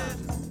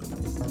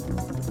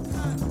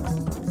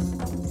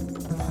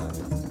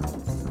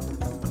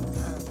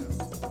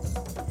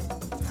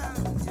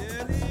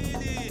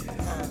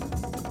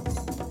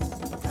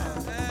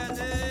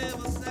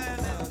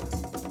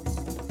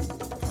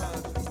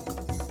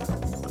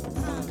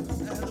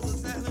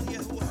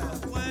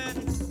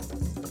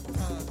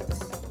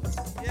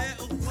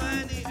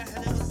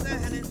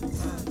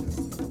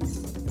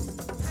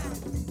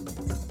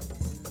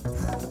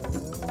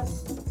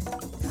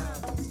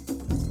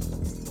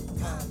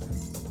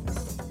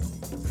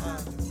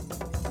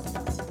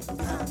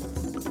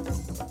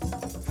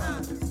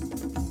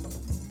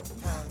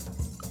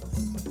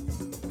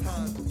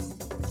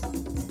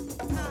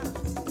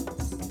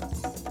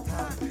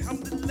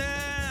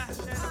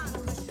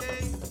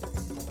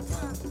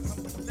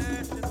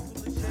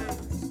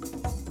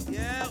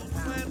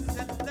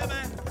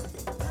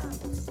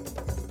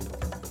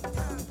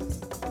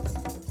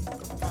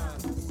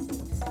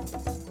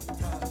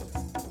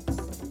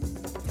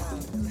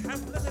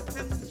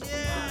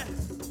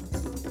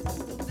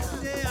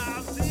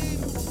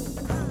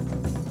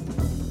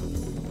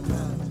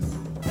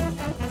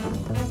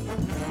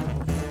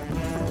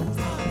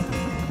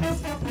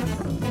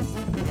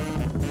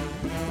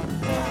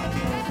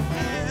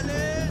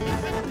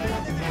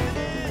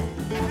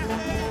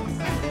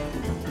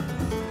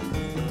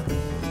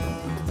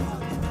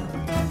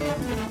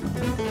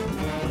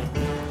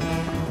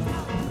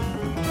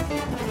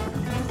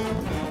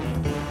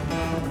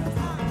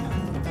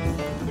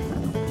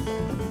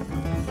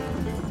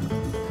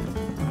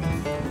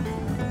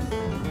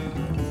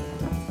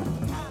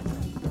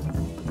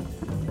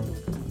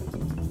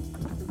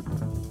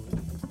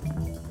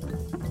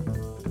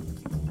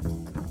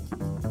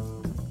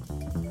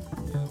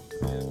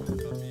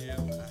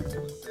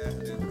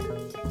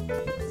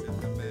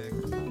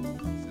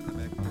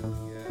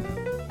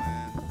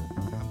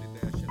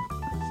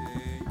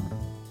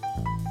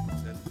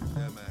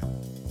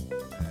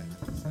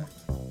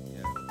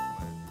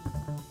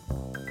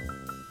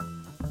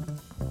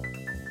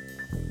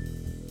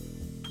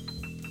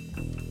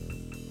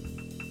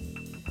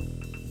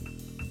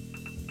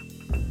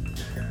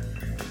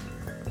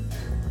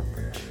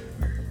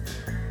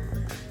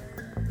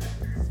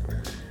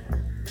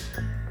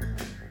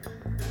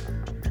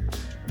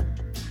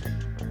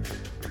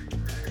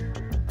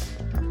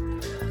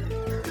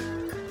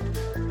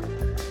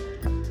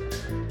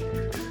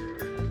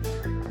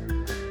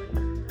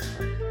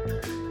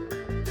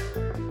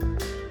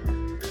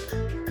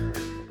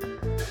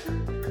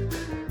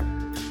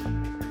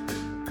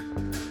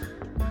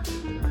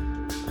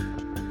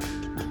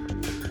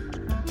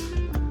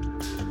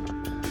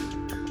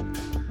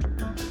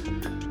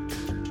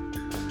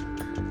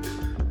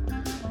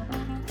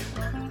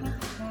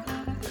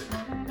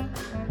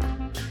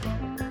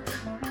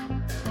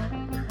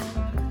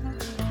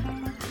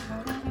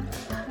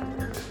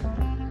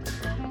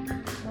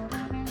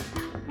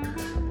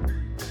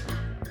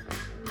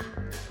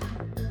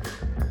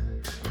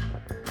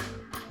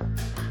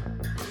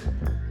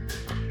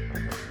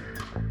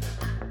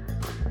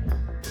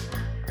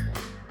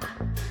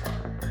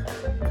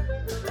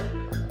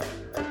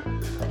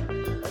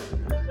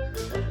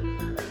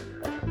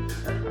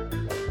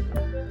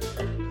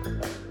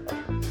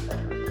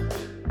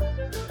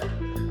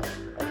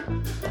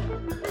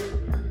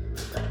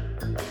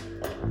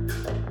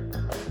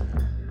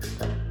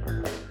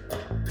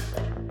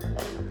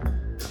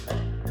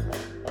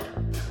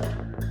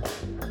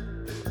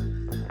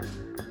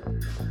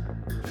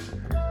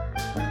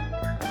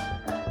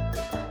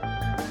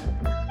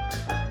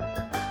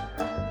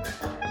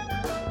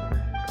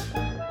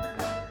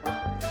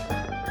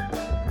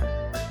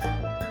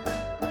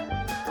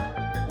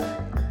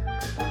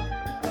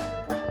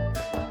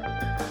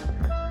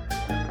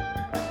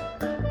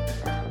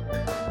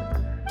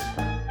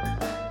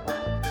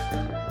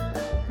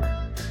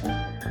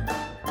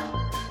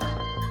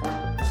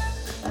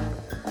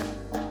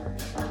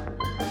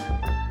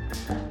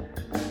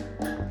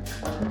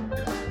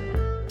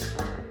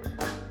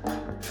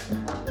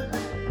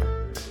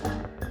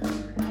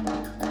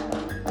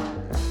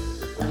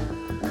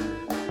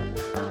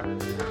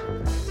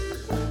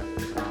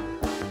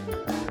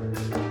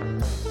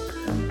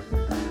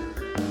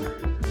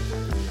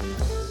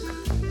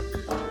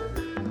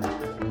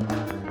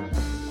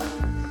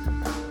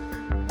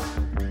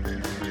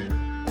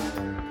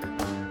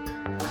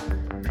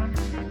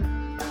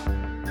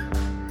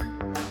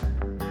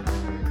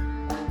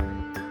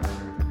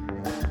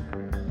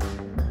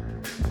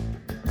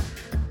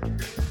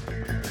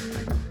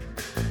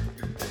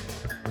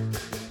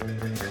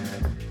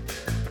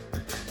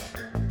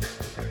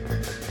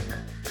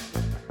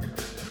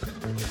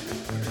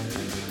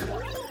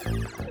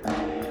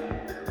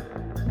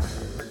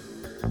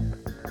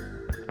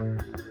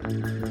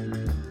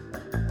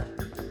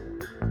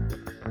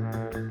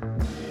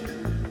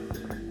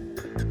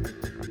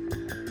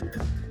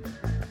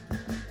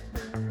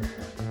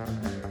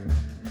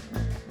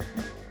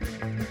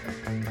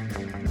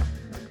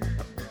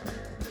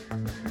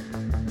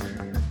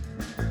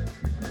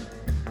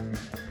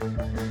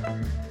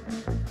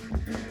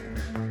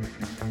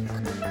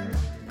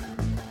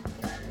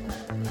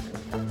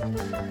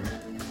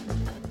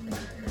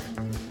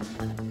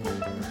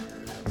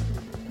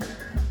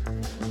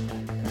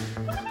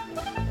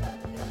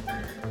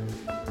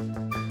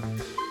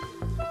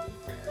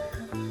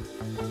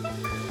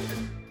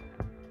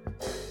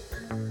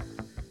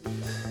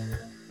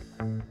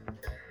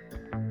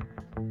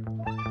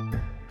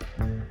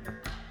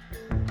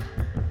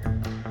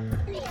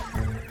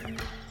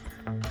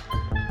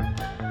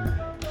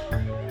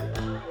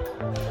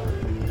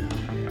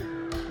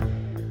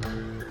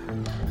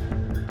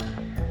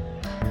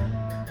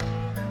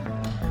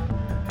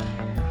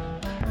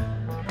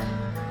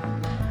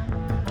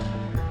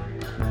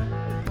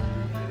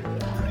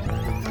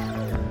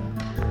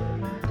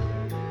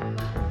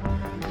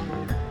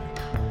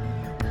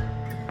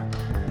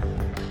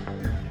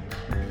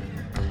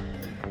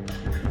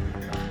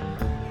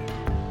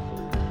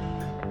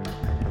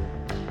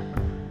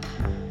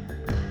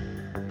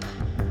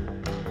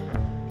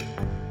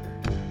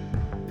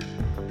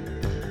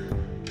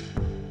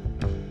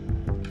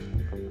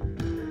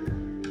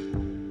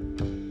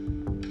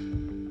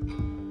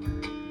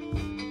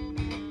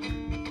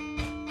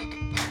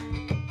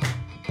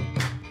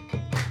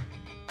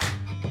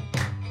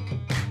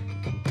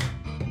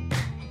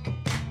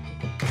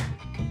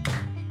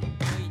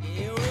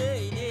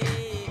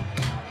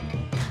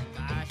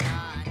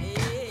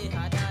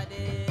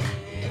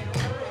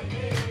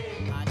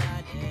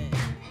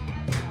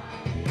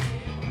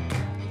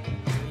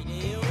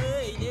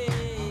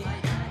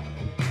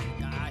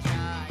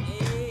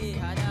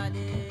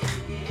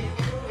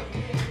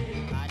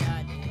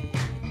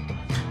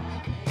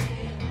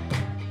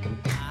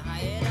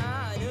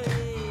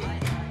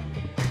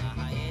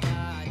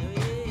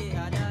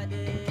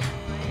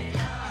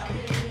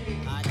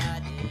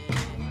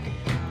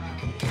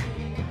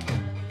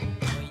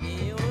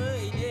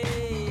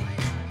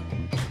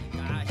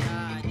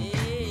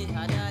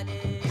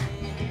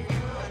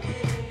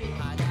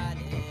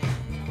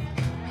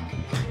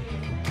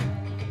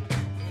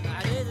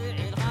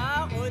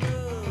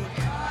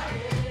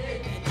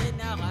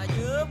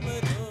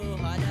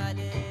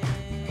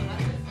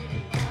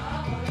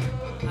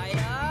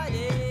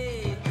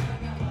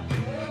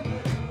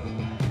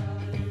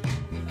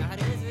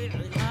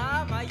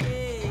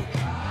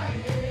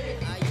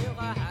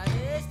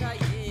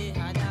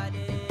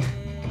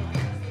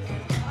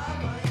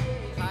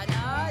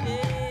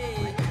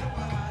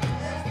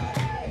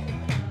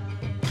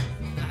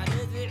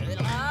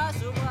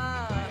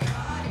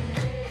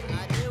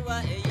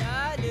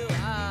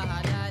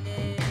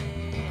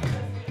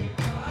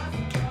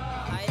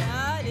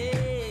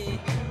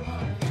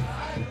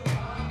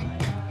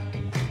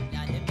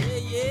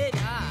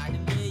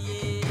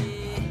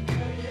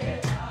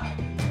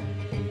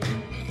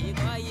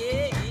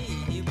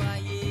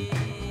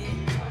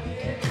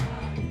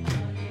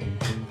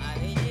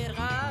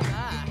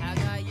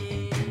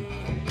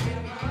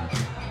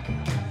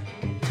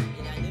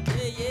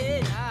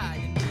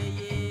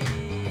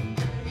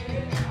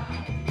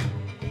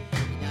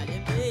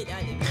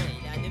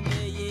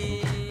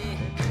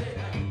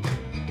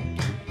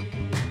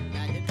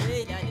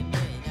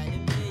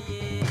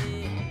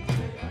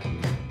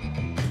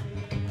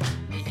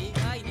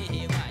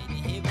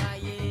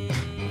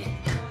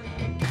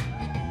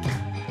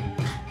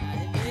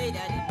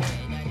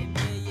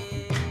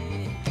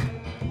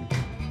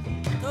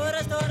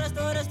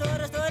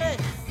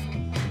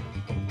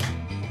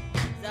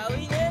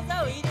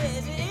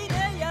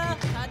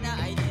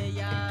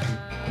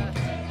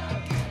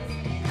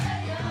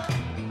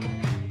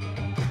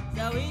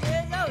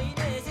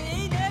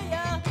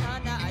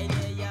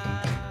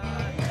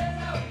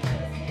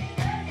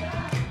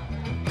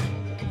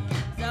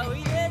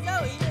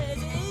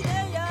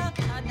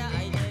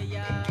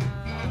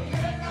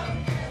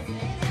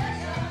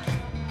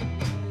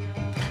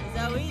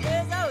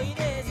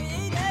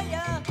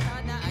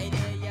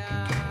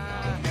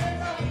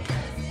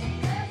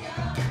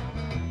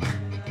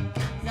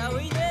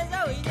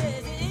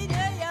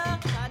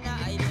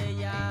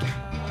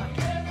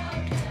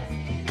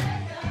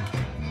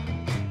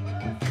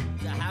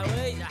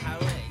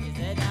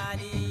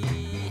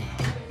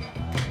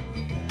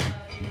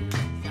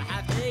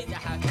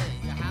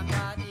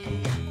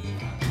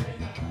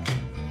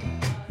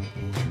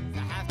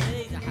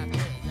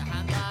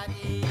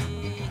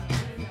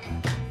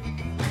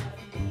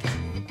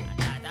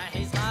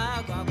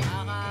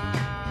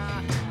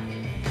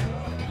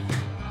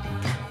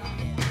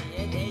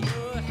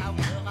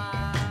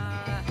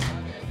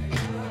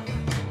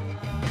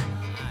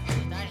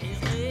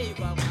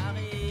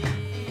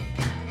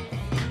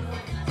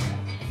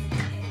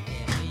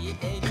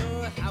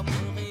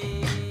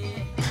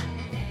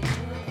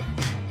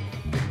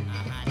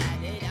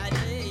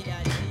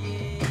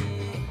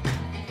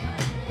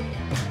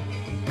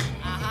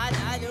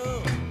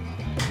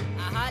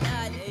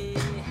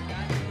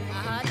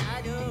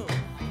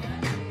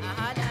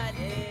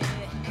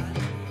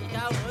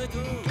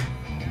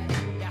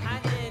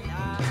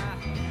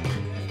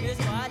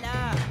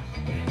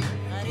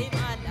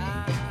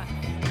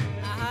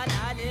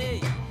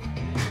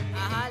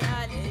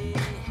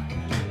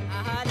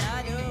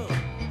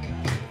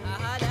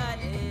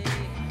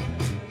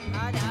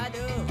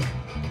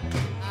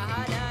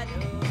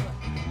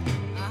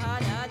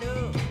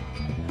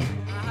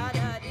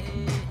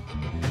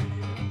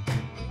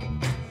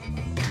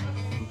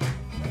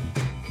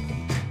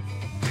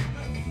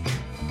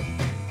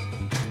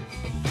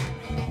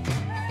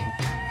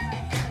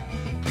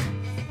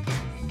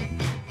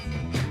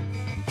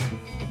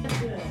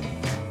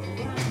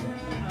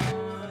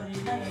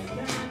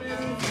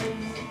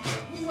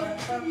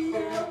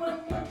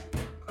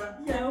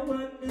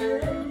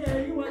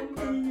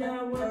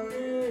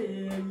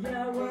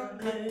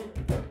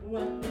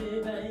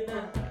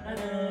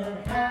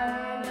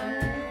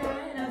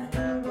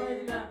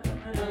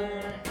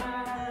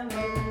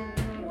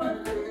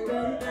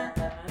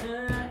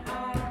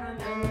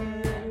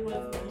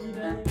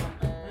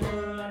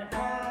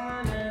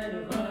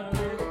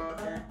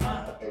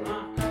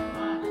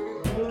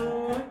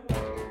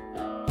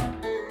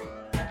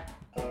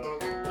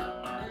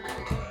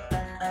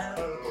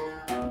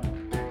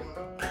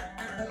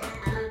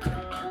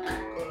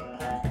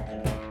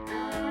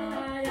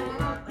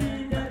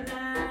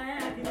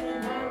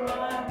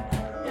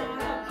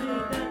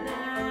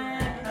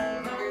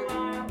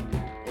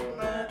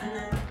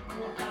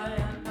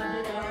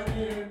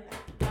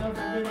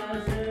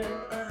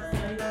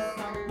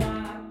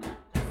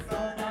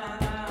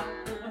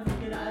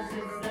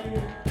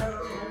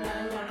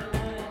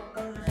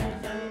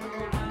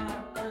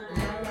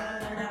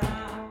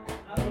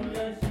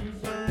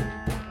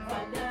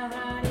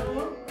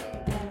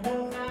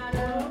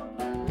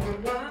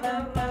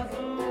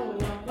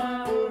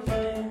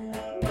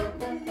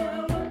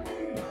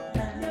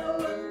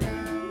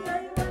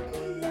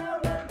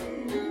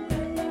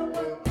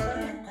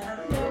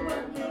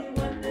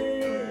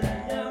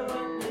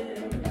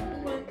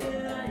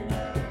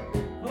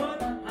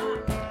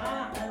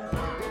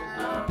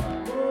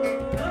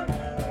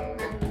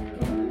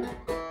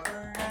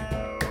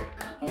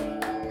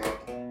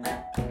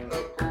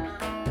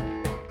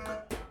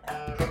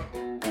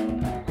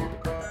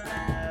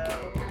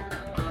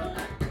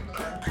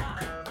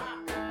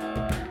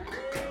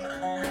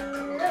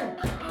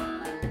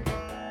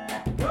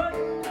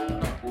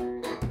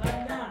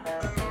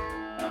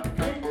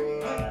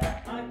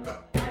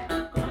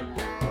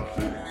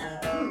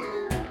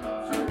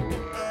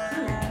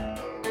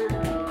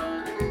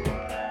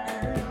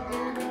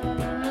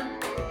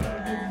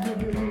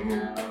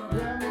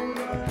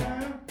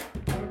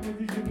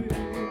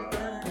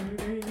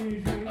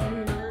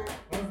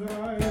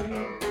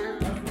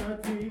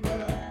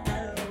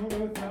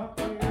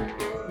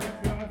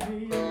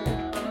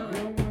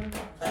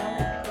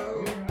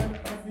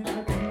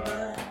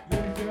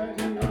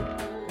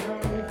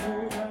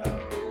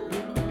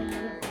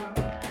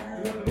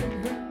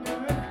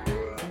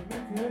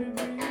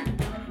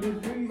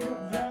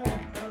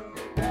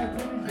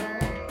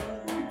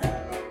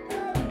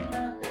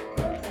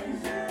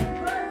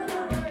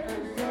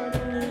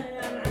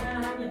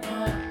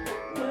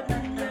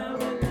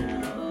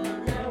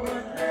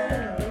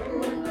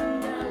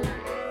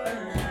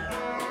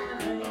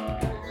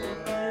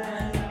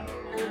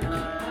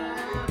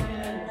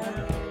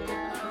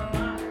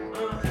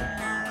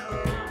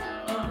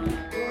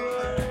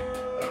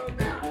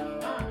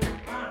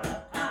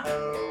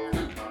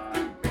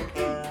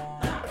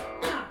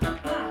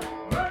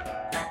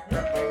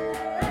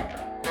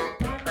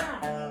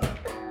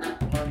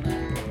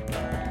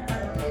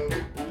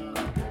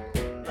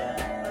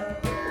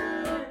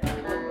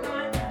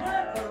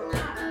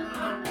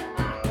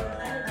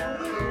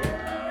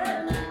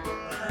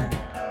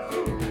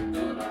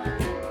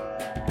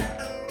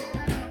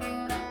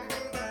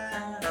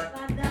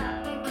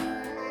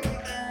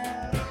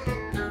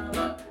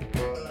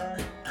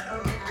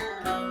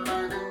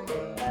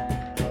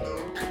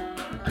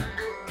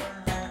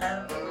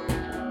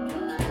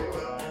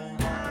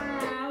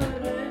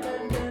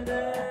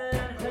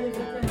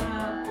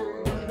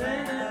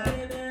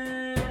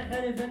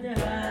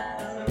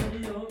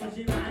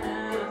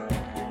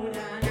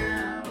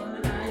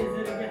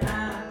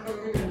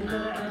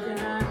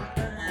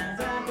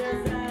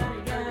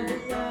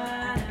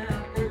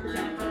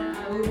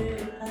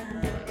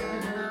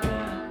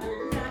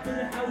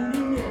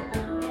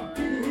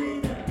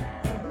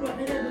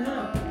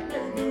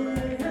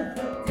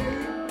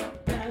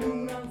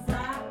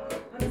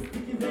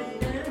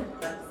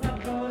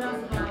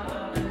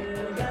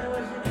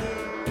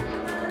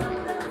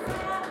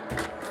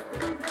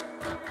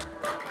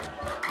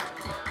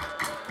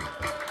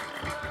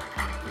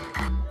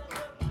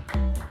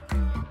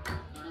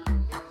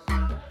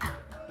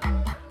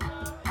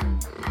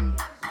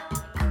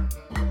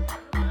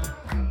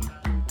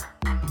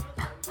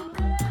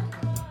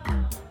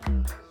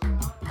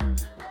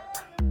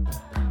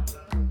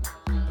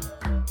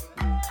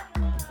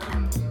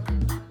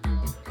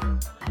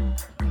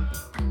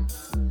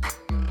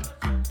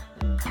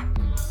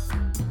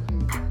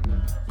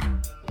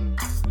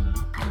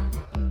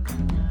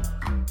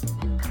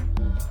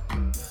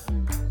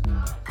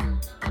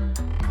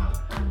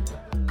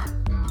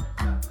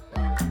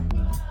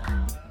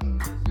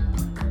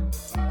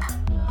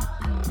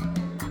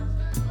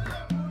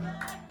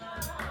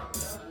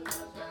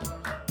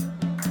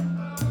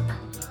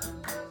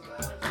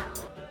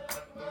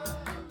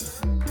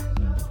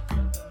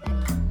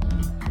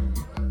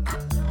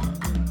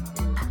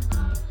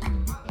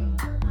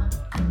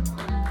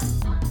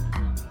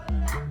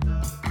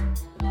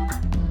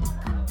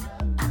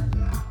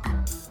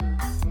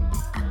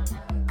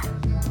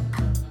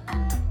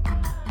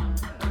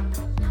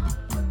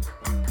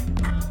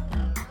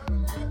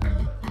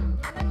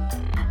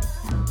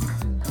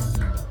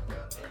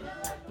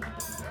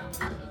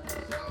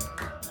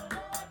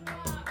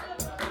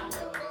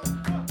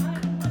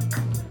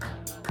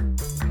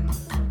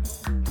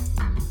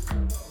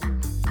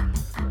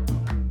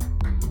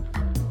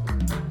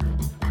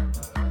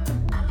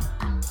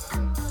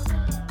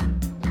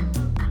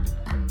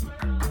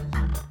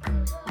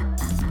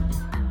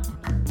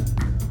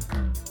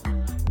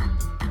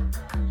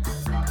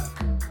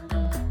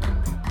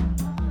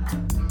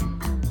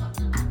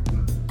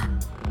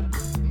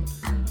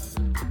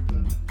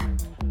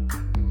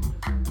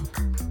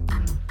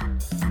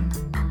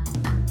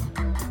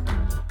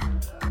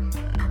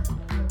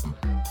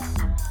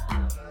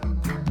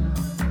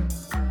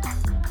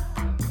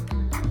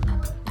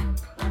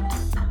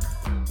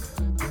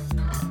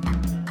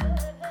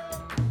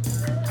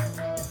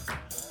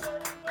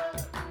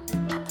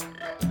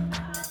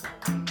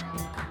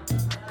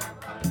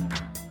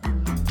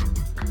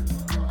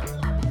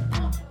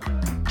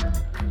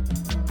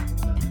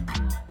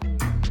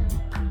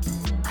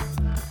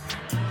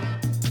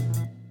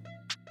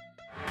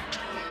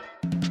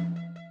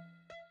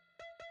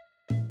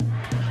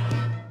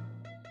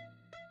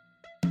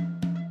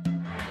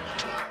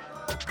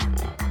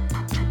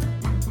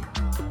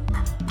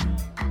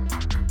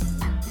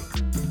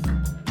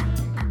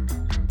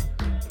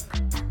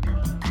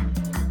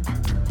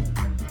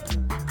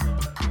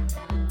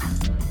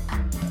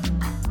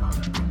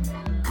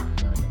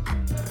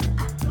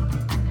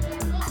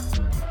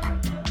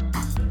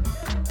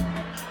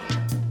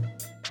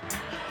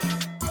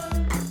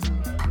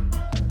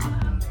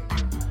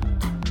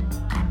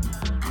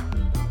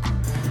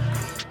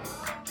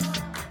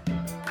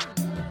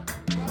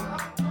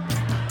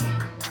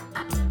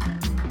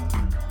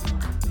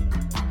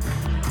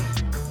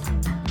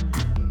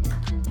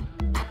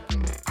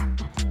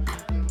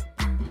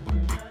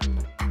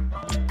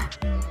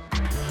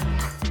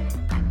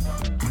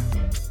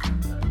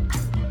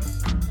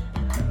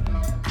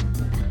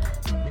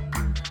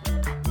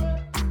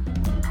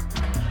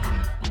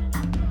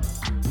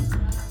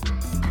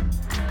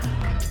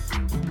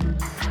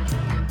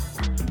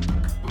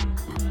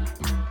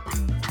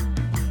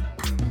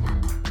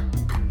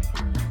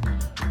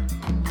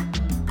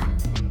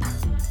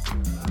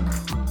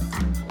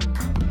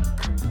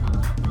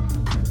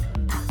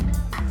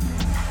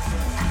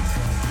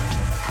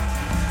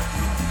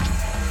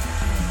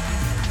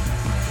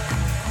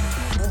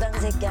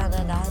When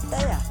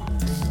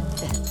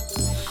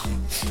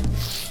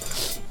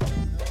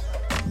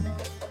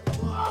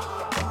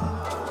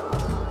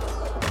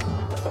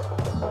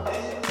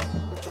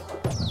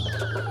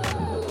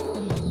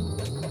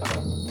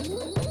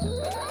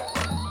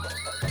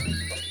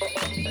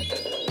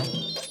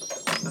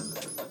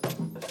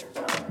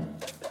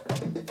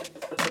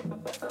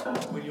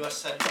you are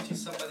saluting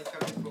somebody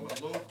coming from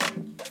a long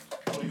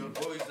trip, or your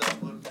boys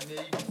that were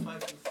maybe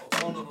fighting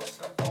for honor or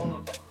something.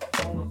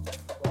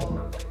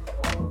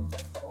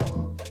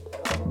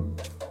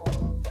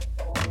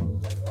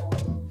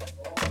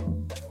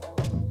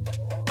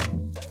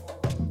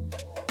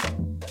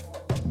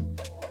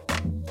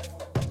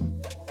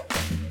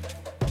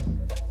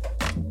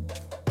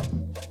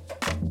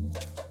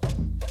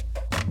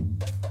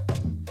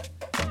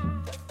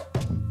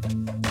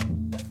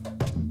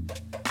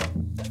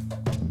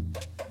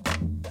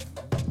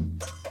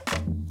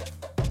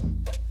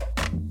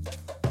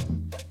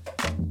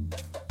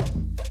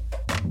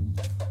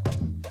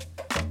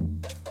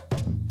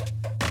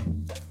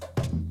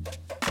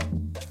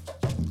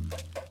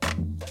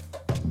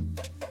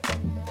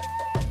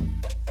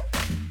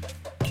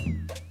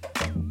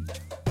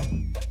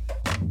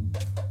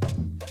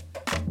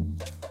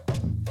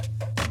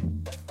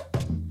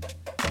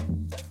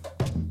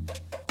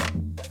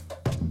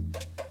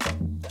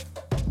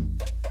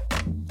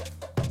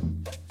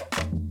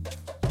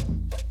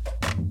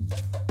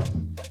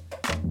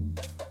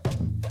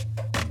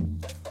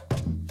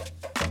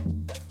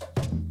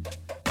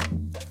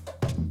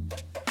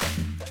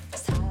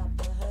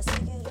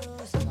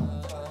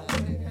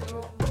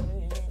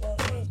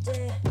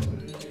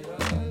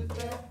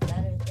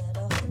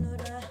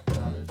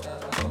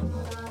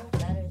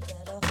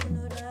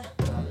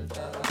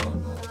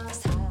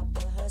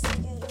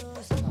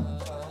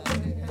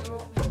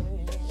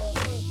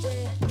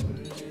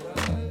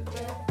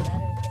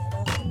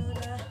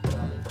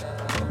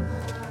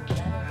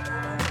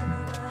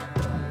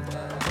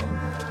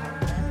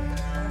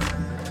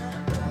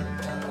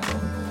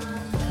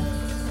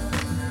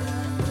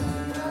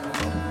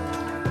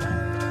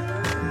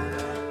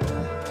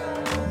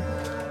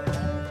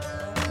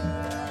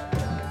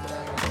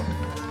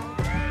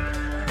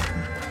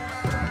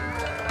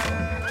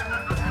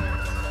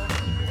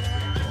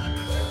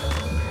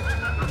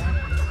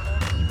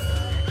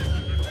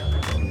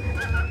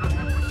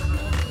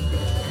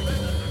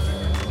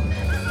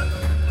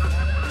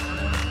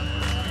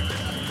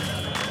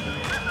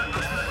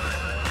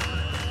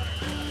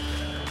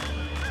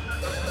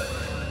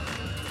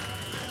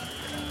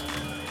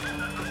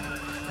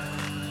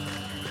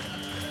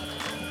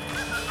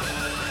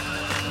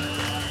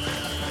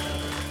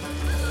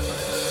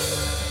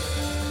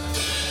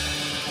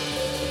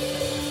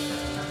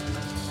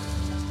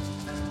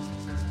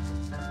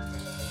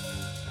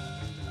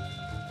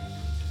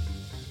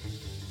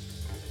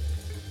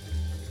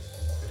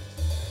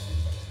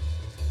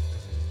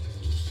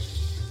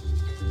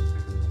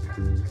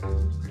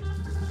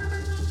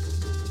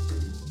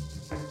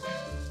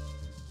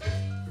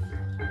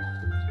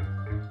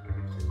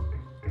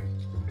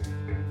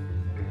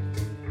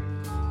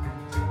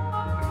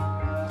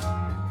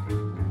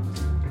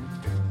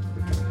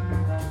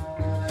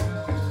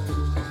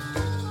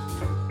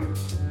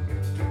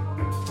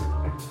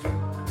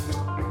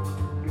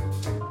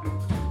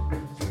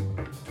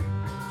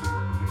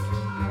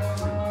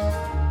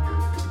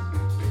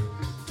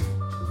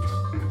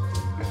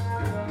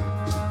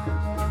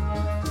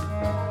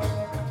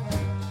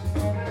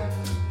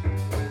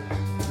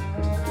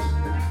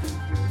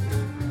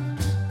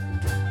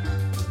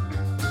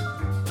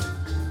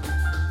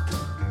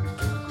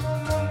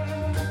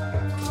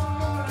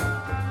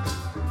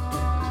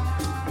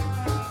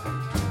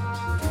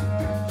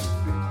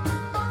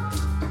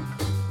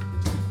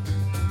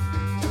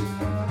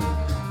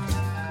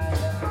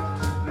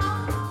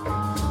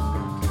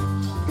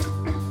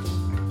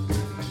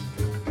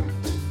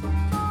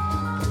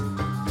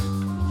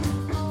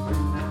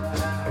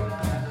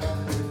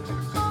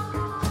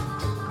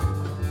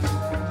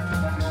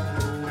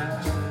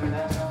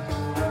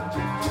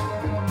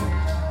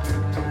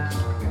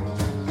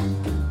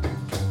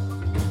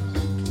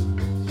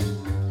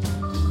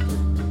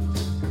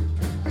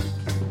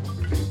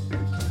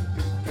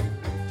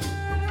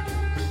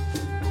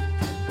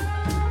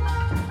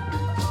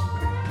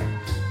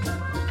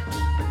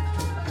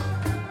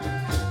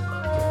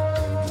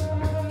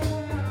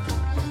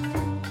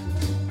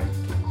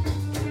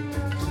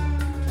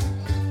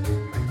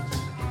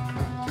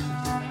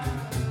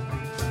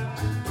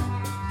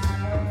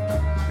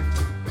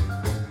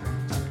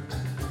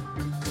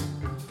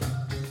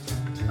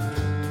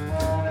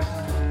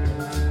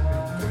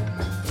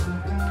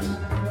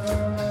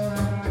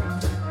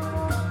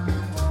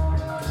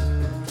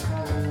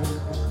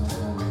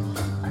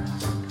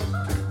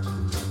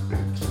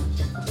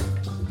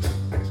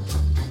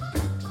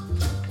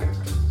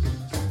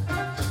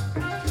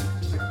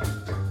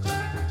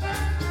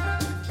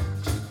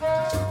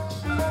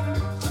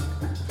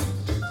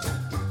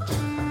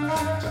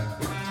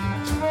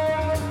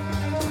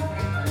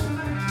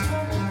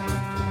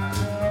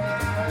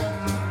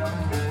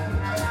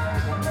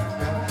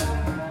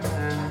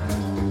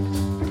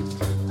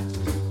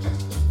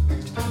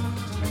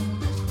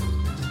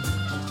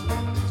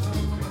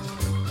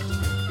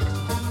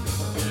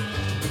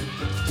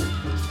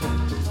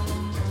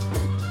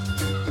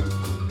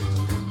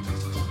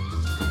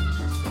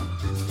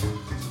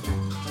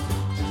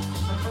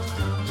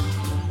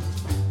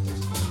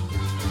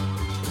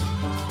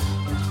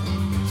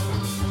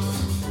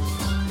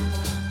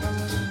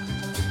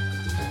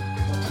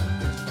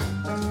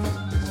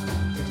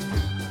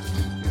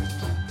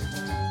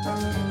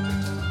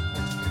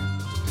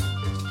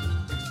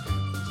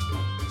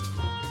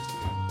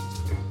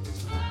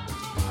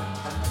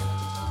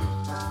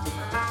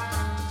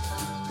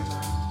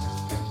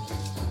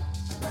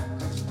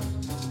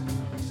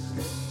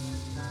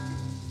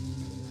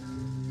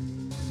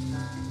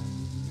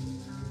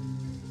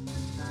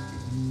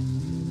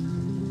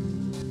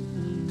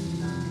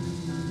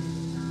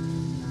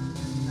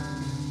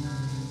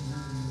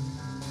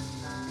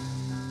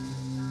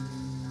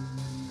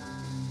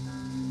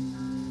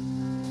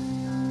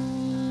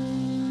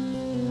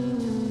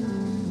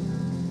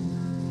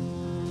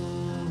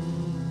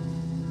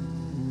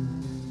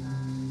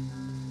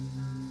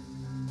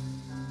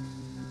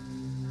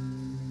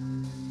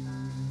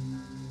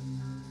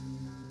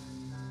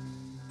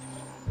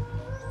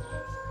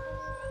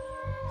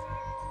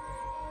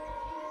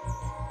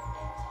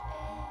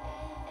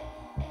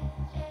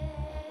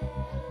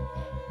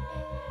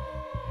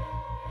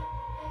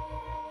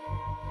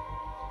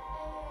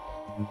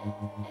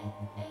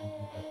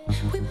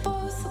 We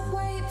both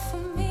wait for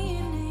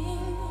meaning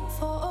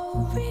for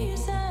a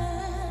reason.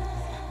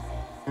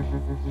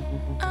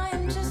 I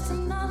am just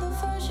another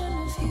version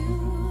of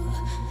you,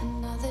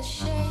 another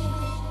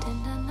shade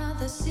in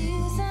another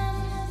season.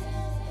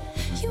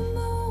 You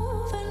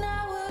move and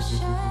I will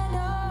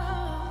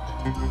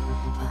shadow,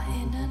 but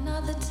in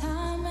another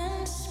time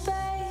and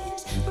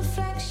space,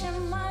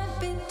 reflection might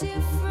be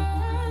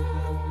different,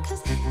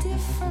 'cause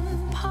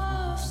different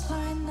paths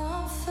line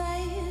our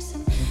face,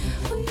 and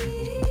we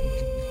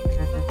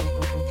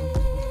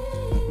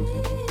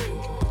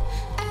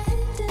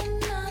add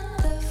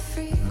another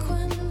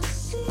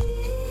frequency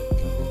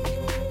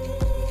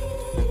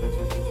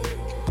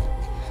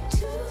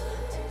to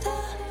the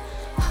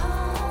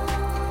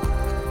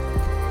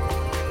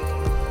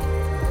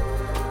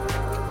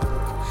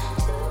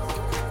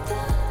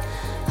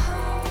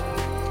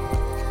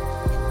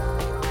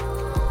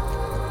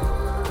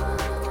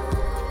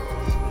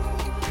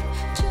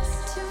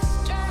just two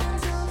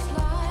strands of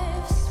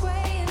life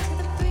sway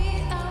into the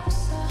beat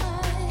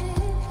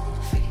outside.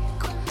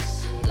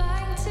 Frequency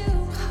like two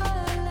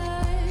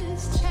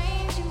colors,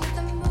 changing with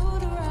the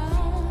mood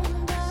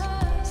around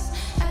us,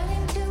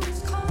 adding to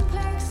its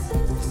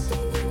complexity.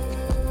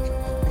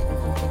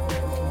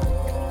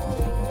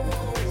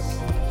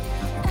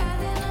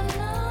 Adding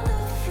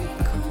another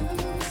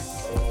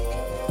frequency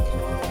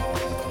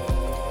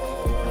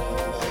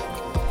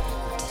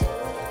to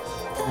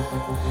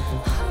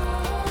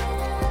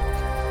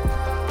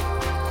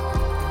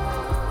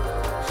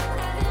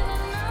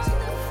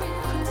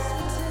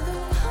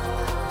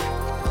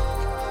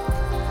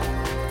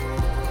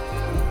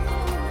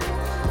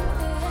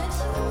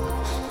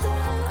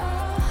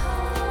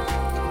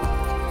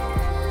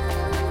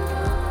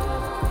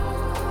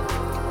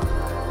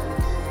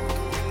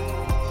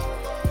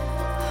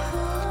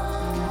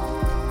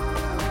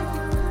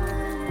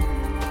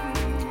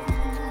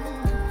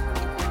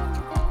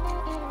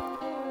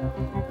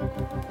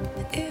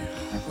it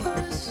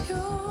was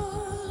your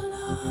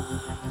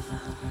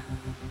love.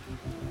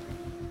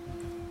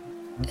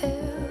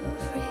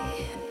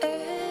 Every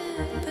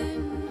ebb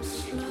and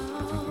flow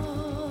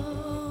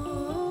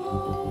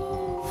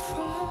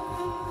from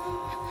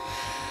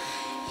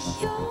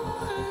your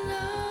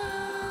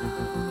love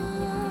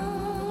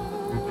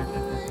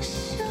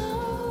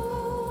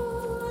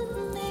showed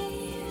me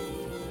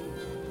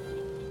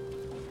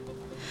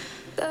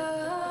the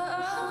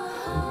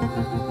love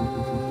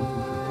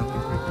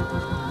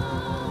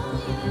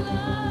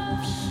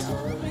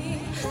showed me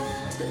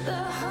to the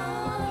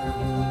heart.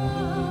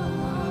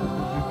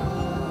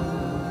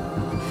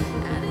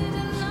 Added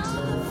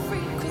another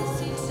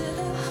frequency to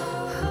the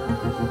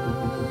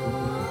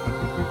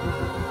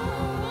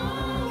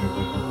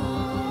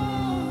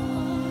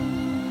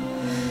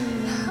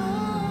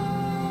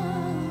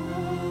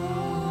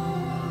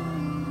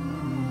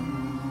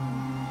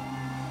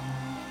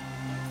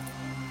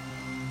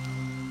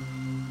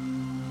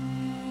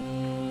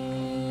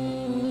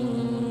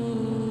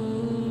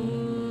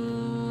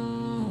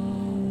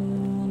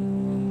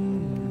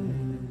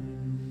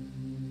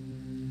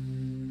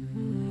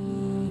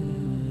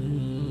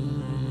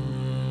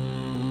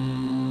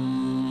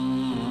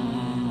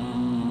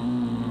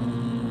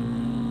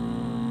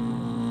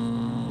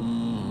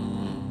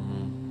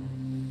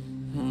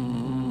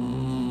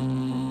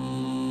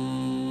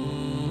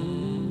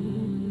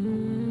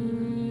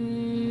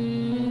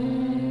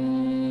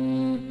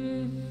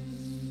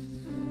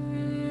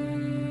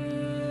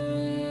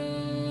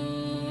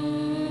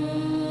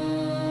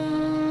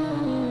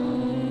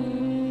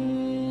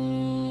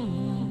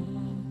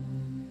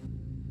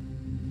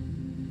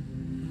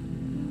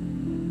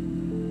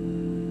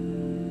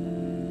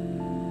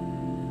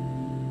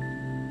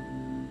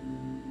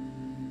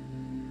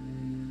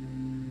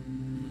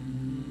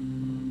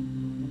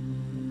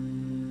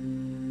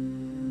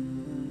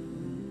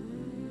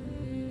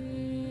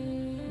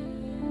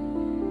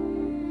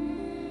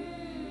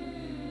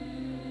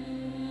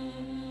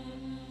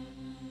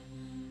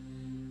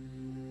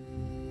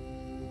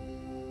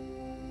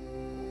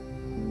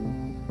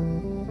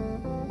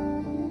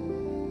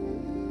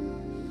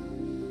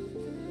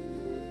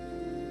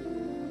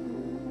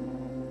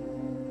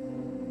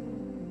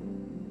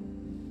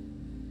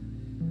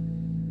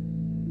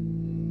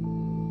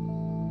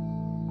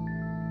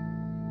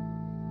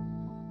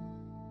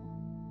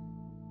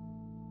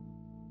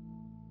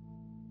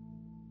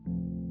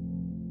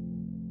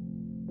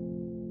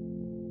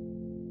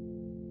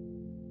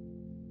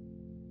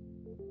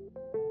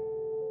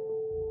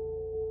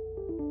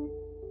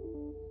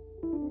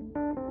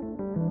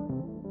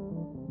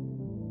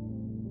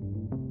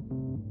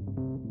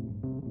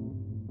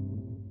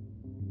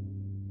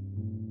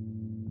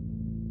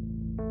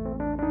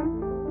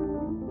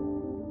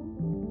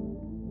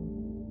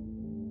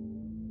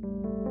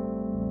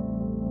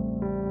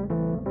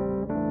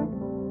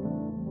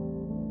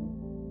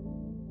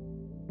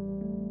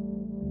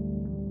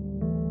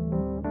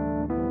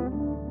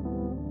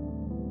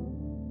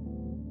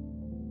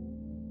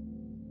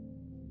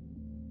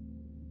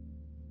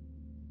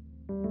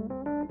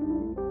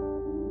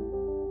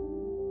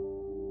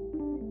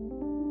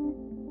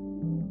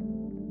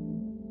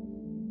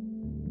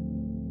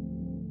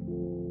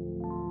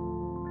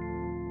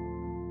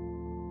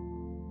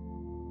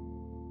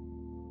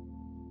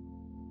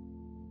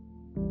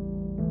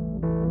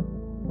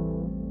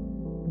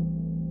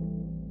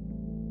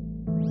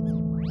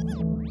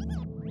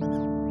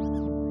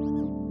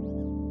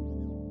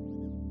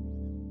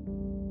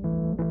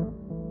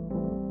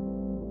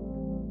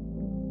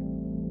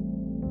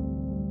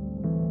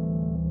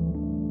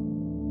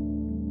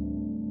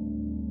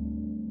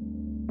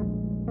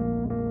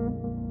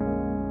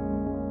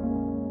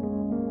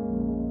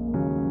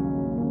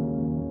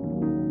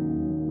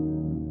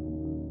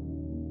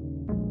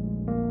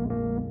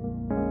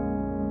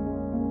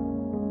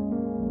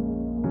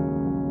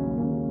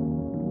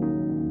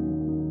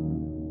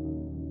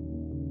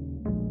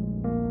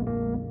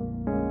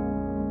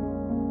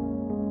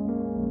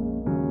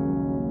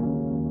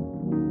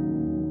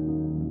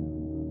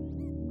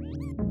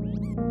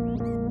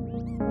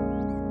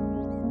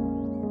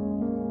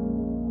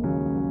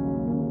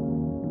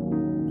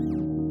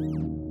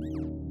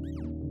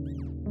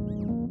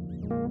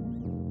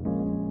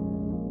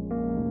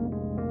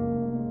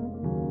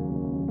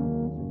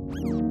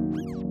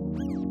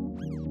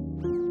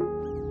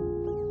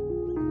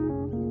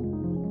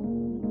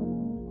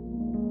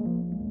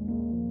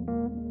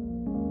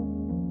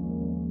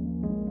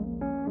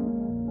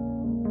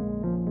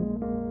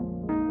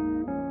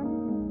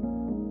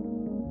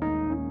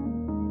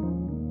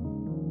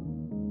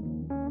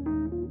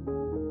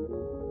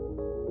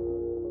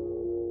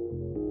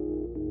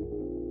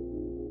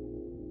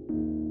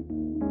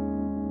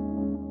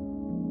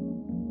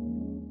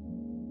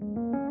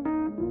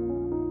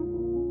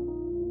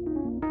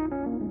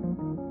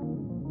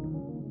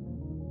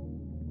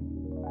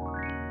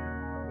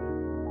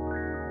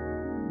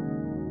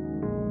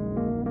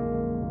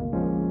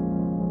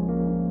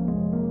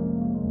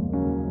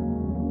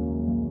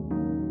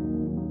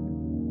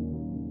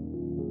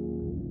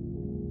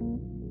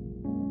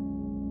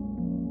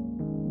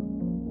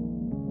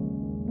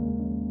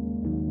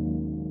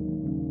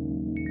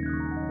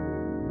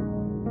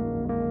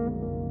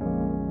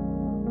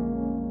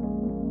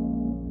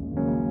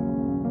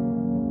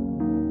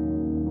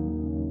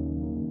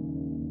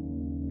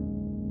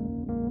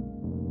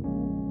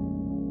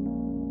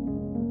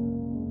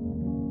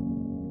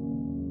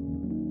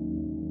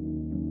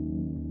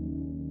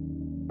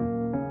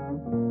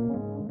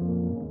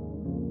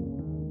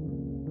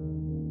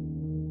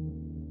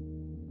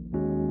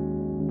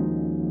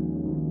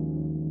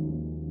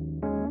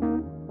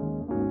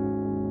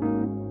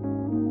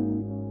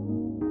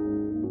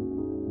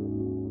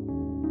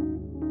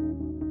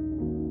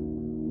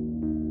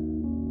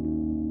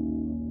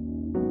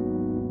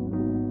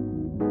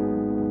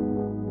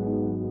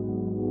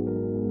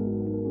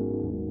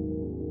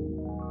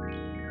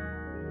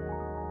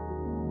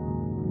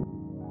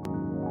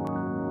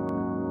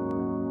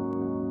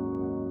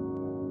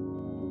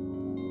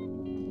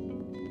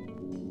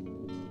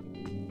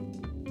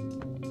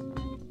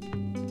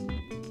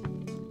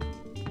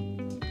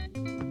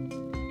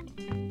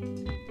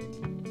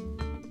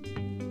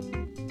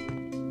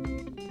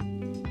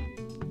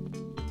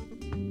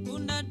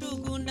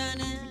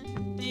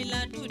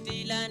tila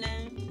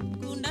tutilane,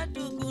 kunda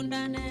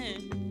tukundane,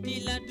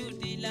 tila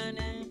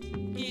tutilane,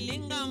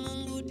 Kilinga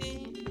Munguti,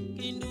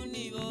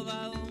 kinduni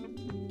vovao,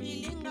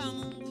 Kilinga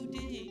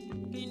Munguti,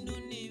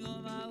 kinduni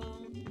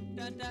vovao,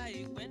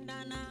 tatai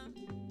kwendana,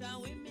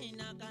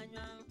 tawimina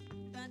kanywa,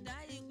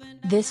 tatai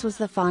kwendana. This was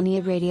the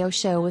Fonia radio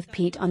show with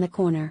Pete on the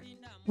Corner.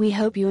 We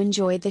hope you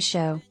enjoyed the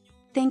show.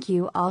 Thank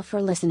you all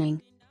for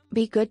listening.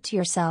 Be good to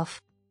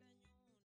yourself.